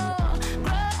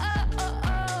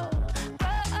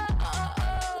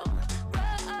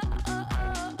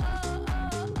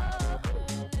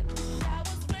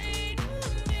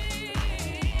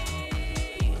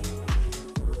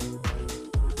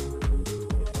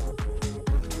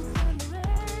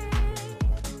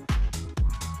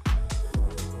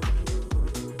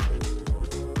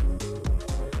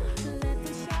 Let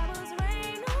the showers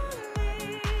rain on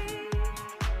me.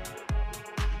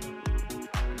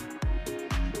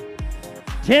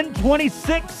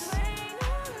 10:26.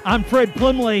 I'm Fred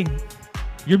Plimley,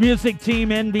 your music team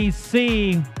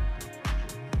NBC.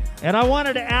 And I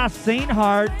wanted to ask Saint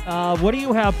Heart, what do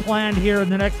you have planned here in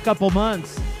the next couple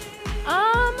months?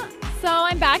 So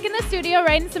I'm back in the studio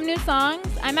writing some new songs.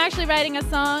 I'm actually writing a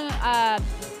song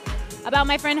about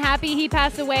my friend Happy. He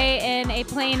passed away in a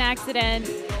plane accident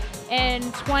in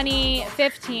 2015.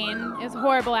 It was a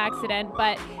horrible accident,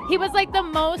 but he was like the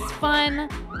most fun,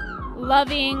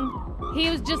 loving.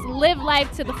 He was just live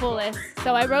life to the fullest.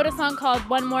 So I wrote a song called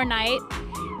One More Night,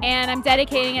 and I'm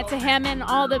dedicating it to him and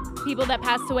all the people that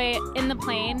passed away in the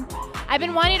plane. I've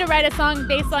been wanting to write a song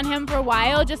based on him for a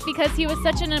while just because he was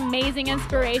such an amazing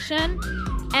inspiration.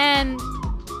 And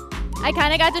I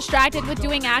kind of got distracted with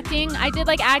doing acting. I did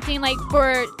acting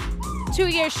for 2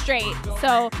 years straight.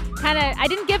 So I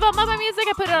didn't give up on my music.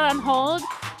 I put it on hold.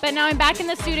 But now I'm back in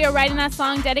the studio writing that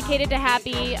song dedicated to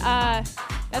Happy.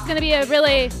 That's going to be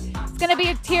it's going to be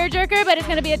a tearjerker, but it's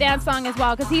going to be a dance song as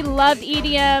well because he loved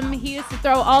EDM. He used to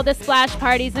throw all the splash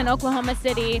parties in Oklahoma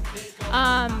City. So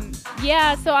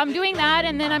I'm doing that,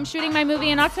 and then I'm shooting my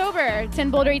movie in October. It's in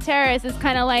Boulder Terrace. It's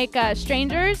kind of like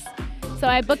Strangers. So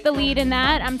I booked the lead in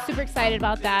that. I'm super excited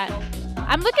about that.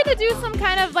 I'm looking to do some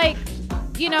kind of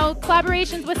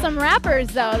collaborations with some rappers,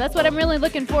 though. That's what I'm really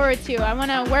looking forward to. I want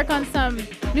to work on some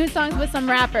new songs with some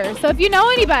rappers. So if you know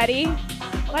anybody,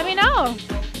 let me know.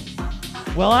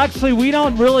 Well, actually, we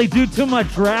don't really do too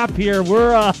much rap here.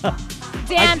 We're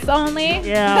dance only.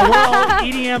 Yeah, we're all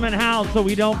EDM and house, so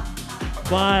we don't.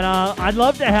 But I'd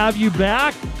love to have you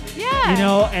back.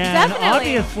 Yeah. And definitely.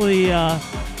 obviously,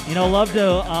 love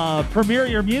to premiere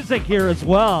your music here as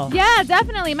well. Yeah,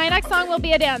 definitely. My next song will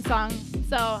be a dance song,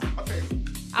 so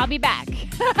I'll be back.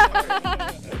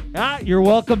 You're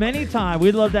welcome anytime.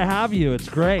 We'd love to have you. It's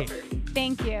great.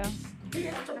 Thank you.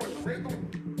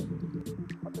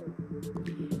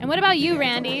 And what about you,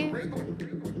 Randy?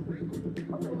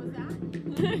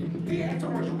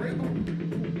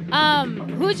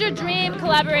 Who's your dream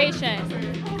collaboration?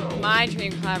 My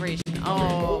dream collaboration.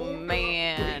 Oh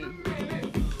man,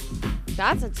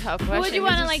 that's a tough question. Who would you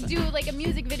want to do a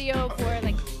music video for,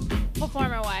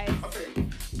 performer-wise?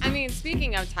 I mean,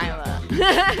 speaking of Tyla.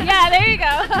 Yeah, there you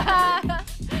go.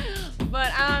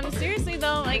 But seriously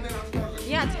though,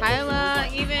 Tyla,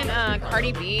 even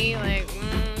Cardi B,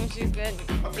 she's good.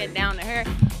 Get down to her.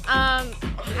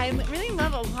 I really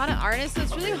love a lot of artists, so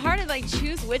it's really hard to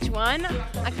choose which one.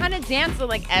 I kind of dance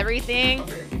to everything.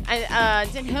 I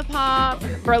did hip hop,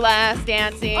 burlesque,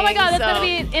 dancing. Oh my God, that's gonna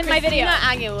be in my video.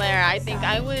 Christina Aguilera. I think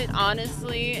I would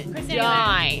honestly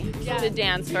die to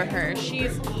dance for her.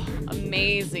 She's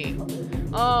amazing.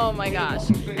 Oh my gosh.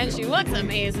 And she looks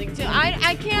amazing too.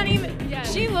 I can't even.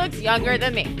 She looks younger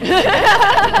than me.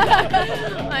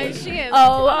 Like she is.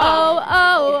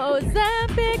 Oh,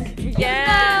 Zambic.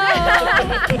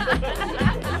 Yeah.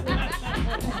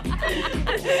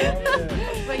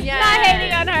 But yeah. Not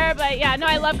hating on her, but yeah, no,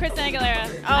 I love Christina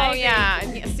Aguilera. Oh yeah,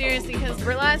 seriously, because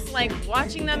burlesque, like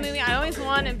watching that movie, I always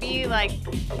want to be like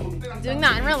doing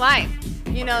that in real life.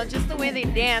 You know, just the way they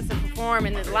dance and perform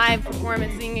and the live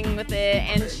performance singing with it,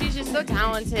 and she's just so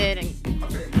talented, and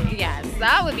yes,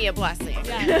 that would be a blessing.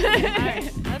 Yeah. All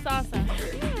right. That's awesome.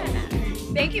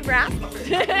 Thank you for asking. Of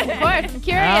course, I'm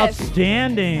curious.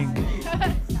 Outstanding.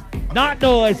 Not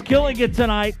Noise, killing it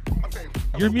tonight.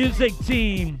 Your music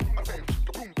team.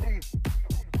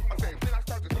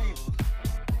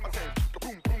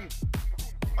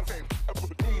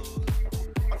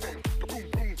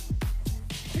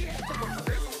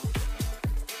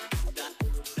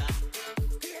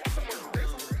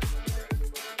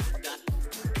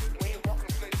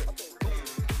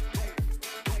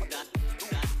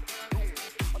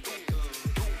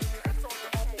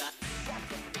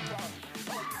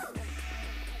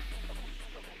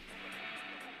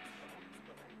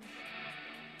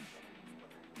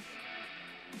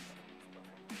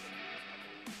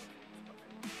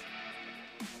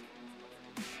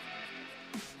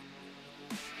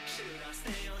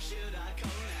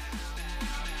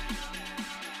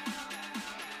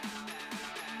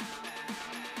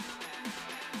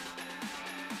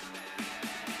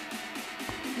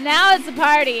 Now it's a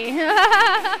party.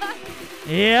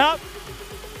 Yep.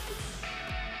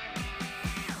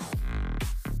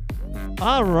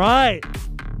 All right.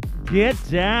 Get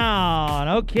down.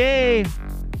 Okay.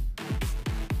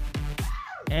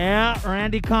 Yeah,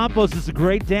 Randy Campos is a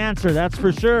great dancer, that's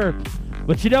for sure.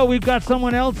 But you know, we've got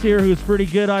someone else here who's pretty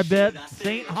good, I bet.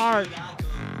 St. Hart.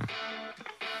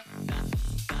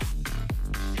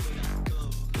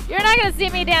 You're not going to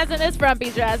see me dance in this frumpy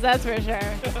dress, that's for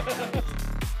sure.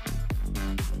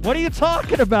 What are you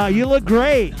talking about? You look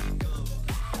great.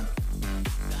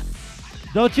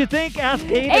 Don't you think? Ask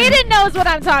Aiden. Aiden knows what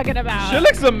I'm talking about. She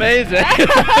looks amazing.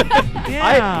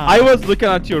 Yeah. I was looking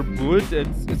at your boot.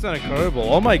 It's incredible.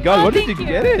 Oh my God, Oh, where did thank you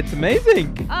you. get it? It's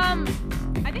amazing. I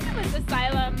think it was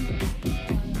Asylum.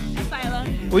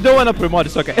 We don't want to promote.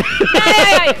 It's okay.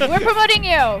 Yeah. We're promoting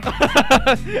you.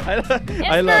 I love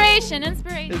Inspiration.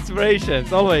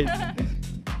 inspirations always.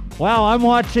 Wow, I'm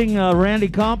watching Randy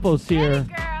Campos here.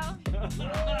 Girl.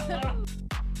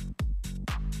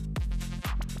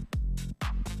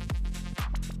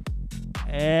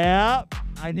 Yeah,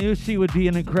 I knew she would be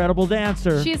an incredible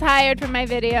dancer. She's hired for my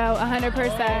video,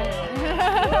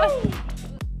 100%.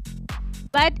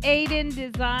 Let Aiden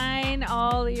design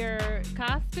all your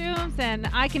costumes, and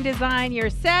I can design your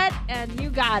set, and you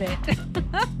got it.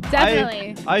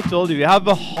 Definitely. I told you, we have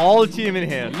a whole team in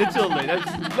here. Literally,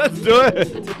 let's do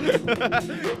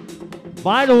it.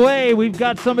 By the way, we've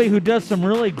got somebody who does some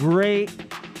really great,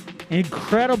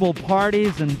 incredible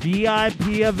parties and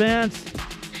VIP events.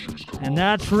 And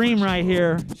that's Reem right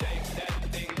here.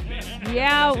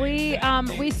 Yeah, we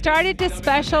started to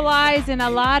specialize in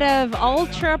a lot of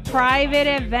ultra private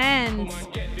events.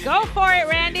 Go for it,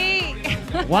 Randy.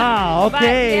 Wow, okay. But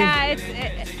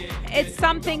yeah, it's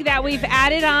something that we've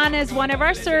added on as one of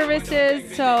our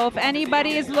services. So if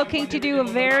anybody is looking to do a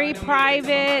very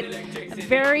private,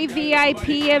 very VIP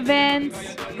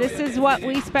events, this is what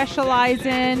we specialize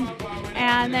in.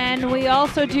 And then we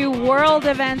also do world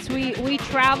events. We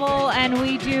travel and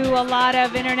we do a lot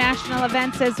of international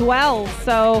events as well.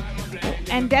 So,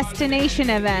 and destination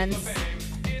events.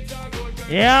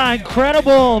 Yeah,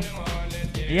 incredible.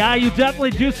 Yeah, you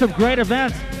definitely do some great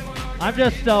events. I'm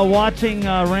just watching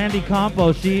Randy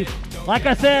Campos. Like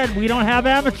I said, we don't have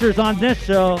amateurs on this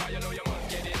show.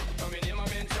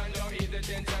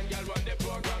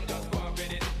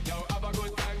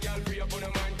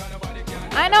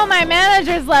 I know my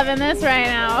manager's loving this right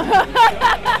now.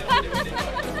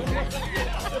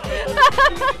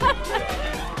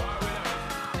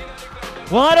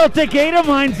 Well, I don't think Ada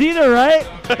minds either, right?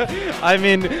 I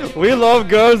mean, we love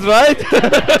girls, right?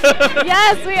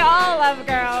 Yes, we all love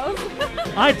girls.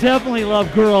 I definitely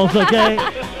love girls, okay?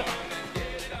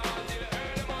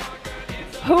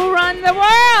 Who run the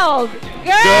world?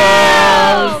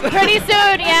 Girls! Pretty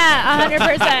soon, yeah,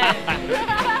 100%.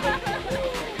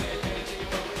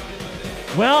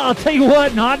 Well, I'll tell you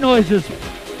what, Not Noise is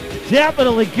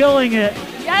definitely killing it.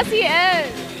 Yes, he is.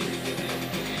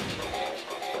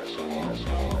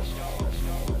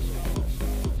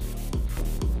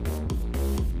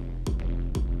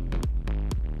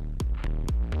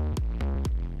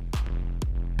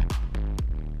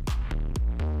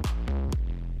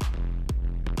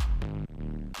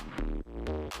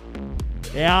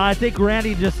 Yeah, I think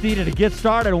Randy just needed to get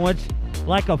started and went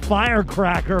like a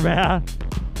firecracker, man.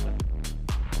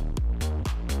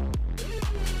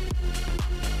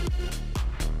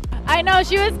 I know,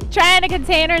 she was trying to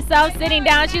contain herself sitting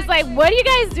down. She's like, what are you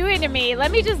guys doing to me?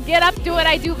 Let me just get up, do what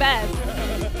I do best.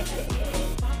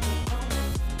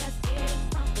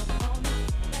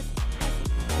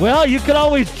 Well, you could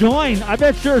always join. I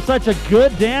bet you're such a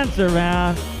good dancer,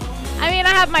 man. I mean, I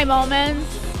have my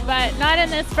moments, but not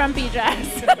in this frumpy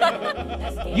dress.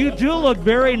 You do look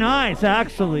very nice,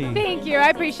 actually. Thank you, I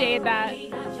appreciate that.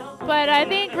 But I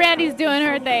think Randy's doing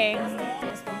her thing.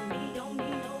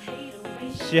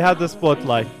 She had the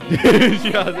spotlight.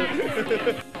 She had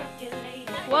it.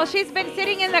 Well, she's been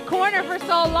sitting in the corner for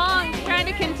so long, trying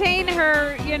to contain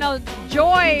her,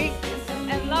 joy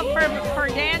and love for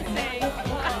dancing.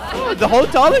 Oh, the whole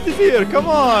talent is here. Come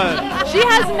on. She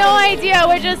has no idea.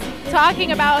 We're just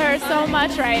talking about her so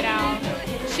much right now.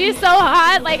 She's so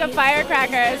hot, like a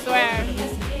firecracker, I swear.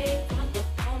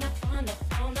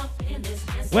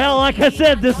 Well, like I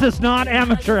said, this is not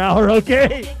amateur hour,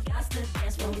 okay?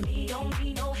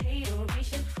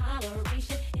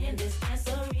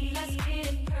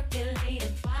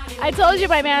 I told you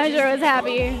my manager was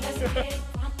happy.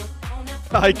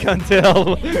 I can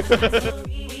tell.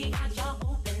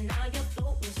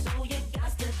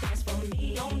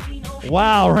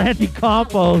 Wow, Randy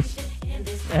Campos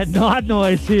and Not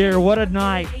Noise here. What a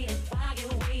night.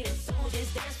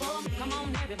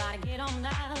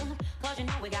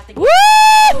 Woo-hoo!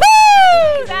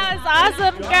 That was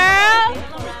awesome, girl.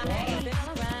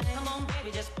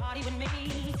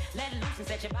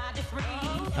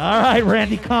 All right,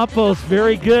 Randy Campos,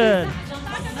 very good.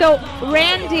 So,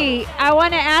 Randy, I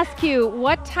want to ask you,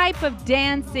 what type of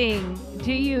dancing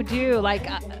do you do? Like,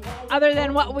 other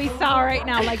than what we saw right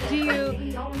now, like, do you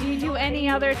do any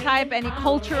other type, any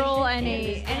cultural,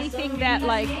 anything that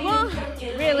really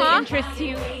interests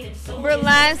you?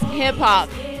 Burlesque hip hop.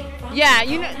 Yeah,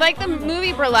 like the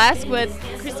movie Burlesque with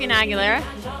Christina Aguilera.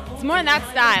 It's more in that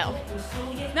style.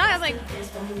 It's not like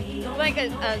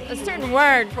a certain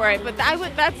word for it, but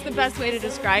that's the best way to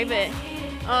describe it.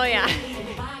 Oh yeah.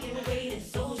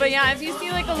 But yeah, if you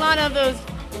see like a lot of those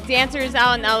dancers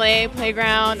out in LA,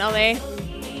 playground, LA,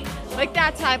 like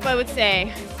that type, I would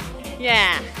say.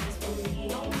 Yeah.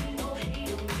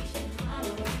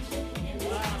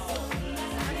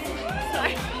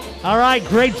 Sorry. All right,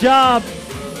 great job.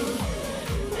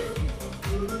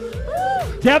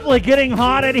 Definitely getting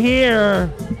hot in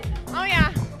here. Oh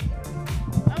yeah.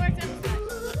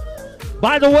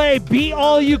 By the way, be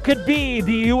all you could be.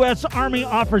 The U.S. Army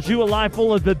offers you a life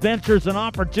full of adventures and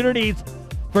opportunities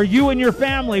for you and your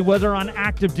family, whether on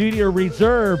active duty or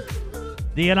reserve.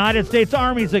 The United States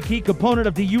Army is a key component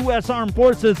of the U.S. Armed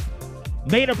Forces,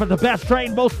 made up of the best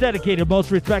trained, most dedicated,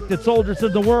 most respected soldiers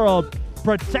in the world,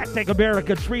 protecting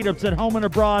America's freedoms at home and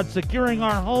abroad, securing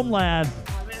our homeland,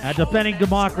 and defending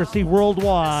democracy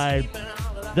worldwide.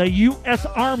 The U.S.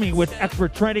 Army, with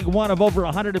expert training, one of over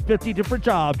 150 different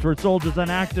jobs for soldiers on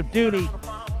active duty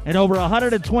and over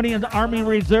 120 in the Army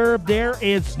Reserve. There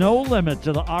is no limit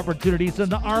to the opportunities in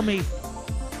the Army.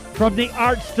 From the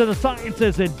arts to the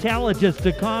sciences, intelligence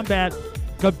to combat,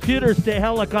 computers to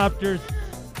helicopters,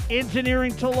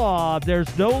 engineering to law,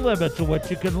 there's no limit to what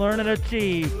you can learn and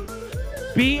achieve.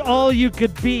 Be all you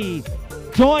could be.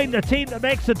 Join the team that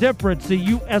makes a difference, the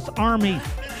U.S. Army.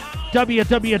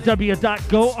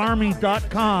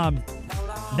 www.goarmy.com.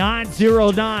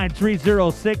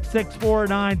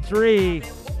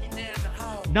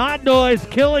 909-306-6493. Not Noise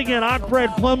killing it on Fred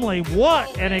Plimley.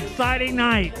 What an exciting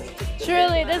night.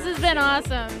 Truly, this has been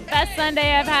awesome. Best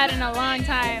Sunday I've had in a long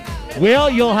time. Well,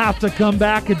 you'll have to come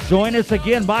back and join us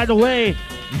again. By the way,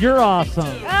 you're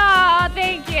awesome. Oh,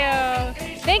 thank you.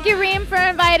 Thank you, Reem, for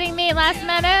inviting me last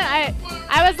minute.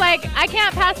 I was like, I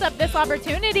can't pass up this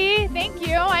opportunity. Thank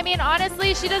you. I mean,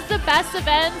 honestly, she does the best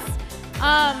events.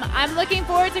 I'm looking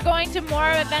forward to going to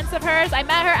more events of hers. I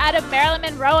met her at a Marilyn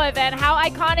Monroe event. How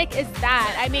iconic is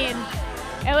that? I mean,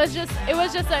 it was just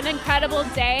an incredible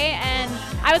day. And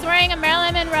I was wearing a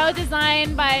Marilyn Monroe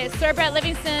design by Sir Brett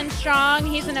Livingston Strong.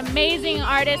 He's an amazing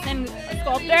artist and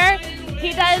sculptor.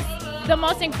 He does the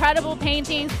most incredible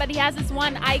paintings, but he has this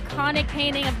one iconic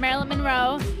painting of Marilyn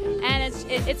Monroe, and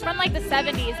it's from like the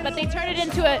 70s, but they turned it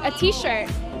into a t-shirt,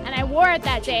 and I wore it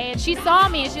that day, and she saw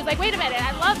me, and she was like, wait a minute,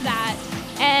 I love that.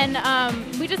 And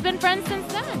we've just been friends since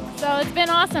then, so it's been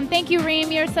awesome. Thank you,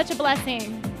 Reem, you're such a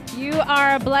blessing. You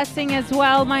are a blessing as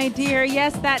well, my dear.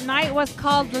 Yes, that night was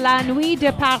called La Nuit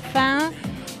de Parfum.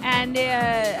 And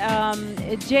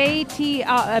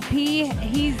JTP,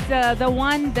 he's the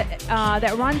one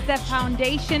that runs the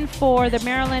foundation for the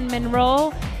Marilyn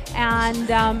Monroe.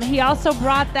 And he also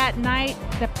brought that night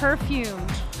the perfume.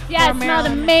 Yeah, it from smelled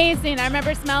Marilyn. amazing. I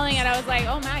remember smelling it. I was like,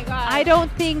 oh my God. I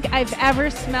don't think I've ever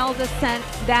smelled a scent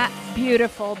that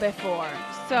beautiful before.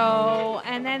 So,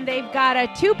 and then they've got a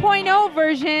 2.0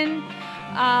 version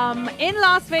in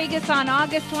Las Vegas on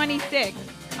August 26th.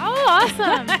 Oh,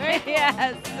 awesome. Very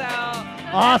Yes, so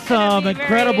that's Awesome, gonna be very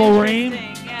incredible, Reem.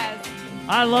 interesting, Yes.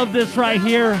 I love this right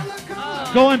here.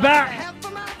 Going back.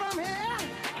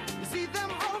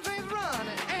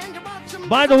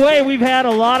 By the way, we've had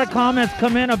a lot of comments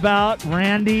come in about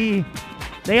Randy.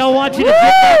 They all want you to get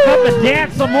back up and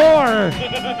dance some more.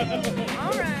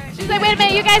 She's like, wait a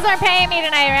minute, you guys aren't paying me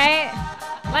tonight, right?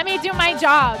 Let me do my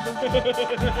job.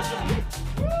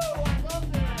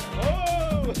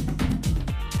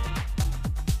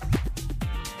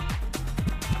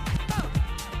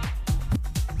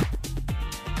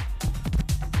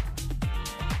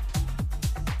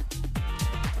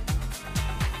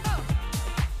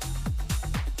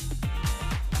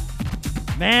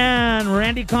 Man,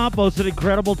 Randy Campos, an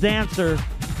incredible dancer.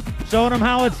 Showing him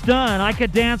how it's done. I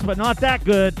could dance, but not that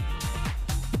good.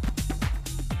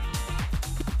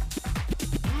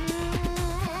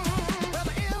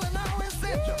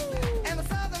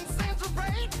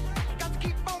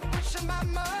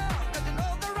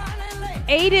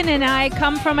 Aiden and I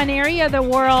come from an area of the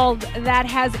world that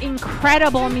has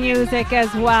incredible music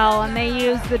as well, and they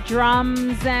use the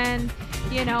drums and,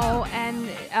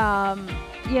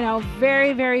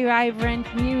 very, very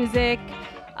vibrant music.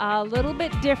 A little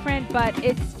bit different, but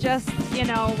it's just,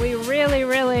 we really,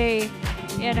 really,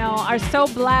 are so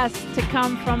blessed to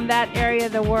come from that area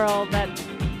of the world that,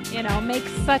 makes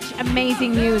such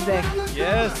amazing music.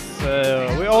 Yes,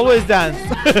 we always dance.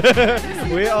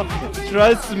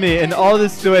 Trust me, in all the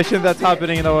situations that's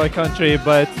happening in our country,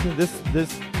 but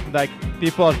this like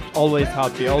people are always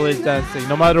happy, always dancing,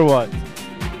 no matter what.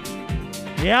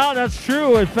 Yeah, that's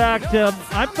true. In fact,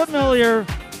 I'm familiar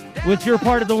with your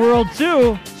part of the world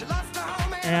too.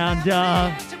 And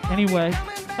anyway,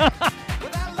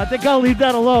 I think I'll leave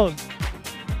that alone.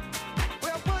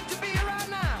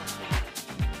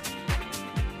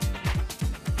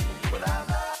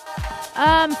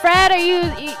 Fred, are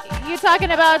you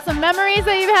talking about some memories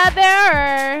that you've had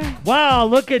there, or? Wow,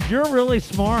 you're really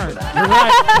smart. You're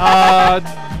right.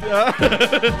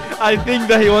 I think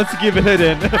that he wants to keep it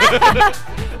hidden.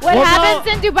 What happens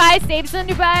in Dubai stays in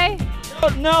Dubai?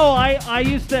 No, I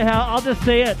used to have, I'll just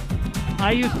say it.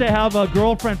 I used to have a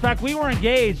girlfriend. In fact, we were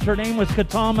engaged. Her name was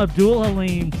Katam Abdul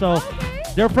Halim. So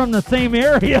they're from the same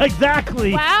area,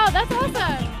 exactly. Wow, that's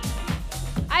awesome.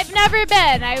 I've never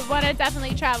been. I want to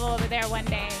definitely travel over there one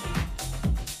day.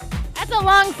 That's a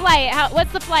long flight.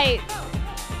 What's the flight?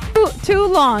 Too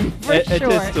long, for It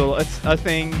sure. is too. It's, I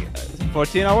think,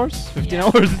 14 hours, 15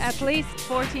 hours. At least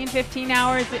 14, 15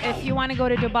 hours. If you want to go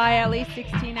to Dubai, at least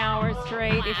 16 hours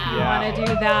straight if you want to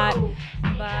do that.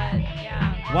 But,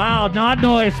 yeah. Wow, not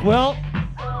noise. Well,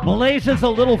 Malaysia's a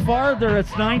little farther.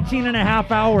 It's 19 and a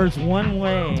half hours one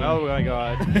way. Oh my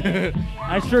God.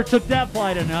 I sure took that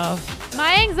flight enough.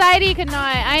 My anxiety could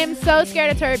not. I am so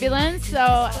scared of turbulence,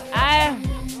 so I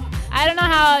don't know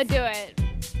how I'll do it.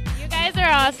 You guys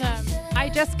are awesome. I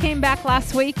just came back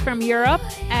last week from Europe,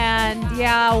 and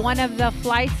yeah, one of the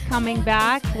flights coming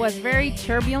back was very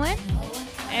turbulent.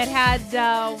 It had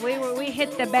we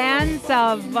hit the bands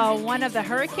of one of the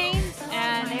hurricanes,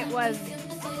 and it was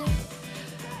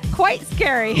quite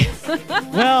scary,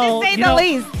 Well, to say the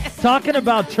least. Talking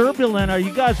about turbulent, are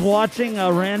you guys watching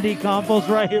Randy Campos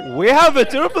right here? We have a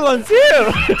turbulence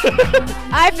here.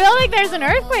 I feel like there's an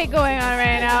earthquake going on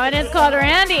right now, and it's called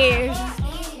Randy.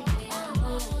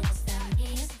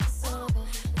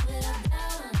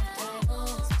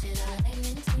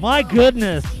 My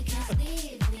goodness.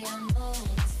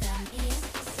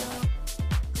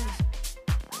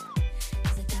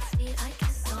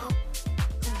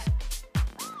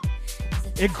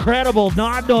 Incredible.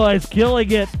 Not noise.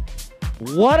 Killing it.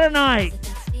 What a night.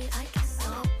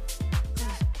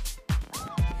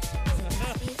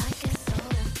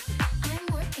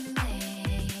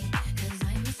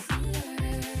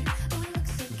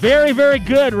 Very, very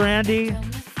good, Randy.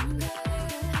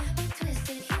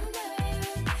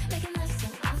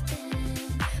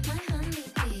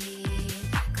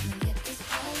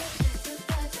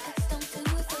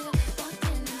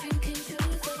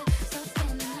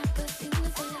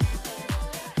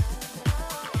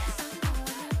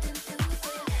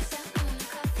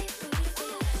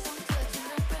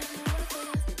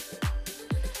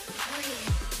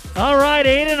 All right,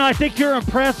 Aiden, I think you're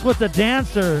impressed with the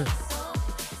dancer.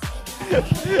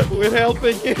 We're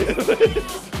helping you.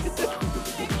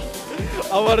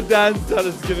 Our dancer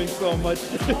is giving so much.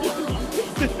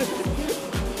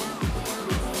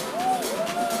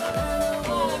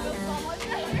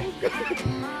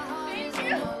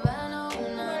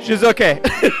 She's okay.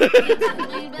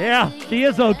 Yeah, she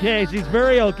is okay. She's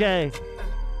very okay.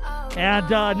 And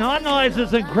Not Noise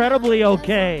is incredibly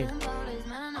okay.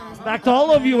 In fact,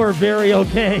 all of you are very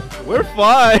okay. We're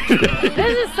fine.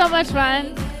 This is so much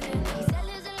fun.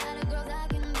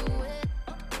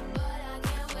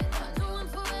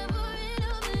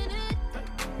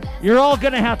 You're all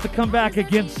going to have to come back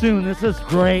again soon. This is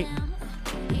great.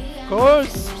 Of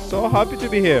course. So happy to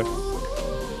be here.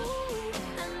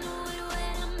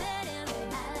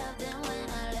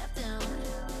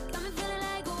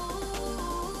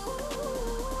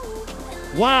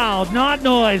 Wow, Not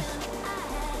Noise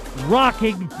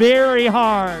rocking very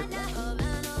hard.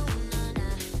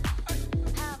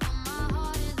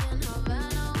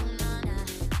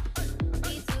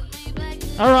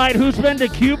 All right, who's been to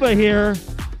Cuba here?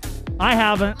 I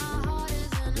haven't.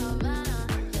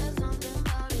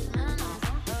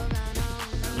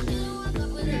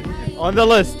 On the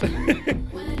list.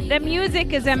 The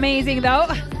music is amazing, though.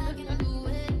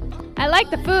 I like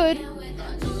the food.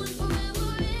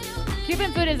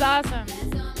 Cuban food is awesome.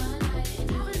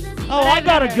 Oh, I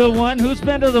got a good one. Who's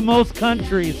been to the most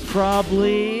countries?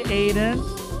 Probably Aiden.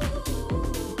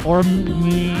 Or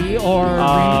me, or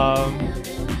I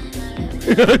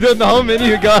don't know how many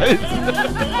you guys.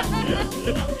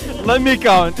 Let me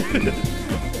count.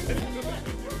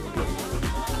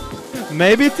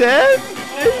 Maybe 10?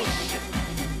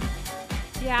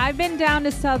 Yeah, I've been down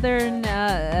to southern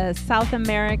South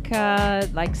America,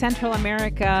 like Central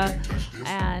America,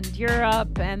 and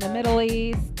Europe and the Middle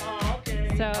East. Oh, okay.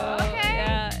 So,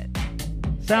 yeah.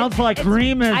 Sounds like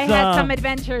Reem is... I had some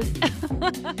adventures.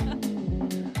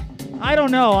 I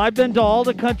don't know. I've been to all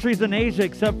the countries in Asia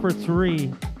except for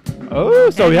 3. Oh,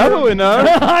 so we have a winner.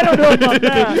 I don't know about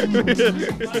that.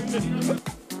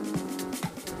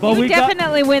 But we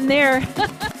definitely win there. Can't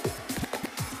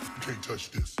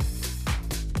touch this.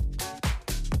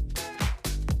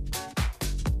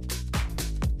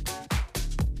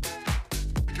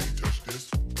 Can't touch this.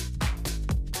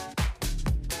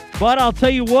 But I'll tell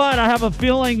you what, I have a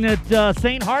feeling that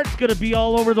St. Hart's going to be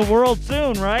all over the world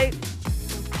soon, right?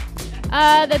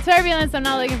 The turbulence I'm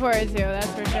not looking forward to, that's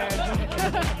for sure.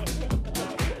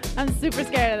 I'm super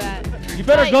scared of that. You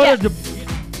better go to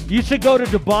you should go to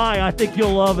Dubai. I think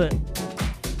you'll love it.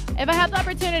 If I have the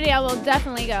opportunity, I will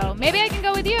definitely go. Maybe I can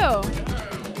go with you.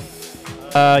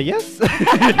 Yes.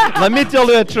 Let me tell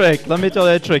you a trick.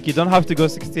 You don't have to go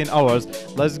 16 hours.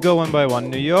 Let's go one by one.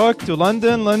 New York to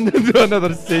London, London to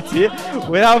another city.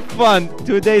 We have fun.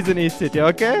 2 days in each city,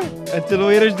 okay? Until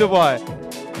we reach Dubai.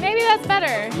 Maybe that's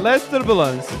better. Less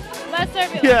turbulence. Less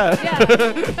turbulence. Yeah.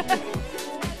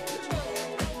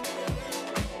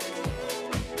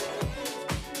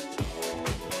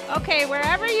 Okay,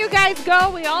 wherever you guys go,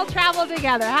 we all travel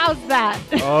together. How's that?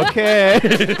 Okay.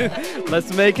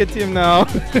 Let's make a team now.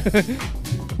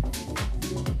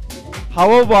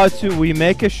 How about we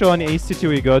make a show in each city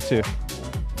we go to?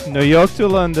 New York to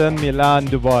London, Milan,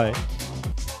 Dubai.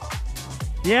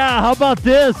 Yeah, how about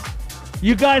this?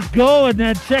 You guys go and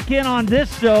then check in on this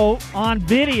show on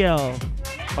video.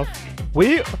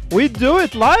 We do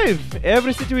it live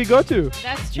every city we go to.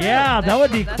 That's true. Yeah, that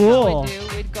would be that's cool. What we'd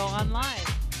do. We'd go on live.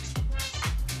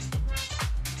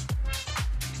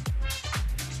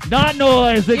 Not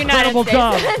Noise, incredible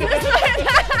job.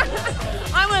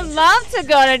 I would love to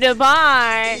go to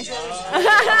Dubai.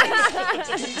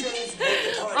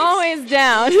 Always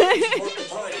down. I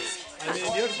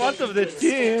mean, you're part of the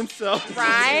team, so.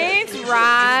 Right.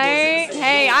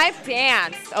 Hey, I've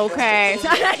danced, okay.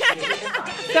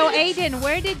 So, Aiden,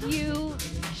 where did you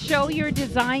show your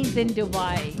designs in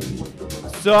Dubai?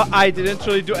 So I didn't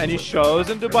really do any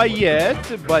shows in Dubai yet,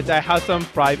 but I had some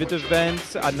private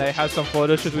events and I had some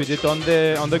photo shoots we did on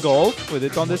the Gulf, we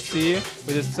did on the sea,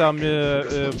 we did some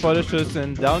photo shoots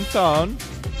in downtown,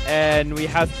 and we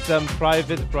had some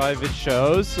private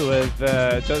shows with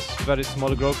just very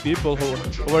small group of people who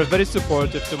were very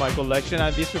supportive to my collection,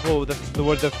 and these people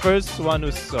were the first one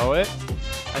who saw it.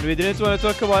 And we didn't want to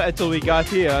talk about it until we got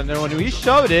here. And then when we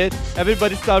showed it,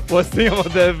 everybody started posting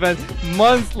about the event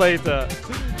months later.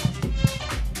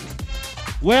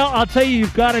 Well, I'll tell you,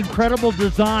 you've got incredible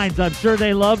designs. I'm sure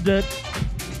they loved it.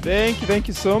 Thank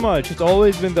you so much. It's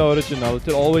always been the original.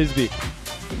 It'll always be.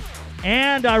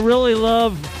 And I really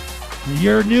love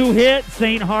your new hit,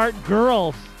 St. Hart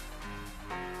Girls.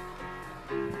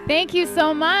 Thank you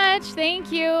so much.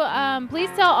 Thank you.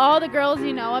 Please tell all the girls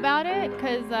you know about it,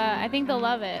 because I think they'll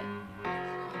love it.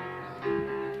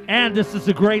 And this is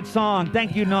a great song.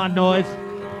 Thank you, Non Noise.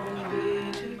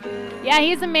 Yeah,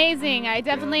 he's amazing. I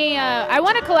definitely, I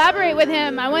want to collaborate with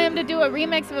him. I want him to do a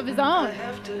remix of his own.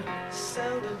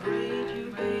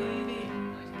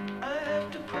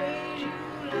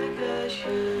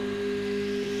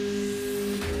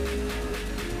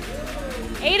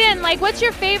 Aiden, like, what's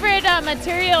your favorite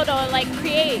material to like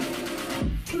create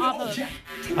off of?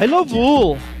 I love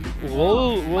wool.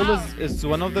 Wool is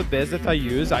one of the best that I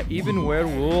use. I even wear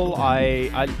wool.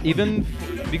 I even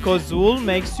because wool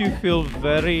makes you feel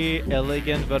very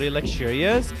elegant, very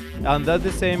luxurious, and that's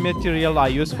the same material I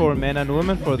use for men and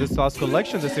women for this last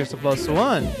collection, the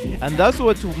 60+1, and that's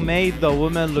what made the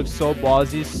woman look so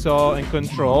bossy, so in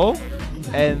control,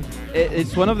 and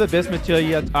it's one of the best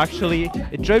material. Actually,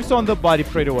 it drapes on the body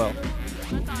pretty well.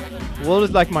 Wool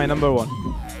is like my number one.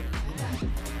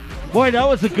 Boy, that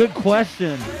was a good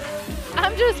question.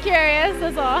 I'm just curious,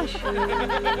 that's all.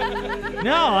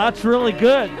 No, that's really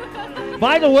good.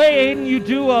 By the way, Aiden, you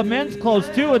do men's clothes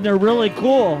too, and they're really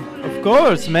cool. Of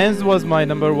course, men's was my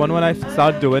number one when I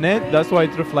started doing it. That's why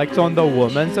it reflects on the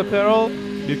women's apparel,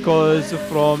 because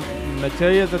from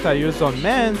materials that I use on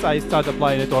men's, I start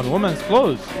applying it on women's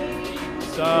clothes.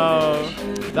 So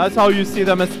that's how you see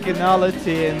the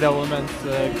masculinity in the women's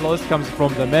clothes comes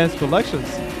from the men's collections.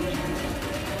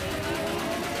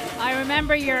 I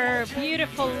remember your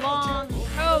beautiful long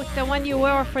coat, the one you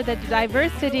wore for the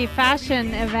diversity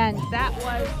fashion event. That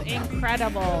was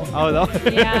incredible. Oh, no.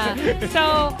 Yeah.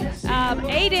 So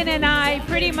Aiden and I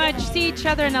pretty much see each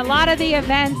other in a lot of the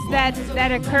events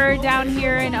that occur down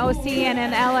here in OC and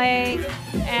in LA.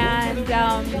 And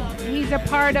he's a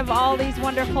part of all these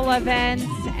wonderful events.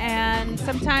 And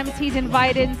sometimes he's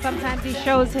invited, and sometimes he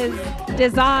shows his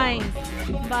designs.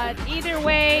 But either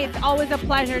way, it's always a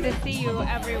pleasure to see you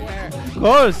everywhere. Of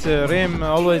course, Reem,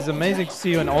 always amazing to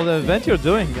see you in all the events you're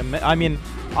doing. I mean,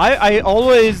 I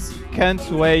always can't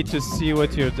wait to see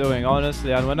what you're doing,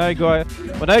 honestly. And when I go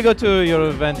to your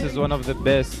event, is one of the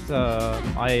best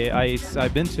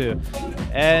I've been to.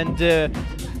 And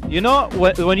you know,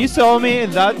 when you saw me in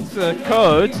that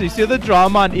coat, you see the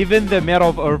drama, and even the mayor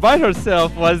of Irvine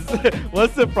herself was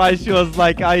surprised. She was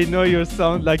like, I know you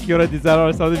sound like you're a designer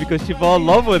or something, because she fell in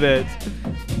love with it.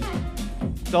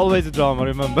 It's always a drama,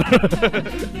 remember?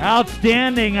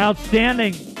 Outstanding,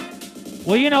 outstanding.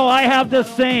 Well, you know, I have this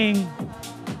saying,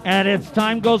 and it's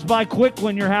time goes by quick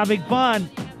when you're having fun.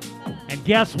 And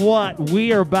guess what?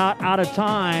 We are about out of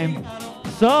time.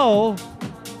 So,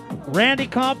 Randy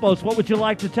Campos, what would you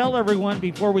like to tell everyone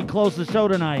before we close the show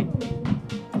tonight?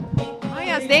 Oh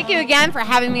yes, thank you again for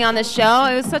having me on the show.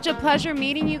 It was such a pleasure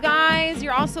meeting you guys.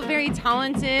 You're also very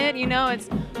talented. You know, it's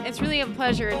really a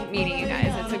pleasure meeting you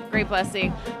guys. It's a great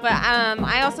blessing. But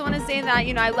I also want to say that,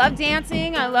 you know, I love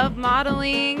dancing. I love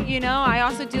modeling. You know, I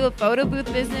also do a photo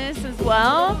booth business as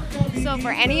well. So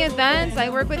for any events, I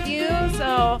work with you.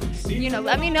 So, you know,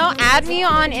 let me know. Add me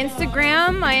on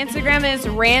Instagram. My Instagram is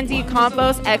Randy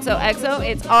Campos XOXO.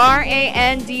 It's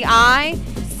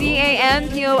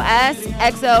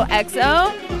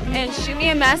RANDICAMPOSXOXO. And shoot me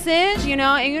a message, you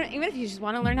know, even if you just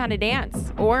want to learn how to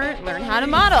dance or learn how to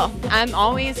model. I'm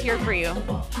always here for you.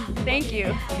 Thank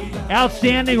you.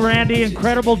 Outstanding, Randy.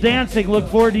 Incredible dancing. Look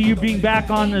forward to you being back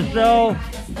on the show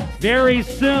very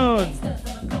soon.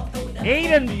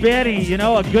 Aiden Betty, you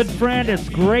know, a good friend. It's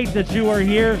great that you are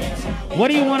here. What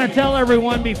do you want to tell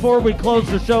everyone before we close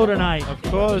the show tonight? Of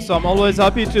course, I'm always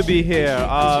happy to be here.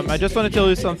 I just want to tell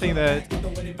you something, that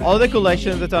all the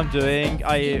collections that I'm doing,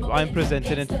 I'm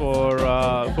presenting it for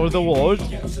the world.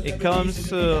 It comes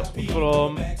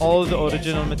from all the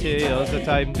original materials that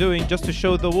I'm doing, just to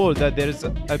show the world that there is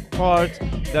a part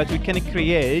that we can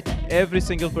create. Every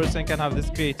single person can have this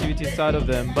creativity inside of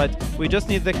them, but we just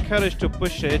need the courage to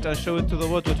push it and show it to the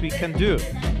world what we can do.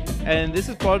 And this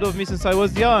is part of me since I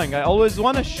was young. I always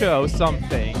want to show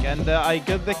something, and I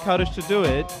get the courage to do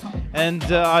it. And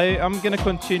I'm going to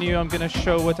continue. I'm going to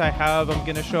show what I have. I'm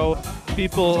going to show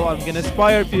people. I'm going to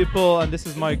inspire people, and this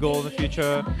is my goal in the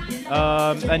future.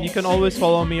 And you can always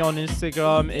follow me on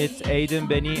Instagram. It's Aiden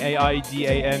Beni,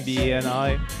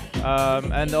 AIDAMBENI.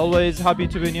 And always happy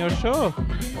to be in your show.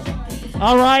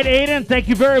 All right, Aiden, thank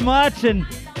you very much. And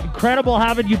incredible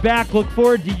having you back. Look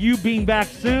forward to you being back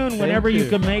soon whenever you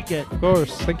can make it. Of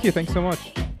course. Thank you. Thanks so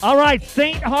much. All right,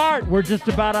 Saint Heart, we're just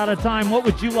about out of time. What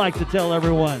would you like to tell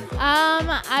everyone?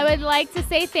 I would like to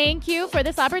say thank you for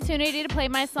this opportunity to play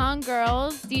my song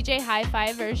Girls, DJ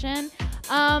Hi-Fi version.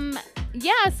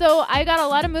 Yeah, so I got a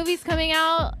lot of movies coming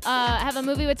out. I have a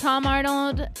movie with Tom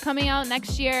Arnold coming out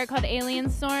next year called Alien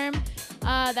Storm.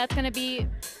 That's going to be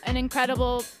an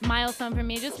incredible milestone for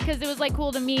me, just because it was like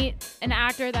cool to meet an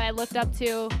actor that I looked up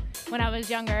to when I was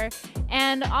younger.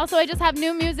 And also, I just have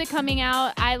new music coming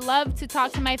out. I love to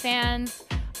talk to my fans.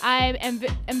 I am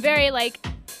very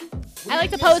I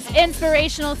like to post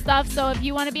inspirational stuff. So if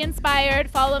you want to be inspired,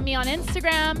 follow me on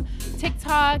Instagram,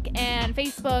 TikTok, and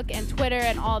Facebook, and Twitter,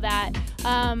 and all that.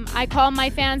 I call my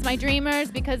fans my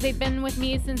dreamers because they've been with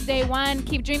me since day one.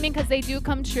 Keep dreaming because they do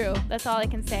come true. That's all I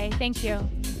can say. Thank you.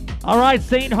 All right,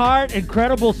 Saint Heart,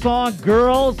 incredible song,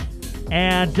 Girls.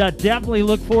 And definitely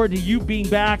look forward to you being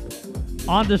back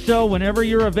on the show whenever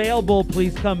you're available.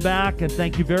 Please come back, and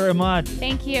thank you very much.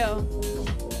 Thank you.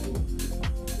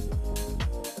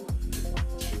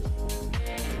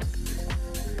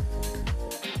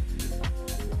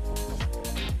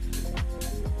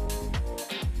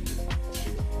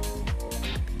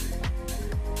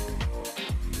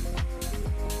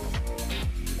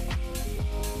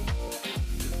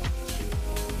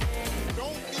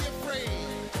 Don't be afraid.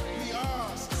 We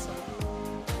are society.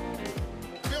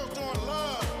 Built on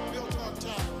love, built on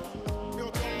talent,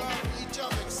 built on love for each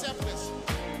other, acceptance.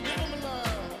 Give them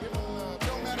love, give them love.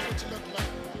 Don't matter what you look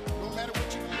like, no matter what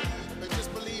you believe, but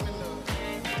just believe in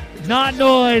love. Not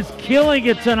Noise, killing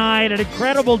it tonight. An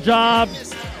incredible job.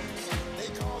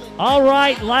 All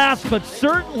right, last but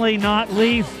certainly not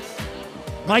least,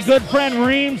 my good friend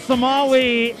Reem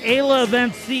Samawi, Ayla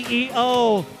Events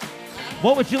CEO.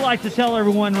 What would you like to tell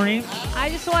everyone, Reem? I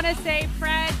just want to say,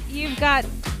 Fred, you've got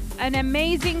an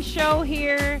amazing show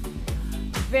here.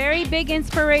 Very big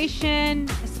inspiration,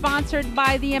 sponsored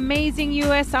by the amazing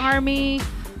U.S. Army,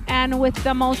 and with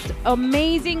the most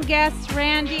amazing guests,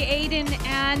 Randy, Aiden,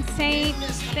 and Saint.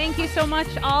 Thank you so much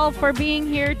all for being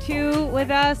here too with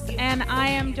us, and I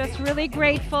am just really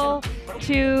grateful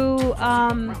to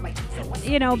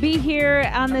be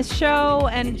here on this show,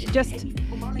 and just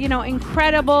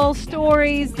incredible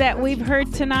stories that we've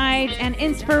heard tonight, and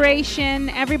inspiration.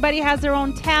 Everybody has their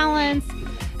own talents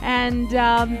and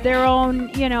their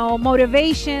own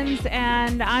motivations,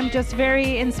 and I'm just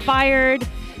very inspired.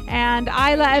 And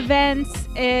Isla Events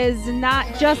is not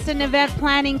just an event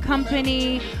planning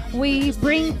company. We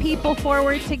bring people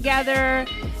forward together,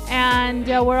 and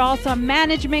we're also a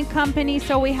management company,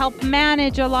 so we help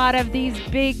manage a lot of these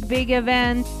big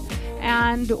events.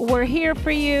 And we're here for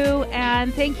you,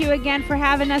 and thank you again for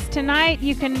having us tonight.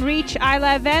 You can reach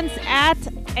Isla Events at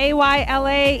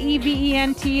AYLAEVENTS,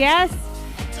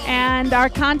 and our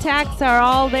contacts are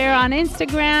all there on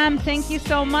Instagram. Thank you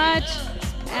so much,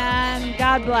 and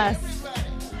God bless.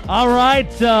 All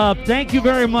right, thank you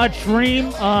very much,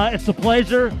 Reem. It's a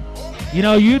pleasure.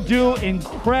 You do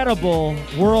incredible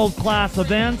world-class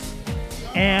events,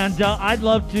 and I'd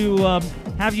love to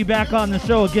have you back on the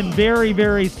show again very,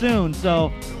 very soon.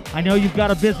 So I know you've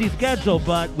got a busy schedule,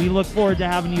 but we look forward to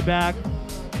having you back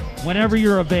whenever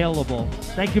you're available.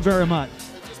 Thank you very much.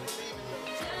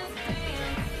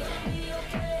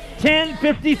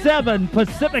 10:57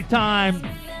 Pacific Time.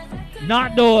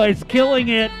 Not Noise, killing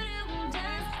it.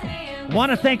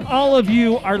 Want to thank all of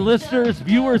you, our listeners,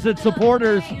 viewers, and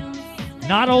supporters,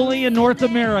 not only in North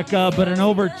America, but in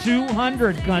over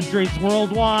 200 countries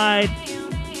worldwide.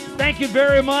 Thank you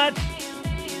very much.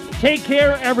 Take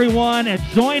care, everyone, and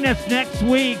join us next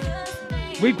week.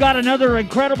 We've got another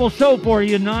incredible show for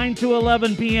you, 9 to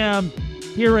 11 p.m.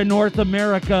 here in North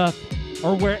America,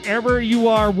 or wherever you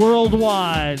are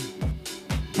worldwide.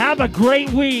 Have a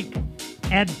great week,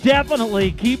 and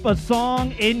definitely keep a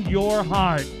song in your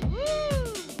heart.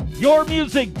 Your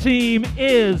music team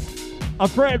is a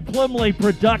Fred Plimley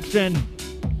production.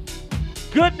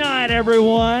 Good night,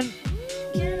 everyone.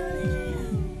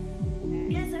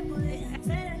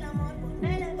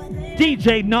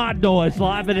 DJ Not Noise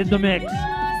live and in the mix.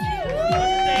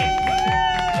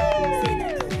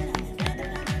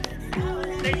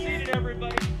 Stay seated,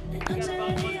 everybody.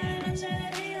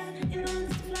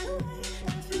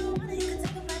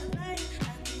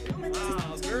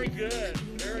 Wow, very good.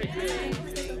 Very good.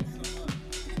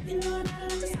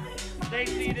 Stay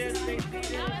seated, stay seated.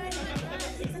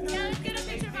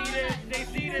 Stay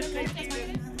seated, stay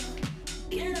seated.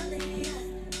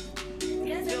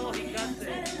 Still, he cuts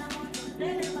it.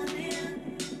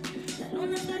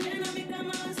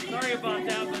 Sorry about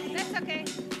that, but That's okay.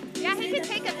 Yeah, he can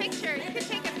take a picture. You can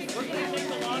take a picture. we're going to take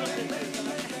a lot of pictures.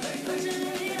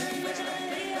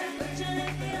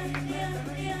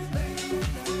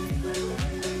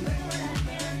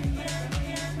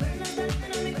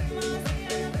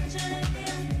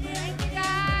 Thank you,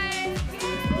 guys.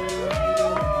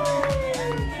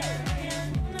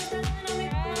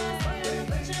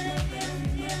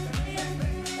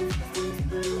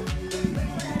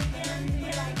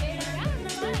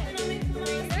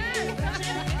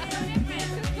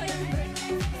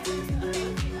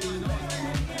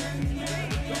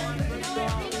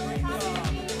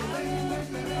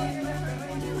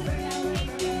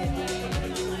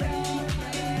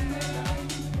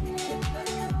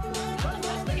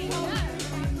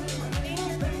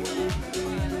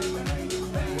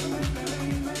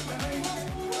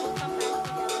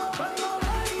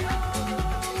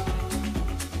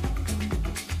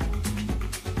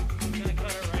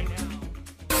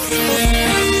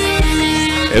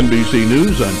 NBC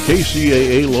News on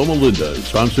KCAA Loma Linda,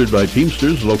 sponsored by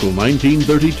Teamsters Local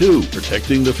 1932,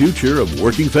 protecting the future of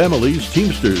working families.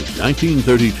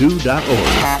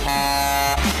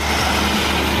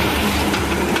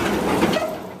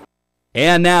 Teamsters1932.org.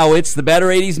 And now it's the Better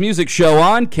 80s Music Show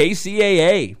on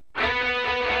KCAA.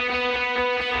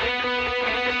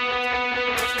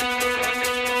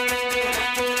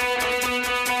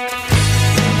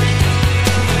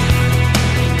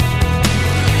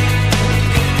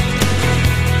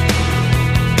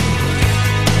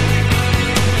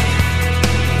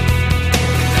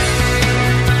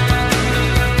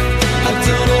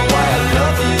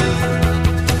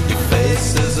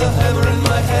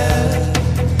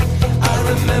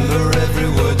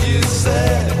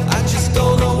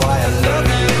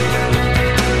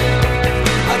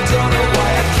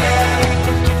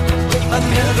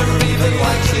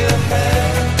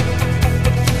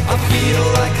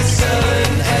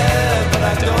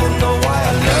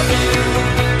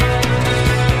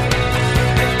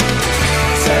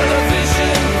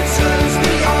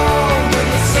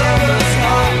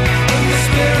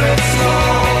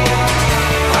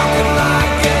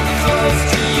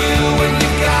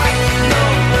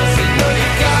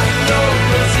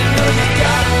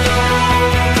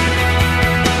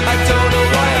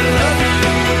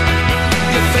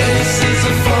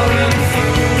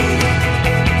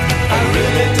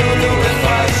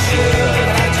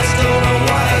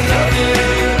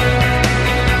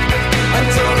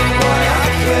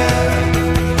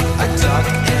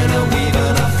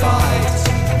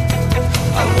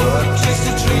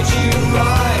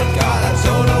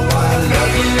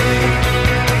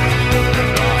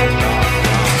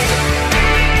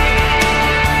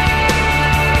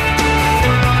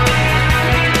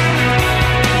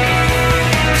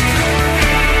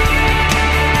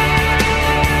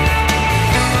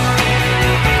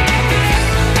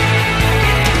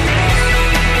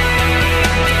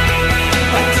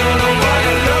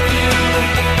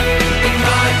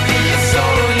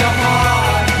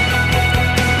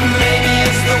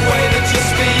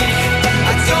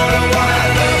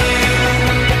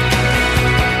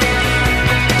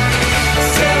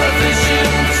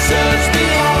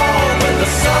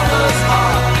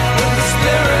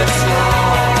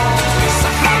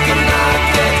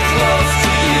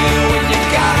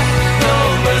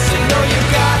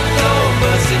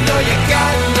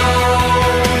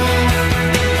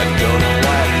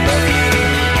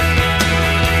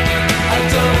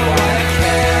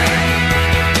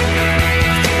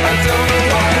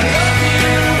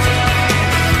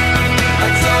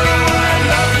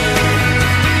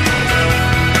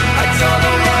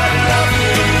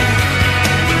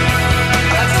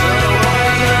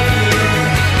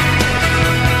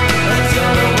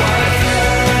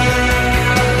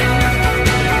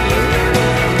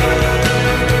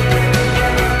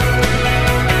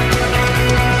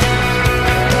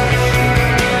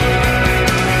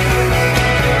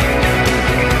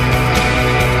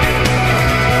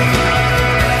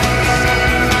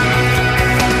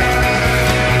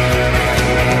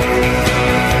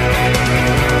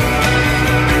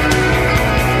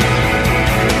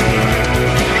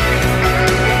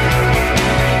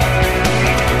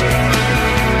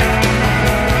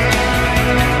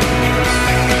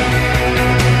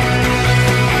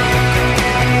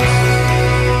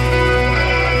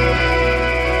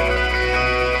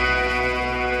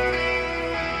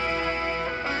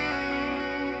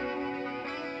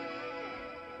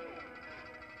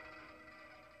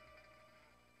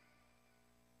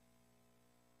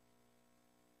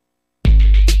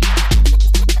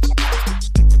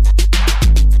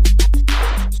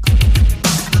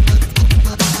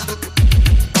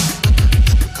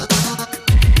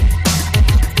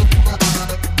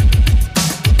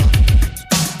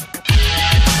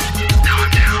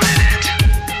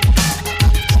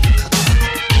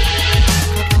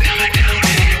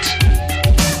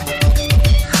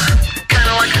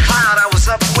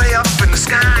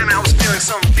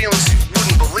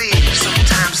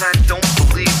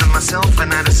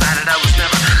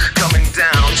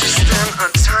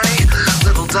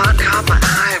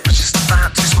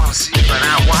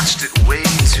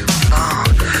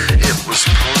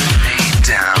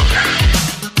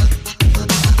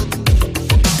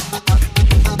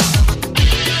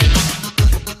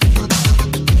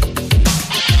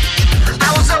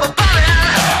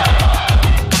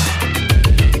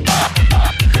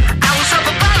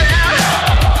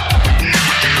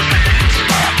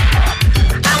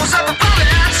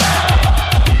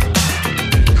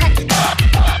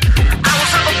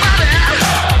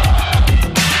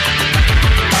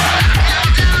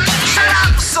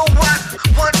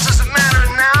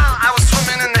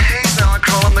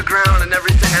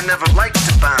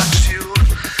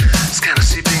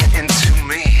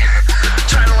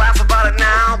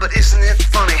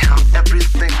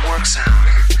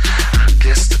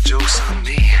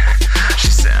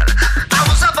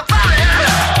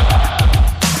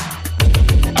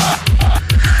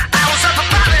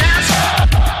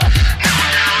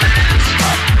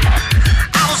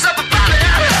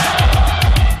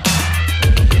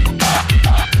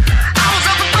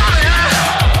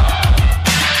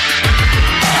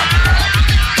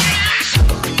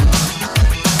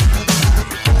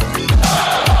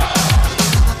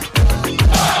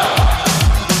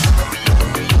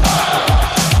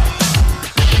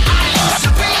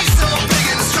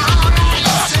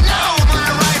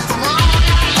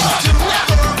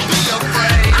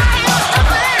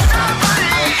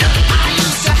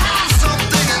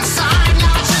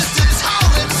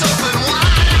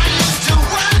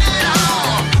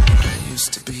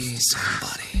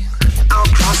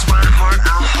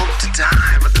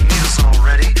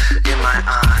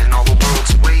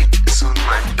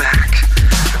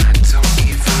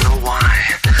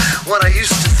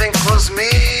 was me,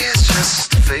 it's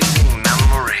just a fading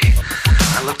memory.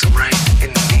 I looked him right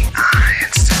in the eye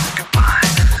and said goodbye.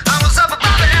 I was up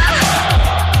above it.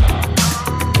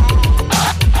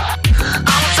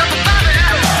 I was up above it.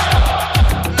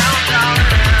 Now I'm down in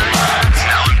it.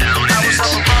 Now I'm down in it. I was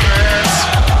up above it.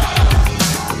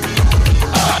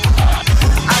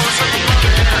 I was up above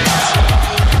it.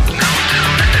 Now I'm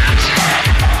down in it.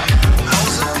 I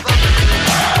was up above it.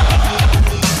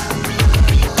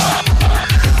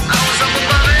 I was up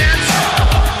above it.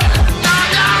 Now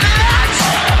I'm down in it.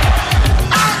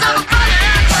 I was up above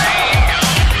it.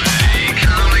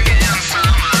 Come again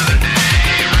some other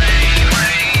day. Rain,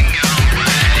 rain, go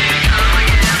away. Come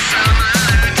again some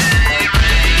other day.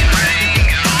 Rain, rain,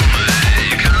 go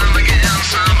away. Come again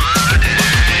some other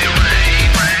day. Rain,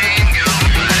 rain, go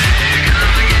away.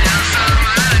 Come again some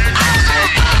other day. I was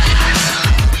up above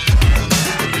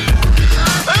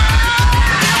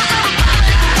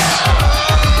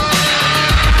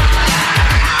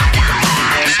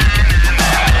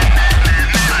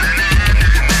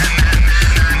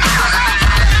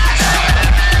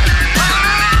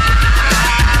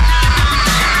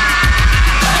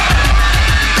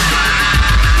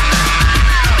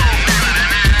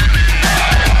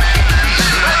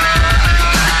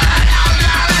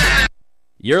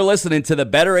You're listening to the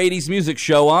Better 80s Music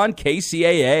Show on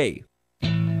KCAA.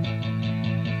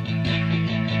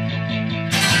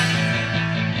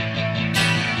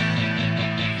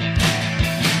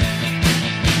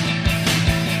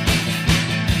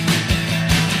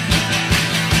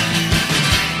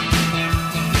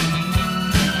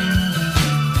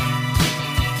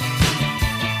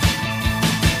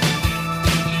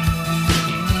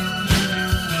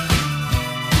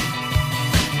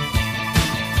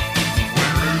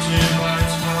 Routine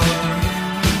lights hard,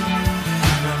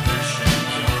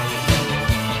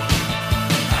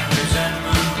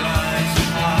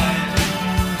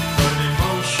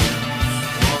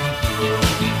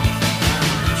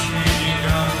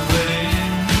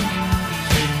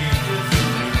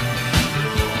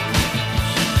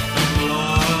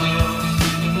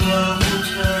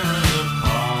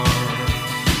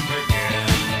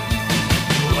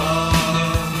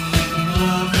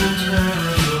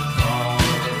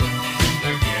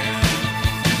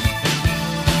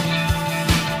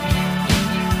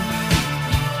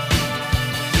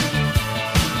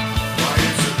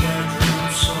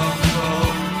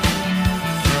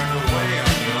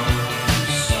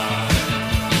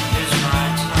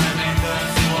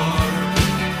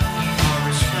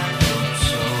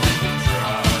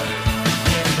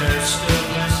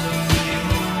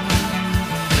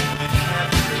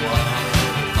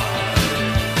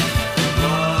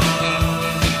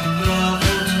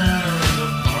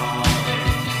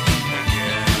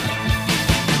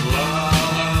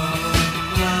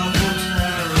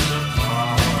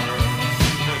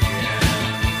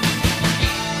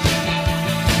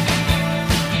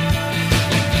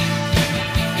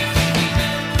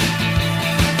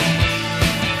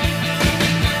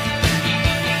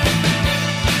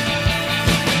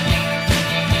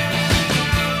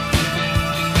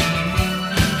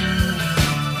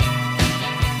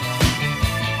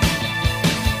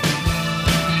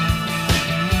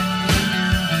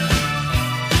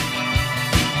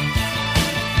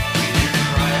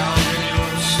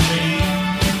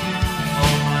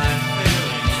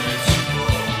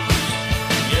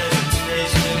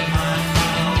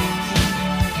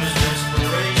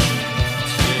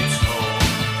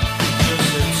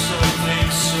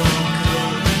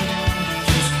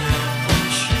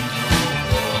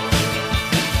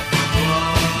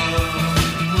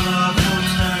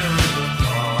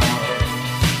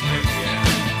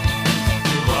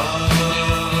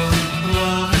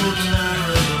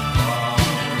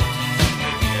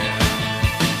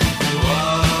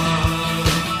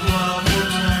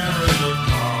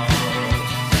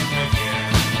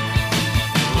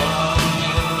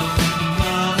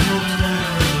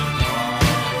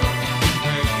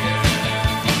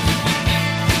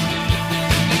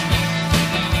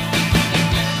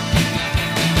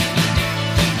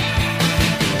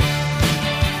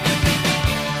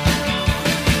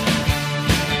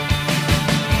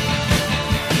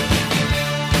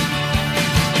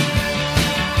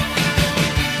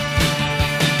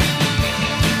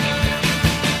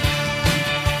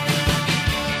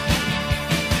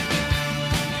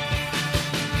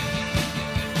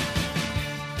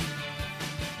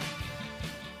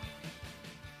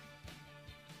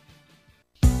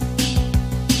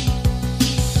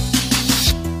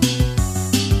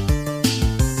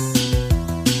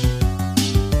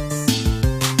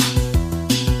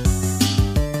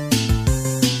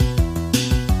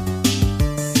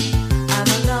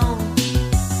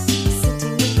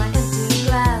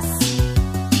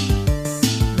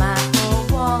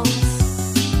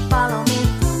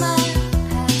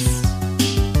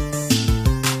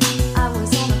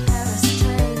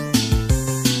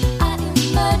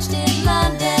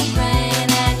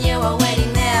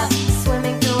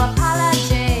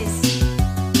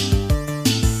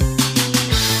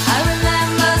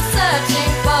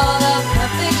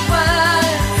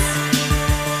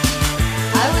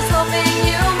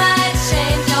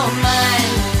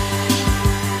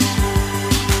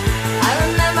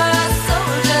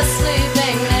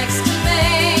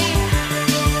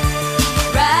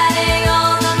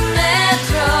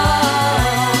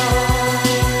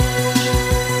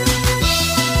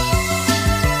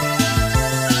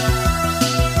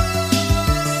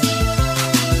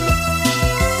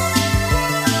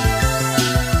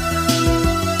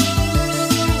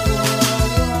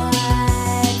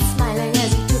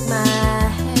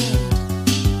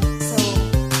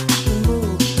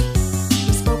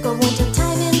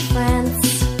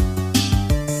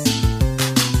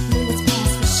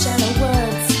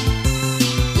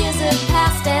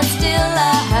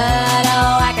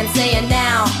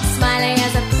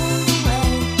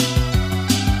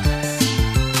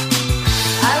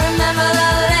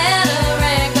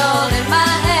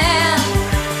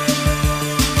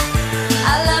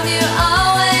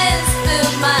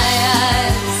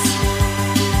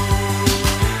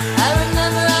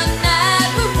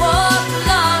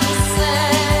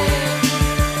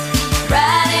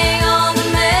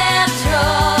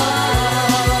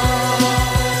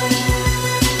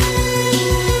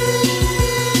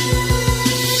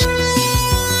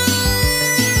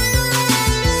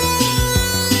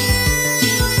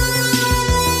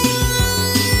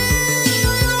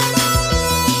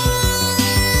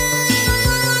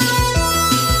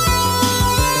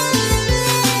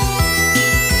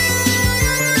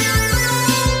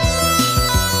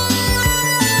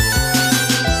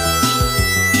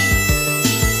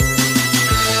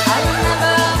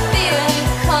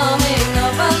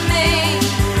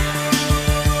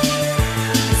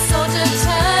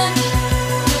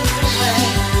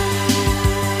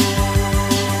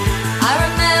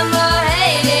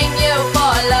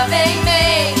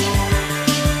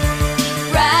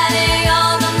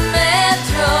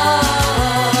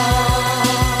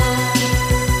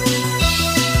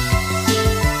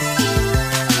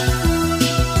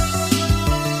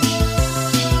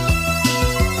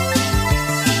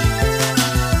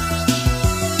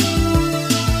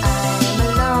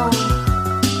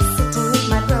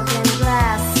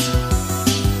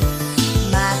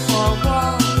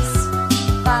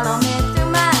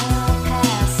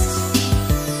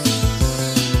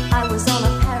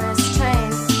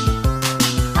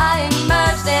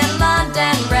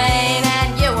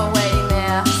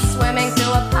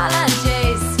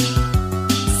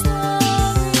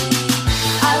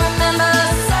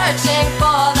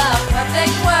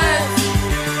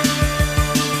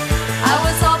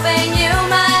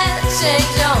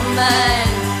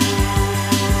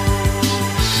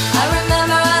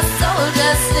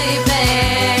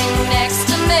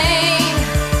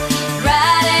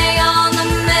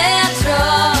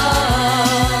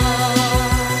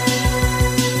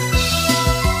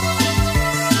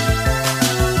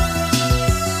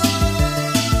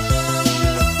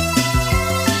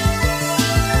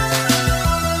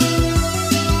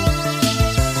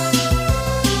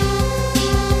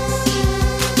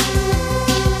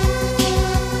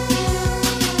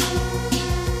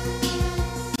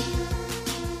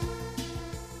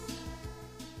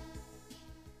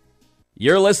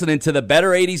 You're listening to the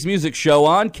Better 80s Music Show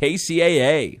on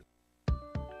KCAA.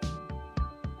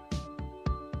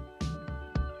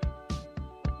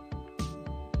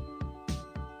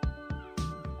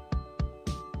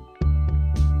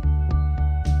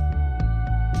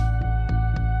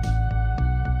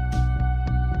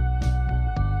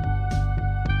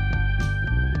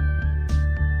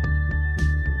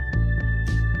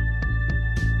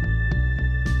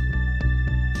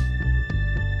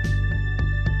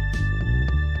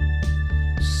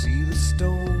 See the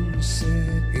stone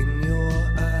set in your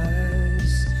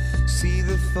eyes. See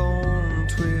the thorn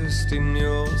twist in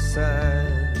your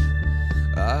side.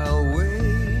 I'll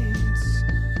wait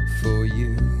for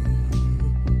you.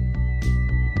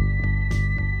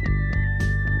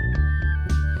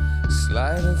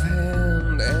 Sleight of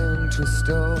hand and twist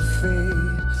of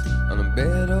fate. On a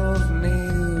bed of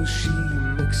nails she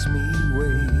makes me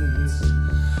wait.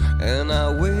 And I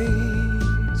wait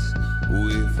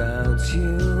without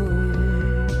you,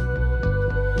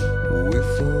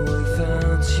 with or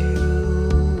without you.